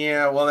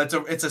 Yeah, well,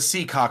 it's a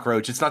sea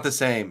cockroach. It's not the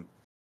same.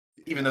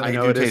 Even though I they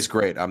know do it is. taste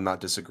great, I'm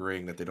not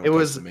disagreeing that they don't It taste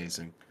was-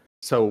 amazing.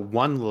 So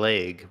one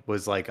leg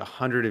was like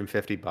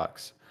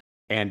 $150,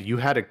 and you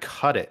had to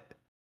cut it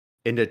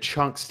into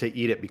chunks to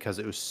eat it because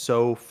it was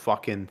so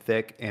fucking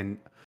thick. And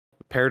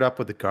paired up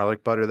with the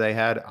garlic butter they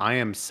had, I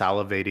am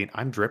salivating.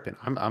 I'm dripping.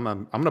 I'm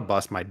gonna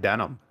bust my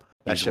denim.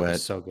 That He's shit wet.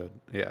 was so good.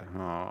 Yeah.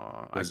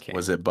 Oh, I can't.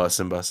 Was it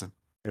bussin'?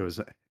 It was.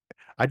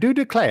 I do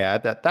declare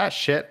that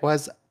shit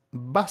was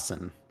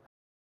bussin'.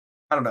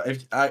 I don't know.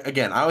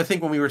 Again, I would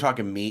think when we were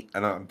talking meat,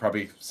 and I'm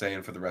probably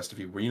saying for the rest of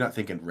you, were you not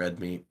thinking red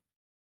meat?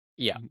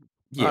 Yeah.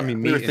 Yeah, I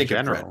mean, we were meat in thinking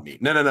general. red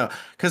meat. No.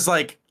 Because,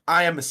 like,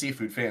 I am a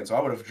seafood fan, so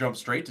I would have jumped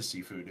straight to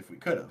seafood if we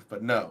could have.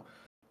 But no.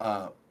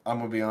 I'm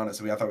going to be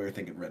honest. I thought we were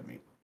thinking red meat.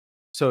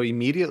 So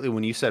immediately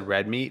when you said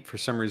red meat, for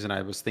some reason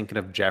I was thinking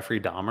of Jeffrey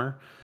Dahmer.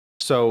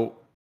 So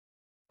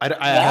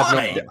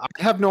I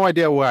have no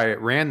idea why it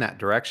ran that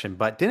direction,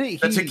 but didn't he?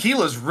 The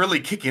tequila's really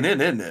kicking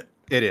in, isn't it?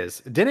 It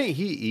is. Didn't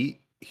he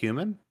eat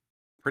human?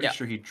 Pretty Yeah.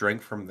 sure he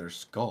drank from their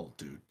skull,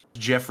 dude.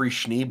 Jeffrey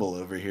Schneebel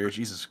over here.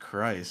 Jesus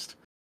Christ.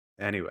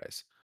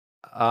 Anyways,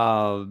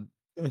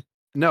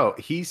 no,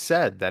 he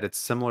said that it's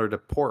similar to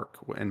pork,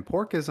 and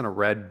pork isn't a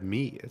red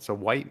meat; it's a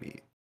white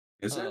meat.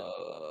 Is it?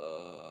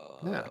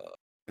 Yeah,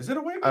 Is it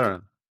a white meat? I don't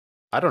know.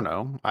 I don't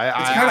know.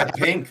 It's kind of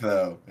pink,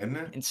 though, isn't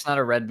it? It's not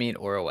a red meat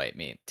or a white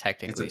meat,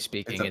 technically It's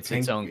speaking. a It's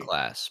its pink own meat.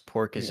 class.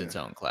 Pork is Yeah. its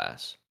own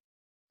class.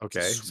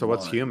 Okay, so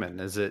what's Swine. human?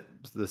 Is it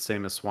the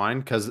same as swine?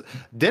 Because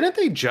didn't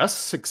they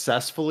just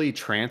successfully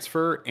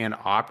transfer and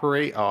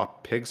operate a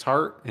pig's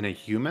heart in a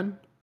human?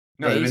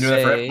 No, they've They been doing that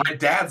say- forever. My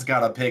dad's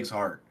got a pig's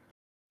heart.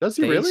 Does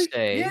he They really?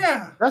 say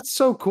Yeah. That's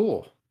so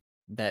cool.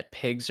 that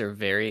pigs are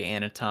very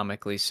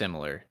anatomically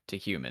similar to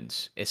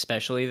humans,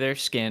 especially their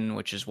skin,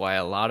 which is why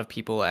a lot of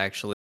people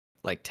actually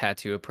like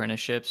tattoo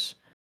apprenticeships.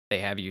 They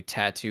have you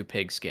tattoo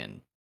pig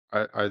skin.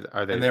 Are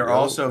they? And they're real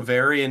also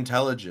very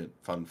intelligent.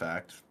 Fun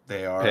fact.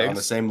 They are on the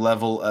pigs? same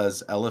level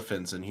as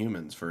elephants and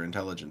humans for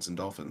intelligence and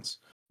dolphins.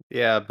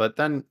 Yeah, but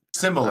then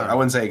Similar. Uh. I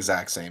wouldn't say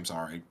exact same,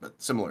 sorry, but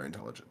similar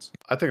intelligence.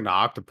 I think an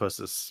octopus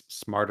is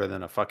smarter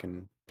than a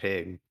fucking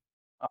pig.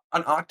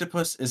 An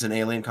octopus is an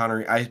alien,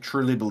 Connery. I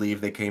truly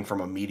believe they came from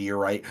a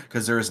meteorite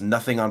because there is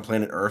nothing on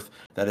planet Earth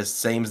that is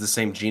the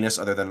same genus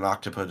other than an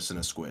octopus and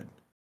a squid.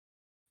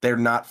 They're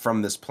not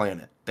from this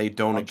planet. They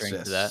don't I'll drink to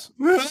exist.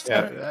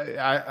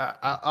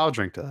 Yeah, I'll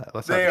drink to that.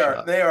 Let's have a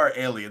shot. They are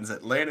aliens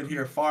that landed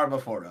here far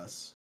before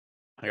us.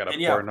 I gotta and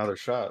pour yeah. another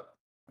shot.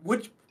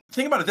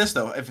 Think about it this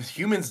though: if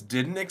humans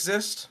didn't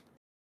exist,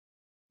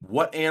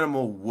 what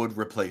animal would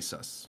replace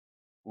us?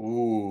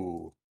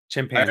 Ooh, I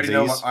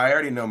chimpanzees.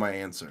 already know my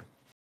answer.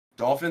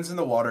 Dolphins in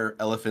the water,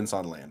 elephants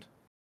on land.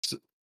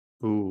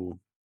 Ooh,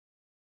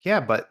 yeah,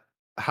 but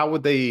how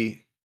would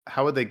they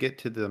get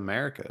to the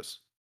Americas?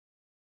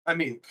 I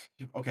mean,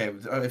 okay,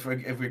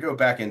 if we go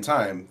back in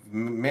time,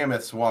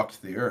 mammoths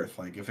walked the earth.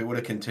 Like, if it would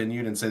have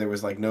continued and say there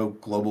was like no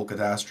global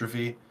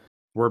catastrophe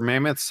Were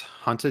mammoths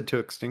hunted to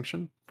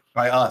extinction?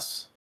 by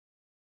us.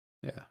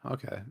 Yeah.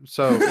 Okay.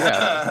 So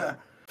yeah,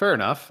 fair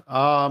enough.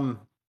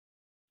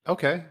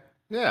 Okay.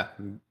 Yeah.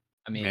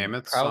 I mean,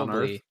 Mammoths on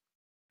Earth?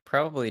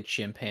 probably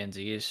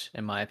chimpanzees,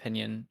 in my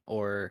opinion,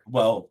 or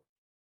Well,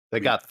 They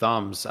got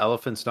thumbs.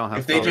 Elephants don't have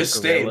if they thumbs. just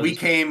stayed, we gorillas.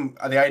 came.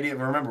 The idea.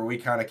 Remember, we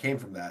kind of came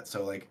from that.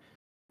 So like,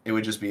 it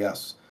would just be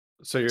us.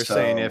 So you're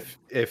saying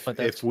But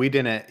that's- if we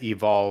didn't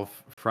evolve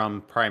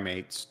from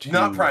primates to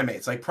Not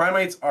primates. Like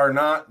primates are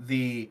not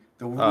the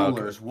The Oh, okay.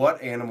 rulers. What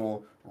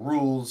animal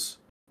rules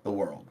the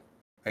world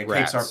and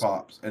takes our Rats.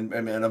 pops and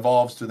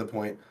evolves to the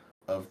point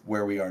of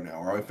where we are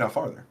now, or if not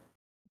farther?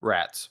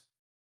 Rats.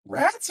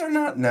 Rats are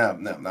not. No,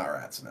 not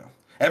rats. No.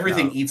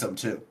 Everything No. eats them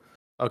too.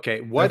 Okay,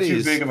 They're what too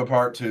is big of a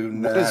part to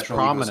what is natural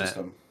prominent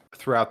ecosystem.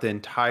 throughout the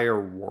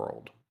entire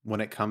world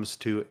when it comes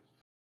to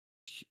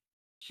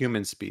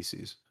human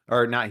species,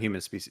 or not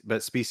human species,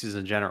 but species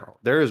in general?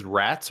 There is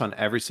rats on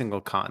every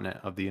single continent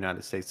of the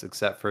United States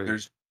except for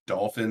There's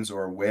dolphins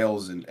or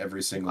whales in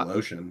every single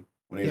ocean.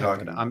 What are you yeah,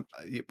 talking but about?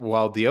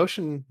 well, the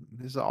ocean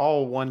is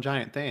all one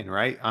giant thing,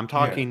 right? I'm Yeah.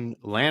 talking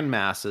land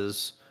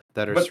masses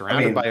that are But, I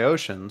surrounded mean, by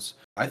oceans.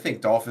 I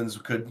think dolphins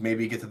could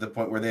maybe get to the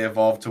point where they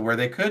evolved to where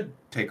they could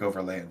take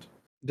over land.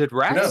 Did Who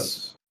rats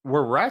knows?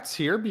 were rats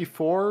here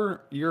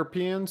before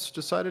Europeans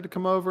decided to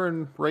come over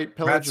and rape,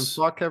 pillage, and Rats,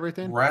 fuck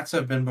everything? rats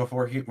have been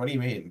before. What do you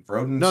mean? No,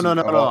 Rodents no,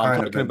 no, of no. all I'm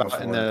kind have talking been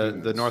about in before the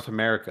humans. North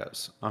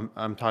Americas. I'm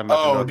talking about the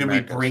Oh, North did we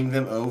Americas. bring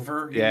them over?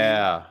 You mean?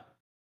 Yeah,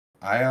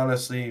 I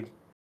honestly,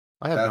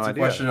 I have that's no a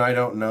idea. question I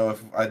don't know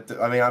if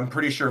I mean, I'm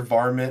pretty sure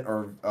varmint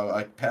or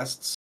like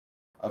pests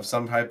of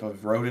some type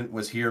of rodent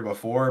was here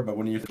before, but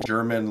when you're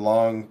German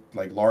long,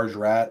 like large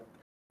rat,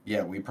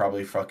 yeah, we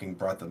probably fucking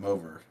brought them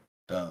over.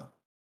 Duh.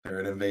 They're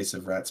an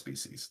invasive rat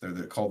species. They're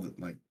called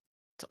like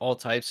It's all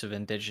types of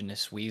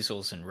indigenous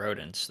weasels and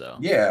rodents, though.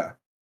 yeah.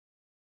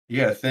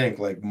 You gotta think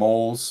like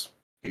moles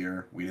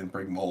here. We didn't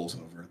bring moles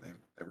over.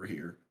 They were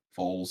here.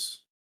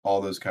 Foals,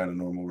 all those kind of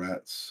normal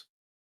rats.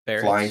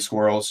 Flying Ferrets.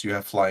 squirrels. You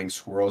have flying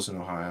squirrels in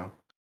Ohio.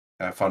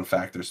 Fun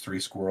fact: there's three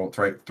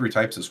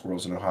types of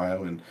squirrels in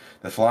Ohio, and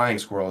the flying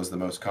squirrel is the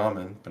most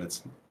common, but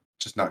it's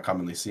just not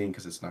commonly seen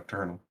because it's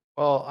nocturnal.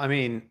 Well, I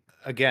mean,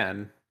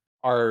 again,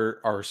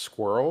 are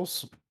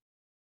squirrels?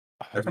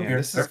 Oh, They're from man, here.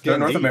 this is They're getting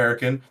North deep.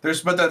 American.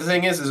 But the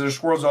thing is there's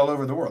squirrels all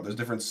over the world. There's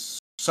different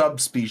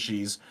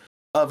subspecies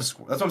of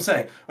squirrel. That's what I'm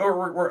saying.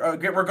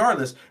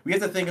 Regardless, we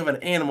have to think of an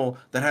animal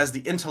that has the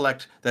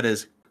intellect that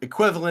is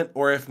equivalent,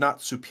 or if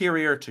not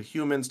superior, to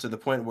humans, to the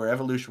point where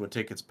evolution would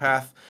take its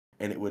path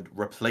and it would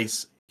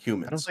replace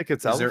humans. I don't think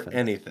it's Is there elephant.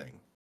 anything?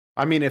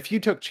 I mean, if you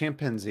took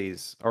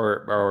chimpanzees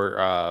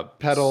or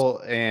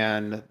pedal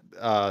and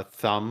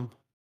thumb,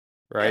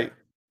 right?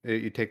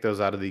 You take those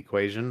out of the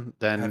equation,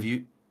 then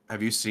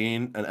Have you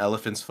seen an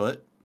elephant's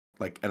foot,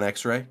 like an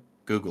X-ray?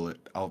 Google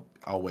it. I'll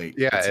wait.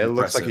 yeah, It's it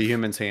looks like a impressive.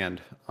 human's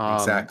hand.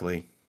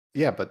 Exactly.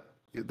 Yeah, but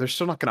they're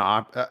still not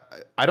going to.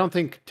 I don't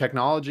think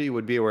technology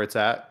would be where it's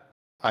at.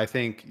 I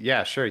think,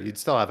 yeah, sure, you'd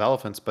still have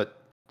elephants,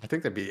 but I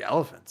think they'd be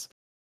elephants.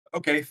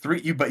 Okay,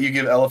 but you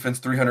give elephants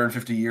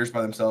 350 years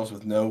by themselves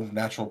with no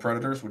natural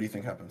predators. What do you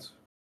think happens?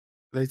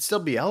 They'd still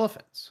be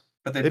elephants.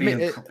 But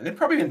It they'd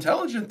probably be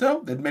intelligent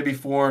though. They'd maybe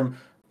form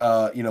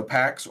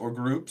packs or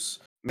groups.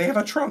 They have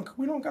a trunk.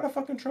 We don't got a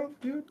fucking trunk,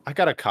 dude. I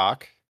got a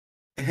cock.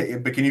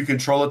 But can you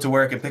control it to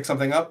where it can pick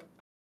something up?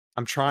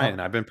 I'm trying.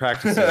 I've been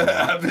practicing.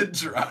 I've been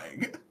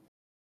trying.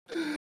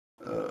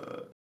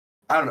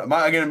 I don't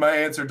know. My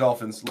answer,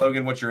 Dolphins.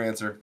 Logan, what's your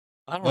answer?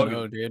 I don't Logan.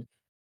 know, dude.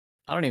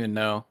 I don't even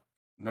know.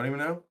 Don't even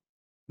know?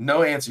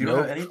 No answer. You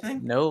don't have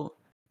anything? No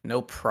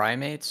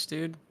primates,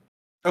 dude.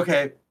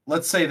 Okay,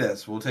 let's say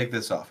this. We'll take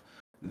this off.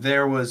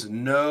 There was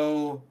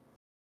no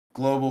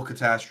global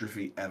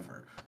catastrophe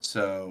ever.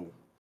 So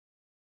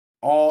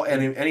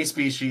any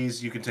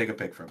species you can take a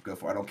pick from. Go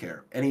for it. I don't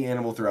care. Any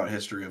animal throughout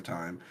history of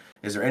time.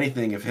 Is there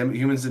anything, if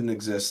humans didn't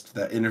exist,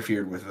 that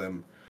interfered with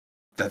them,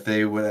 that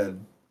they would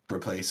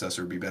replace us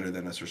or be better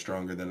than us or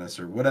stronger than us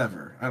or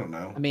whatever? I don't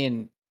know. I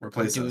mean,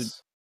 Replace dude,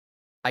 us.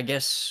 I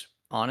guess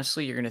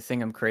honestly, you're gonna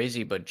think I'm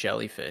crazy, but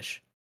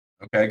jellyfish.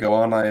 Okay, go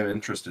on. I am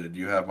interested.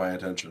 You have my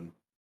attention.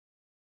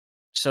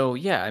 So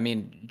yeah, I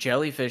mean,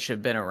 jellyfish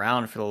have been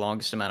around for the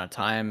longest amount of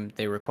time.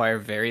 They require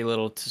very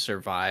little to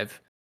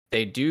survive.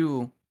 We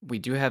do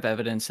have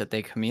evidence that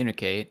they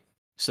communicate,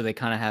 so they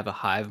kind of have a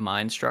hive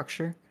mind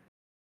structure.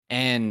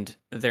 And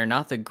they're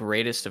not the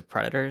greatest of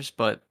predators,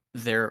 but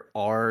there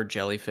are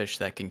jellyfish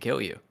that can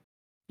kill you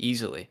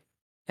easily.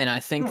 And I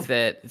think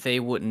that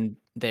there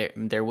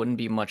wouldn't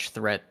be much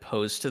threat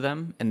posed to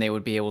them, and they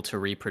would be able to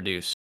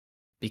reproduce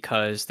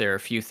because there are a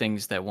few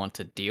things that want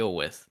to deal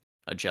with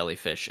a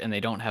jellyfish, and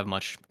they don't have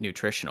much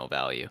nutritional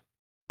value.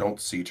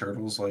 Don't sea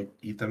turtles like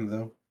eat them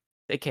though?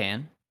 They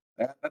can.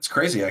 That's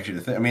crazy, actually.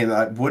 To think. I mean,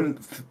 I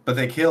wouldn't, but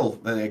they kill.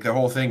 Like, their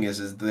whole thing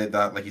is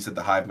that, like you said,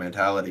 the hive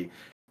mentality,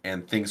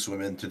 and things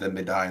swim into them,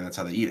 they die, and that's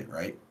how they eat it,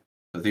 right?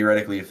 So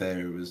theoretically, if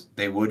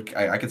they would.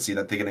 I could see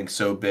that they're getting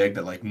so big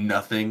that like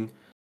nothing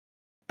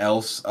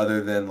else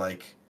other than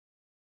like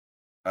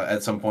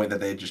at some point that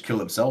they just kill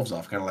themselves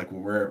off, kind of like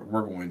what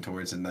we're going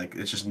towards, and like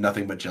it's just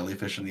nothing but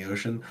jellyfish in the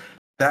ocean.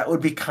 That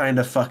would be kind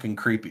of fucking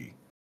creepy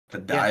to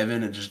dive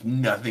in and just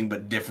nothing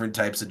but different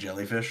types of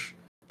jellyfish.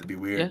 That'd be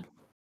weird. Yeah.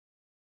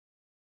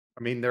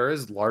 I mean, there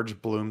is large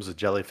blooms of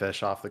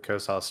jellyfish off the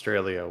coast of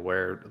Australia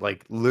where,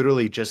 like,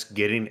 literally just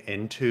getting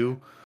into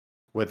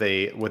with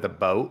a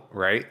boat,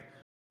 right?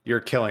 You're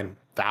killing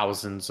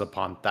thousands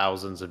upon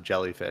thousands of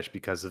jellyfish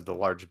because of the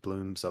large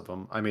blooms of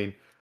them. I mean,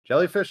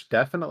 jellyfish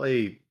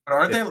definitely. But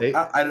aren't they?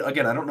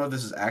 Again, I don't know if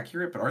this is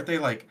accurate, but aren't they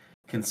like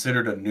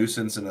considered a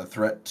nuisance and a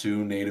threat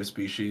to native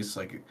species?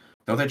 Like,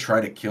 don't they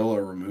try to kill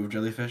or remove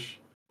jellyfish?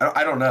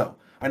 I don't know.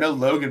 I know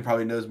Logan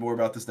probably knows more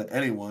about this than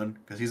anyone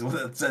because he's the one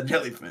that said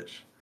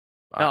jellyfish.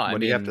 No, I What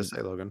do you have to mean,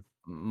 say, Logan?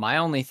 my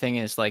only thing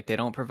is like they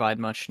don't provide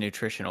much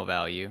nutritional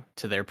value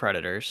to their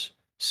predators.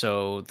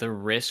 So the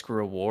risk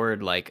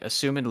reward, like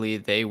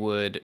assumedly they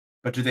would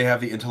But do they have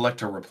the intellect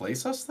to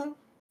replace us though?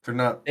 They're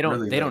not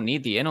really they don't like.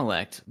 need the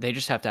intellect. They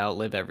just have to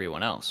outlive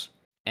everyone else.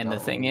 And the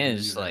No, thing me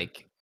is, neither.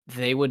 like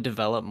they would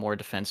develop more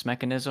defense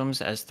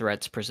mechanisms as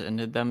threats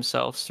presented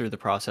themselves through the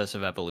process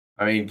of evolution.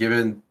 I mean,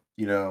 given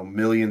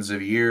millions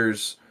of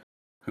years,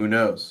 who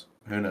knows?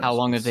 Who knows? How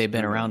long have they Who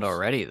been around knows?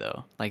 already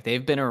though? Like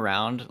they've been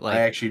around I like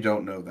actually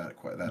don't know that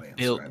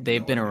answer. I have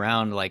they've no been idea.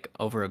 around like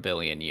over 1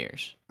 billion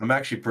years. I'm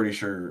actually pretty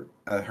sure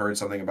I heard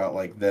something about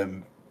like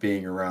them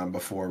being around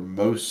before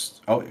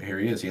most. Oh, here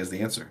he is. He has the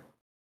answer.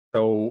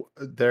 So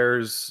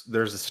there's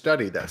a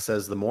study that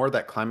says the more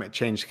that climate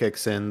change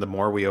kicks in, the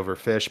more we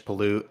overfish,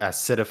 pollute,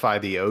 acidify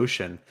the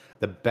ocean,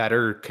 the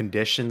better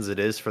conditions it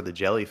is for the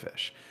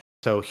jellyfish.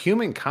 So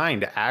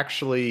humankind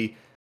actually Is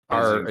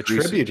are increasing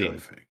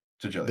attributing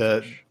to the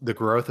jellyfish. the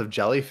growth of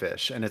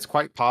jellyfish, and it's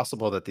quite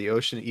possible that the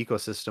ocean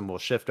ecosystem will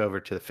shift over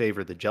to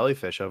favor the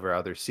jellyfish over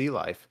other sea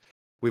life.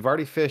 We've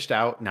already fished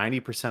out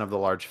 90% of the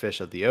large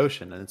fish of the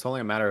ocean, and it's only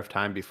a matter of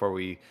time before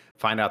we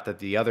find out that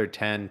the other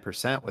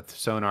 10% with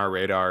sonar,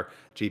 radar,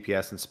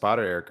 GPS, and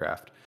spotter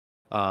aircraft.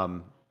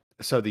 Um,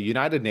 so the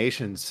United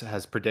Nations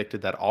has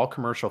predicted that all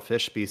commercial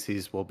fish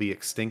species will be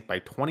extinct by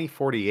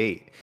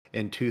 2048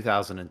 in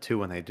 2002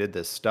 when they did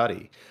this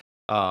study.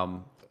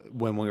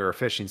 When we were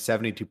fishing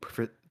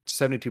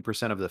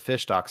 72% of the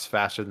fish stocks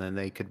faster than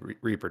they could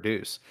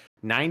reproduce.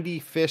 90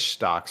 fish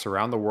stocks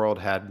around the world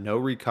had no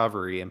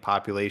recovery in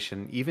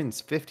population even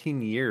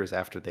 15 years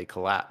after they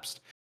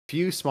collapsed.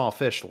 Few small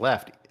fish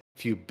left,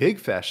 few big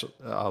fish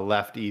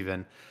left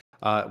even,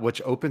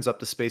 which opens up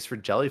the space for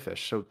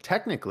jellyfish. So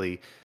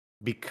technically,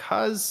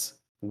 because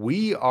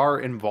we are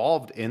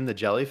involved in the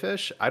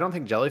jellyfish, I don't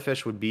think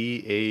jellyfish would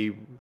be a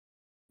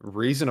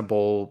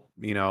reasonable,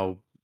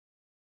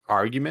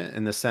 argument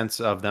in the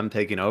sense of them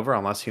taking over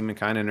unless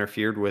humankind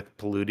interfered with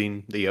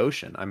polluting the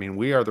ocean. I mean,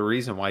 we are the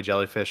reason why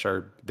jellyfish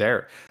are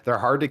there. They're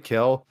hard to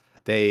kill.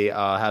 They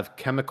have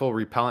chemical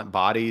repellent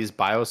bodies.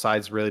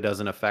 Biocides really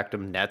doesn't affect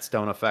them. Nets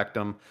don't affect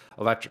them.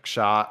 Electric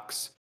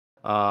shocks.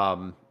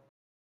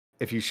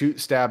 If you shoot,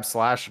 stab,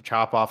 slash, or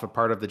chop off a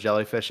part of the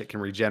jellyfish, it can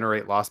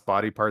regenerate lost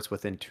body parts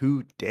within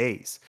 2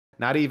 days.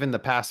 Not even the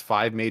past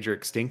 5 major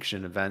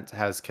extinction events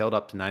has killed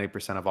up to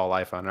 90% of all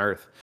life on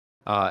Earth.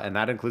 And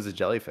that includes the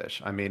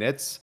jellyfish. I mean,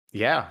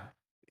 yeah.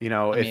 I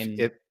If mean,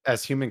 it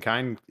as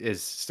humankind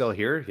is still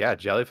here, yeah,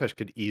 jellyfish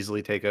could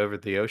easily take over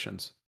the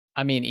oceans.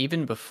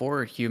 even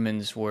before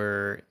humans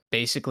were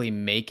basically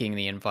making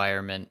the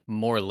environment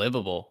more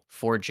livable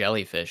for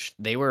jellyfish,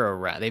 they were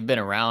around. They've been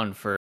around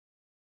for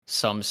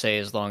some say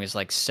as long as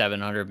like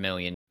 700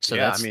 million. So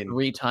Yeah, I that's mean,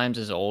 3 times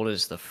as old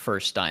as the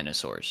first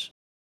dinosaurs.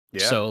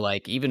 yeah, So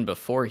like even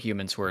before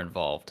humans were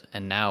involved,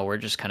 and now we're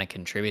just kind of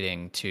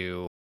contributing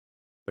to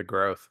the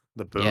growth,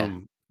 the Yeah.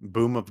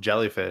 boom of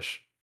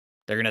jellyfish.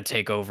 they're gonna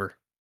take over.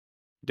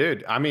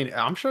 Dude, I mean,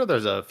 I'm sure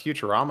there's a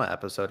Futurama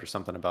episode or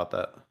something about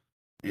that.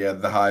 Yeah,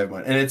 the hive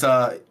one, and it's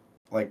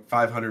like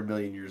 500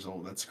 million years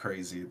old. That's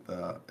crazy.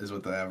 Is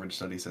what the average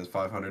study says,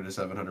 500 to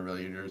 700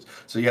 million years.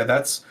 So yeah,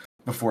 that's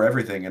before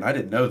everything, and I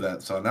didn't know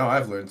that. So now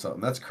I've learned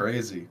something. That's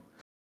crazy.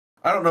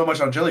 I don't know much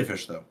on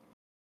jellyfish though.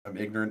 I'm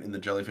ignorant in the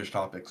jellyfish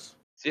topics.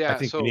 Yeah, I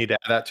think so you need to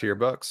add that to your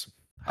books.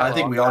 I think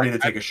hello, we all I'm need to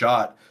take a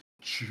shot.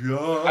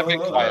 I've been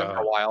quiet for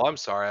Uh, a while. I'm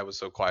sorry I was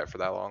so quiet for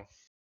that long.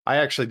 I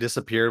actually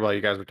disappeared while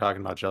you guys were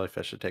talking about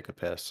jellyfish to take a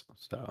piss.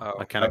 So I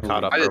Oh, kind of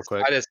caught believe up I real just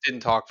quick. I just didn't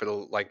talk for the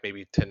like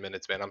maybe 10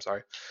 minutes, man. I'm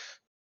sorry.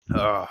 Good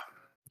I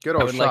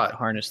old would like to shot.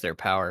 harness their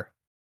power.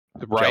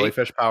 Right?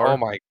 Jellyfish power. Oh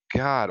my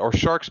god. Or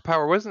shark's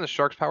power. Wasn't the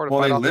shark's power to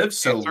Well, fight they off live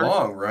so cancer?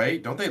 long,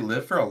 right? Don't they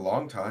live for a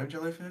long time,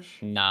 jellyfish?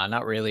 Nah,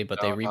 not really, but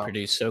they No, no.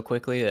 reproduce so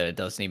quickly that it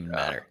doesn't even Yeah.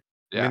 matter.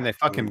 I mean, Yeah. they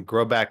fucking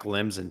grow back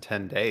limbs in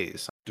 10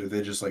 days. Do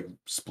they just like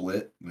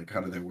split? Like,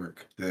 how do they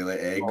work? Do they lay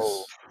eggs?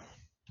 Oh,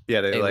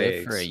 Yeah, they They lay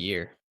live for a eggs.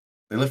 year.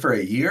 They live for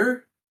a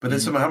year? But then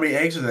Mhm. how many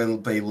eggs do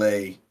they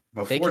lay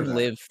before They can that?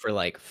 live for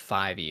like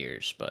 5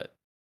 years, but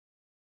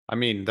I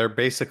mean, they're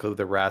basically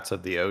the rats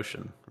of the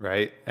ocean,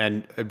 right?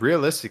 And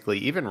realistically,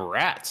 even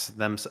rats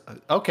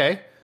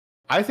okay.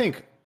 I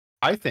think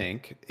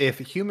if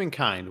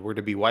humankind were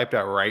to be wiped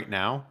out right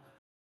now,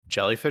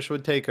 jellyfish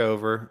would take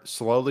over,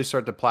 slowly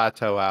start to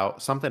plateau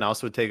out, something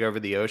else would take over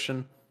the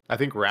ocean. I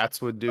think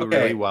rats would do really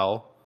Okay.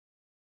 well.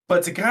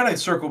 But to kind of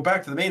circle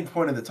back to the main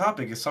point of the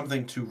topic is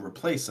something to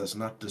replace us,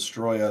 not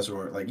destroy us,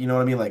 or like, you know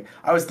what I mean? Like,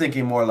 I was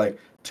thinking more like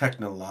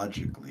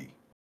technologically,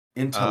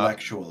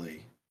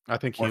 intellectually, I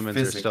think or humans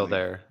are still physically.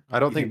 there. I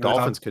don't You think think they're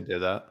dolphins could do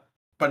that.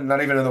 But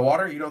not even in the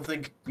water? You don't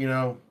think,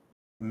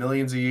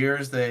 millions of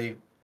years they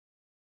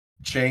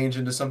change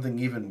into something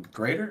even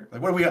greater?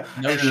 Like, what do we got?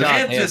 No shot, they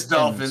Atlantis have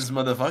dolphins, fins.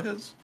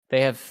 motherfuckers.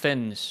 They have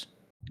fins.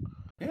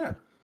 Yeah.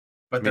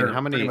 But I mean, they're how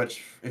many- pretty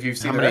much, if you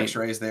see how their many-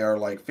 x-rays, they are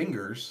like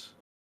fingers.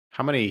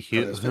 How many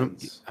For those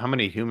fins. how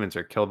many humans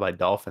are killed by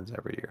dolphins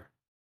every year?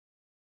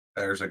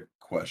 There's a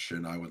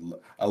question I would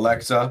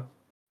Alexa,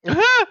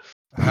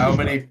 how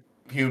many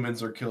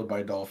humans are killed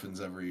by dolphins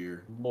every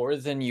year? More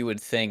than you would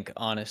think,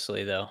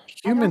 honestly, though.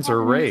 Humans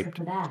are raped.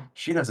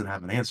 She doesn't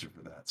have an answer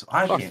for that, so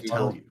I Fuck can't you.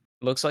 tell you.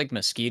 Looks like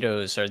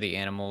mosquitoes are the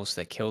animals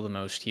that kill the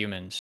most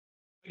humans.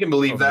 I can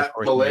believe Over the that.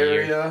 course of a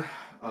year.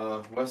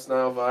 Malaria, West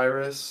Nile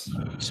virus.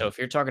 So if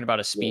you're talking about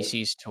a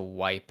species to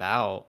wipe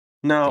out,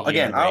 No, the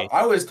again, human race.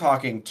 I was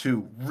talking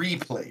to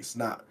replace,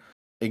 not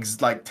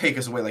like take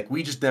us away. Like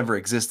we just never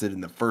existed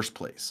in the first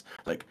place.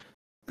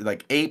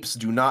 Like apes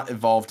do not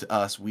evolve to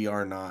us. We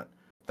are not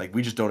like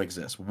we just don't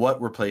exist.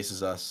 What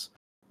replaces us?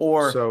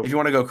 Or So- if you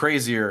want to go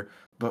crazier,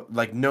 but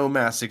like no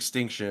mass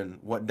extinction,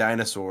 what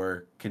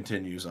dinosaur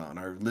continues on?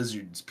 Our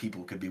lizards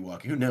people could be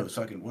walking. Who knows?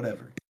 Fucking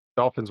whatever.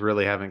 Dolphins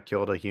really haven't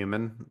killed a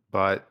human,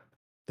 but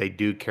they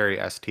do carry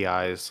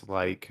STIs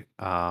like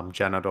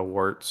genital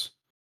warts,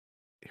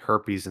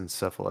 herpes, and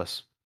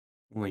syphilis.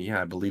 Well,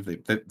 yeah, I believe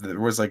there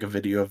was like a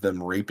video of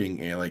them raping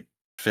like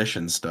fish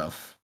and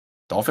stuff.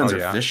 Dolphins Oh, are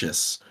yeah.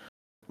 vicious.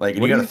 Like,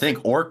 and What you do got to you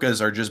think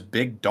orcas are just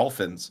big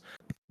dolphins.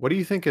 What do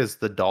you think is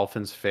the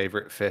dolphin's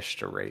favorite fish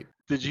to rape?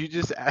 Did you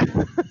just?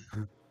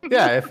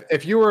 Yeah,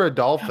 if you were a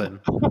dolphin,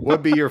 what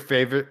would be your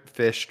favorite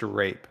fish to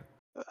rape?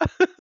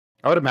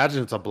 I would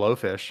imagine it's a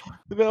blowfish.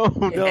 No,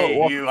 no. Hey,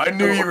 well- you! I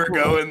knew you were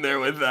going there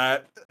with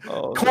that.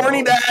 Oh,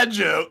 Corny no. dad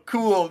joke.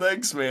 Cool,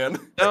 thanks, man.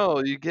 No,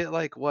 you get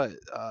like what?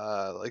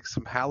 Like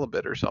some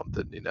halibut or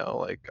something, you know?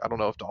 Like I don't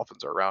know if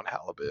dolphins are around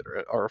halibut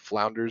or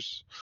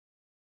flounders.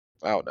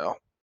 I don't know.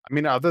 I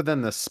mean, other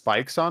than the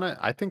spikes on it,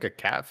 I think a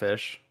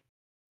catfish.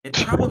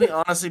 It'd probably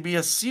honestly be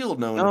a seal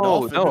knowing a No,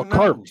 dolphin. no, Who a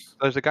carp. knows?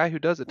 There's a guy who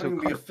does it It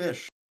wouldn't too. even be a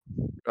fish.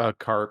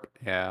 Carp.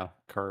 Yeah,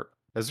 carp.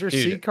 Is there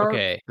Dude, sea carp?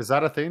 okay. Is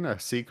that a thing? A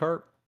sea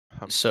carp?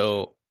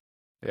 So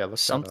Yeah, look that up.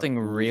 something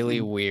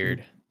really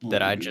weird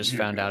that I just Here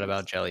found out goes.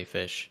 about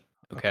jellyfish.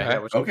 Okay. Yeah,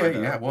 what you Okay, find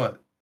out? yeah,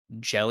 what?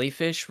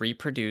 Jellyfish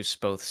reproduce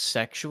both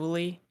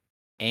sexually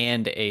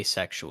and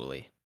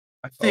asexually.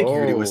 I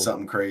figured it was Oh.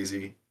 something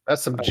crazy.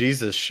 That's some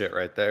Jesus shit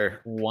right there.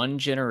 One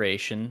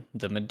generation,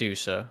 the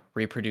medusa,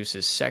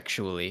 reproduces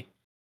sexually,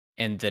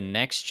 and the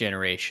next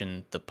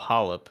generation, the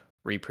polyp,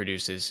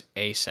 reproduces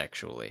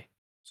asexually.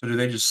 So do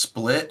they just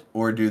split,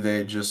 or do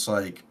they just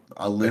like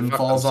a limb fuck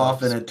falls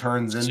off and themselves. it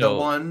turns into So-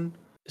 one?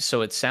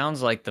 So it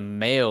sounds like the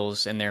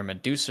males in their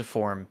medusa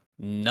form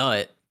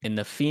nut in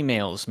the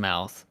female's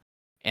mouth,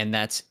 and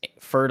that's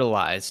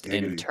fertilized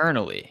Giggity.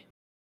 internally.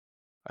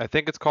 I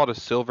think it's called a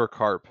silver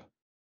carp.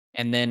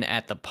 And then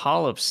at the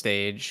polyp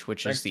stage,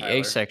 which Thanks, is the Tyler.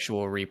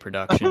 asexual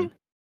reproduction,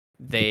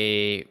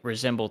 they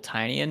resemble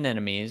tiny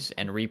anemones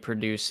and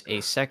reproduce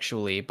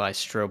asexually by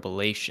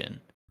strobilation.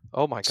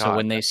 Oh my god. So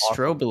when they that's awesome.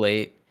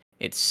 strobilate,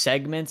 it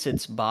segments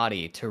its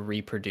body to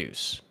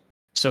reproduce.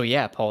 So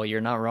yeah, Paul,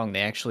 you're not wrong.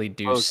 They actually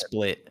do Okay.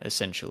 split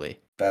essentially.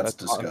 That's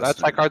disgusting.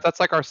 That's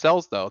like our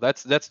cells though.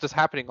 That's just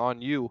happening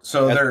on you.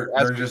 So as- they're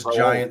as they're we just grow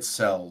giant old,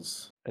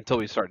 cells. until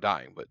we start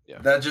dying. But yeah.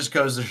 That just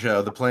goes to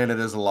show the planet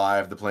is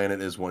alive. The planet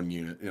is one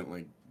unit.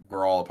 Like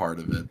we're all a part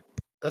of it.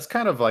 That's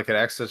kind of like an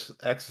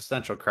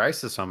existential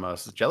crisis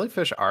almost.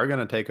 Jellyfish are going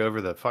to take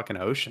over the fucking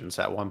oceans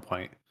at one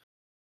point.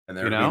 And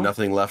there You would know? be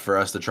nothing left for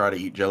us to try to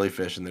eat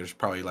jellyfish, and there's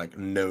probably like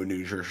no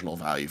nutritional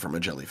value from a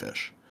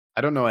jellyfish.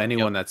 I don't know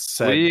anyone that's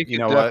said, we you could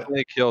know what?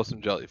 definitely kill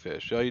some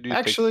jellyfish. All you do is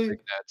Actually- take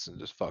some nets and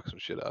just fuck some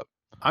shit up.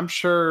 I'm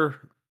sure,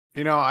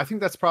 I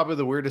think that's probably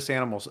the weirdest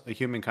animal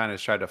humankind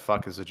has tried to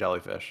fuck is a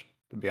jellyfish,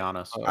 to be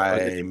honest. Oh,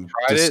 I'm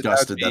tried it,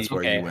 disgusted. that'd That's be-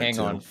 where Okay, you went hang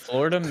to. on.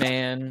 Florida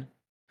man.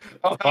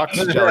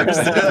 Fucks jellyfish.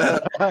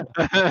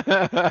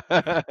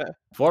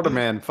 Florida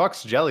man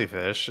fucks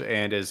jellyfish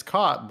and is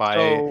caught by.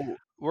 So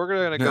we're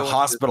gonna go into-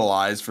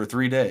 Hospitalized for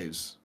 3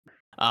 days.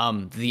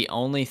 The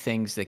only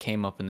things that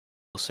came up in the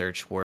Google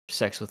search were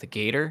sex with a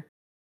gator,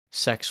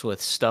 sex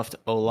with stuffed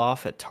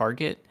Olaf at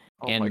Target,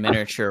 Oh my and God.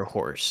 miniature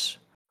horse.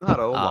 Not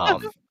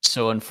Olaf.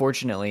 So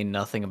unfortunately,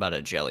 nothing about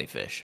a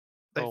jellyfish.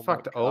 They Oh my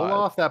fucked God.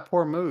 Olaf, that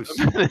poor moose.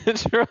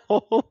 Miniature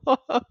Olaf.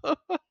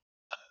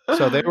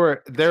 So they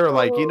were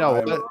like, you know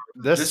I'm- what?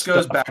 This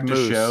goes stuffed back to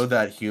moose- show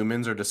that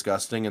humans are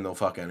disgusting and they'll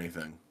fuck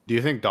anything. Do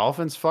you think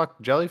dolphins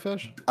fuck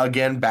jellyfish?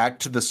 Again, back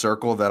to the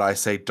circle that I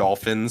say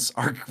dolphins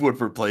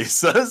would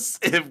replace us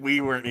if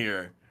we weren't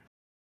here.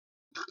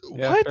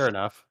 Yeah, What? fair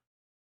enough.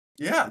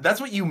 Yeah, that's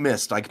what you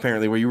missed, like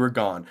apparently where you were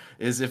gone.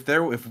 Is if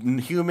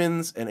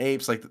humans and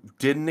apes like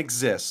didn't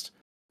exist,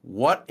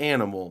 what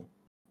animal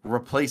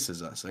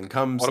replaces us and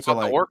comes What to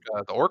about like the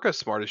orca? The orca's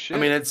smart as shit. I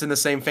mean, it's in the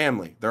same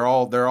family. They're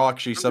all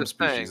actually just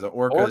subspecies. saying, The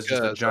orca is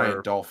just a orcas giant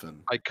are-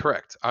 dolphin.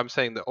 correct. I'm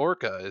saying the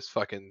orca is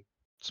fucking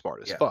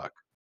smart as Yeah. fuck.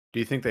 Do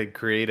you think they'd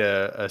create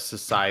a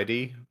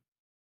society?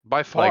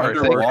 By far. Like they-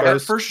 Underwater,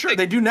 orcas- for sure.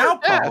 They do now,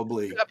 Yeah.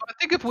 probably. Yeah, but I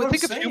think if we That's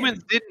think what if I'm humans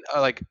saying.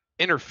 didn't like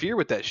interfere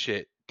with that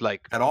shit,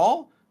 like At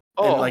all?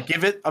 oh, And like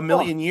give it a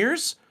million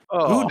years?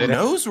 oh, Who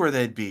knows where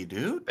they'd be,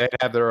 dude? They'd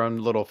have their own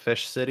little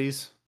fish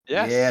cities.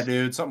 yes. Yeah,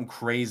 dude, something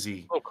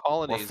crazy. Little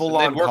colonies. full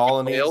and they'd on work with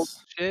colonies. whales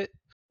and shit.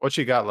 What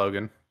you got,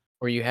 Logan?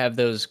 Where you have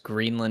those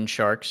Greenland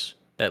sharks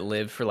that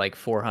live for like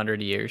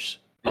 400 years.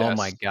 Oh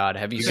my Yes. God.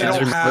 Have you You They seen guys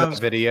don't those? remember have- that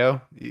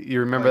video? You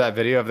remember Like- that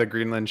video of the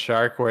Greenland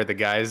shark where the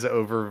guy's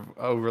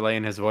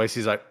overlaying his voice?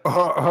 He's like, you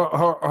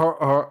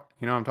know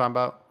what I'm talking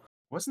about?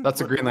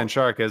 That's a Greenland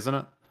shark, isn't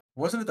it?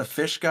 Wasn't it the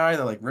fish guy,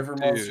 the like river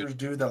Dude. monsters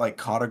dude that like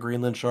caught a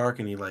Greenland shark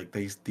and he like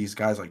these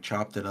guys like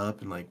chopped it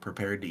up and like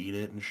prepared to eat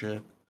it and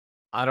shit?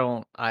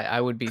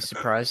 I would be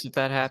surprised if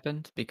that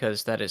happened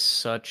because that is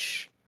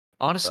such.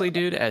 Honestly,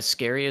 dude, as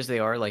scary as they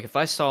are, like if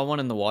I saw one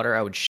in the water,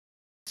 I would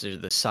they're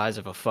the size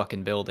of a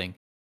fucking building.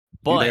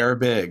 But They are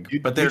big, you-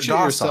 but you they're shit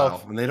docile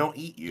yourself. and they don't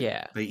eat you.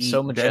 Yeah, They eat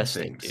so dead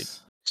majestic, dude.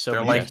 things. So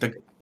They're like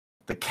majestic.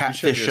 the You shit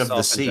catfish of the yourself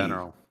in sea.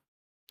 general.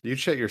 You'd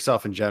shit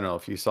yourself in general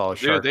if you saw a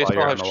Dude, shark they while still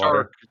you're have in the water.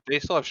 shark. They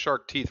still have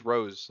shark teeth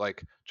rows,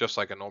 like just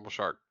like a normal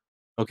shark.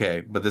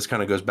 Okay, but this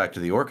kind of goes back to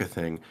the orca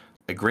thing.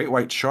 A great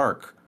white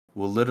shark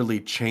will literally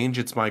change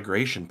its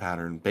migration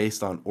pattern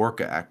based on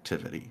orca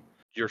activity.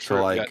 You're So,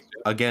 true. like, yes,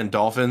 again,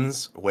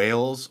 dolphins,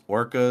 whales,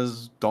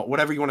 orcas,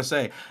 whatever you want to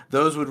say,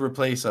 those would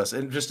replace us,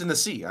 and just in the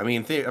sea. I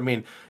mean,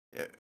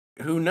 uh,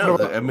 who knows?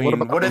 about- I what mean,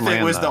 about what on if it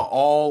land, was though?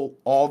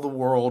 all the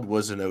world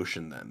was an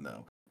ocean then?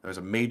 Though there was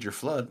a major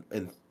flood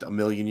in a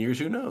million years,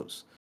 who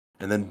knows?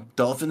 And then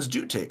dolphins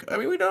do take. I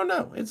mean, we don't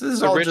know. This is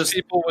the all rich just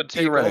people would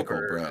take theoretical,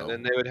 over, bro. and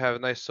then they would have a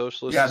nice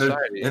socialist Yeah,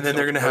 society. and then So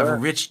they're gonna for have that-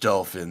 rich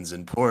dolphins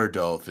and poor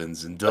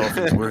dolphins and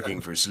dolphins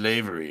working for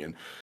slavery and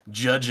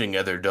judging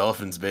other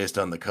dolphins based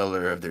on the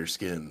color of their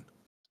skin.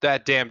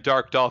 that damn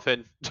dark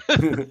dolphin.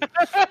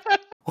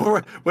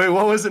 Or wait,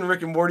 what was in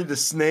Rick and Morty? The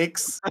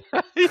snakes.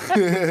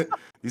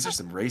 These are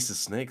some racist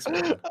snakes,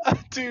 man.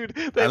 Dude,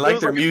 I like it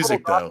was their like music,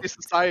 a total though. Nazi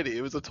society.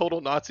 It was a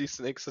total Nazi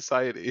snake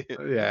society.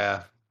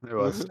 Yeah, it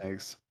was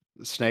snakes.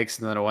 Snakes,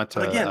 and then it went to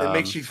But again, it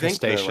makes you think,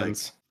 though, like-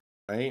 crustaceans.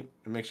 Right?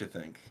 It makes you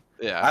think.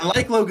 Yeah. I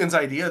like Logan's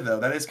idea, though.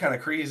 That is kind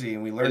of crazy,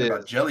 and we learned It about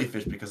is.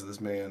 jellyfish because of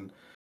this man.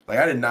 Like,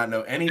 I did not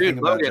know anything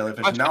about Logan, jellyfish,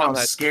 and touching now on I'm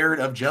that- scared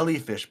of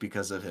jellyfish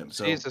because of him.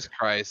 So Jesus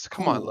Christ.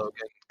 Come on, cool.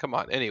 Logan. Come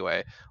on.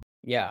 Anyway.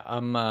 Yeah,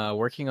 I'm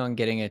working on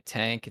getting a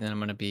tank, and then I'm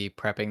gonna be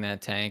prepping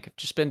that tank. I've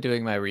just been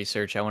doing my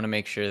research. I want to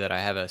make sure that I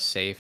have a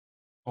safe.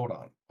 hold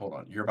on.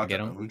 You're about Get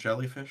to 'em? own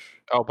jellyfish?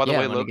 Oh, by the Yeah,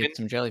 way, I'm gonna Logan. get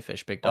some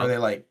jellyfish, big Are dog. they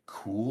like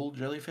cool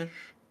jellyfish?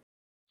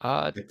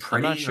 Are they I'm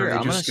pretty? not Or sure. are they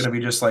I'm just gonna be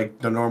just like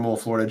the normal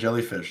Florida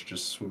jellyfish,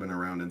 just swimming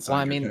around inside Well,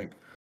 I your mean, tank?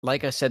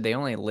 like I said, they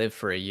only live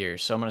for a year,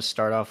 so I'm gonna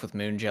start off with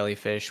moon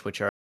jellyfish,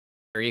 which are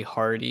very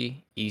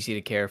hardy, easy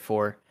to care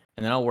for,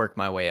 and then I'll work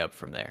my way up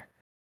from there.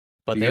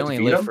 But Do you they have to only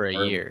feed live 'em, for a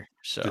or year,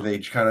 so Do they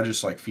kind of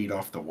just like feed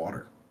off the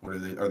water? Or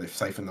are they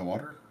siphon the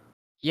water?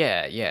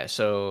 yeah.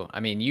 So I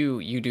mean,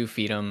 you do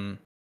feed them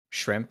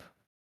shrimp,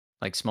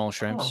 like small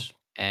shrimps,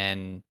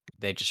 and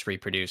they just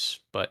reproduce.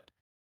 But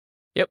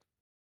yep,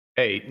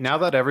 Hey, now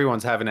that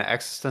everyone's having an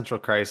existential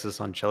crisis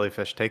on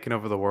jellyfish taking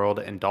over the world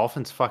and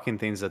dolphins fucking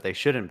things that they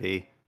shouldn't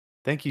be,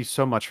 thank you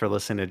so much for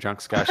listening to Drunk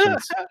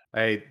Discussions.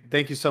 Hey,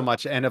 thank you so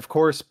much. And of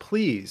course,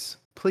 please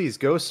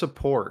go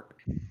support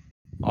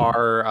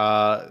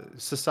our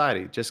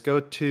society. Just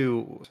go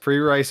to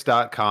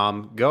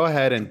freerice.com. Go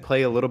ahead and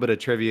play a little bit of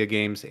trivia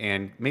games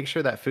and make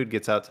sure that food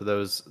gets out to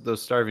those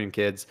starving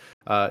kids.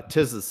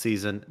 'Tis the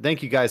season.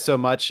 Thank you guys so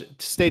much.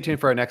 Stay tuned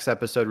for our next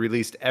episode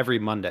released every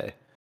Monday.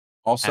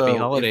 Also,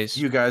 holidays.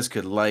 if you guys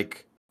could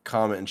like,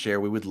 comment, and share,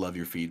 we would love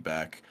your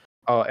feedback.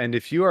 Oh, and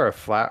if you are a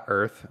flat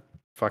earth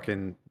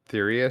fucking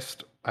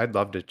theorist, I'd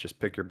love to just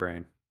pick your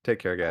brain. Take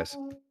care, guys.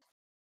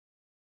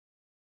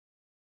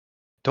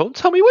 Don't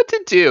tell me what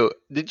to do.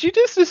 Did you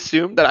just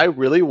assume that I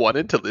really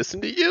wanted to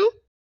listen to you?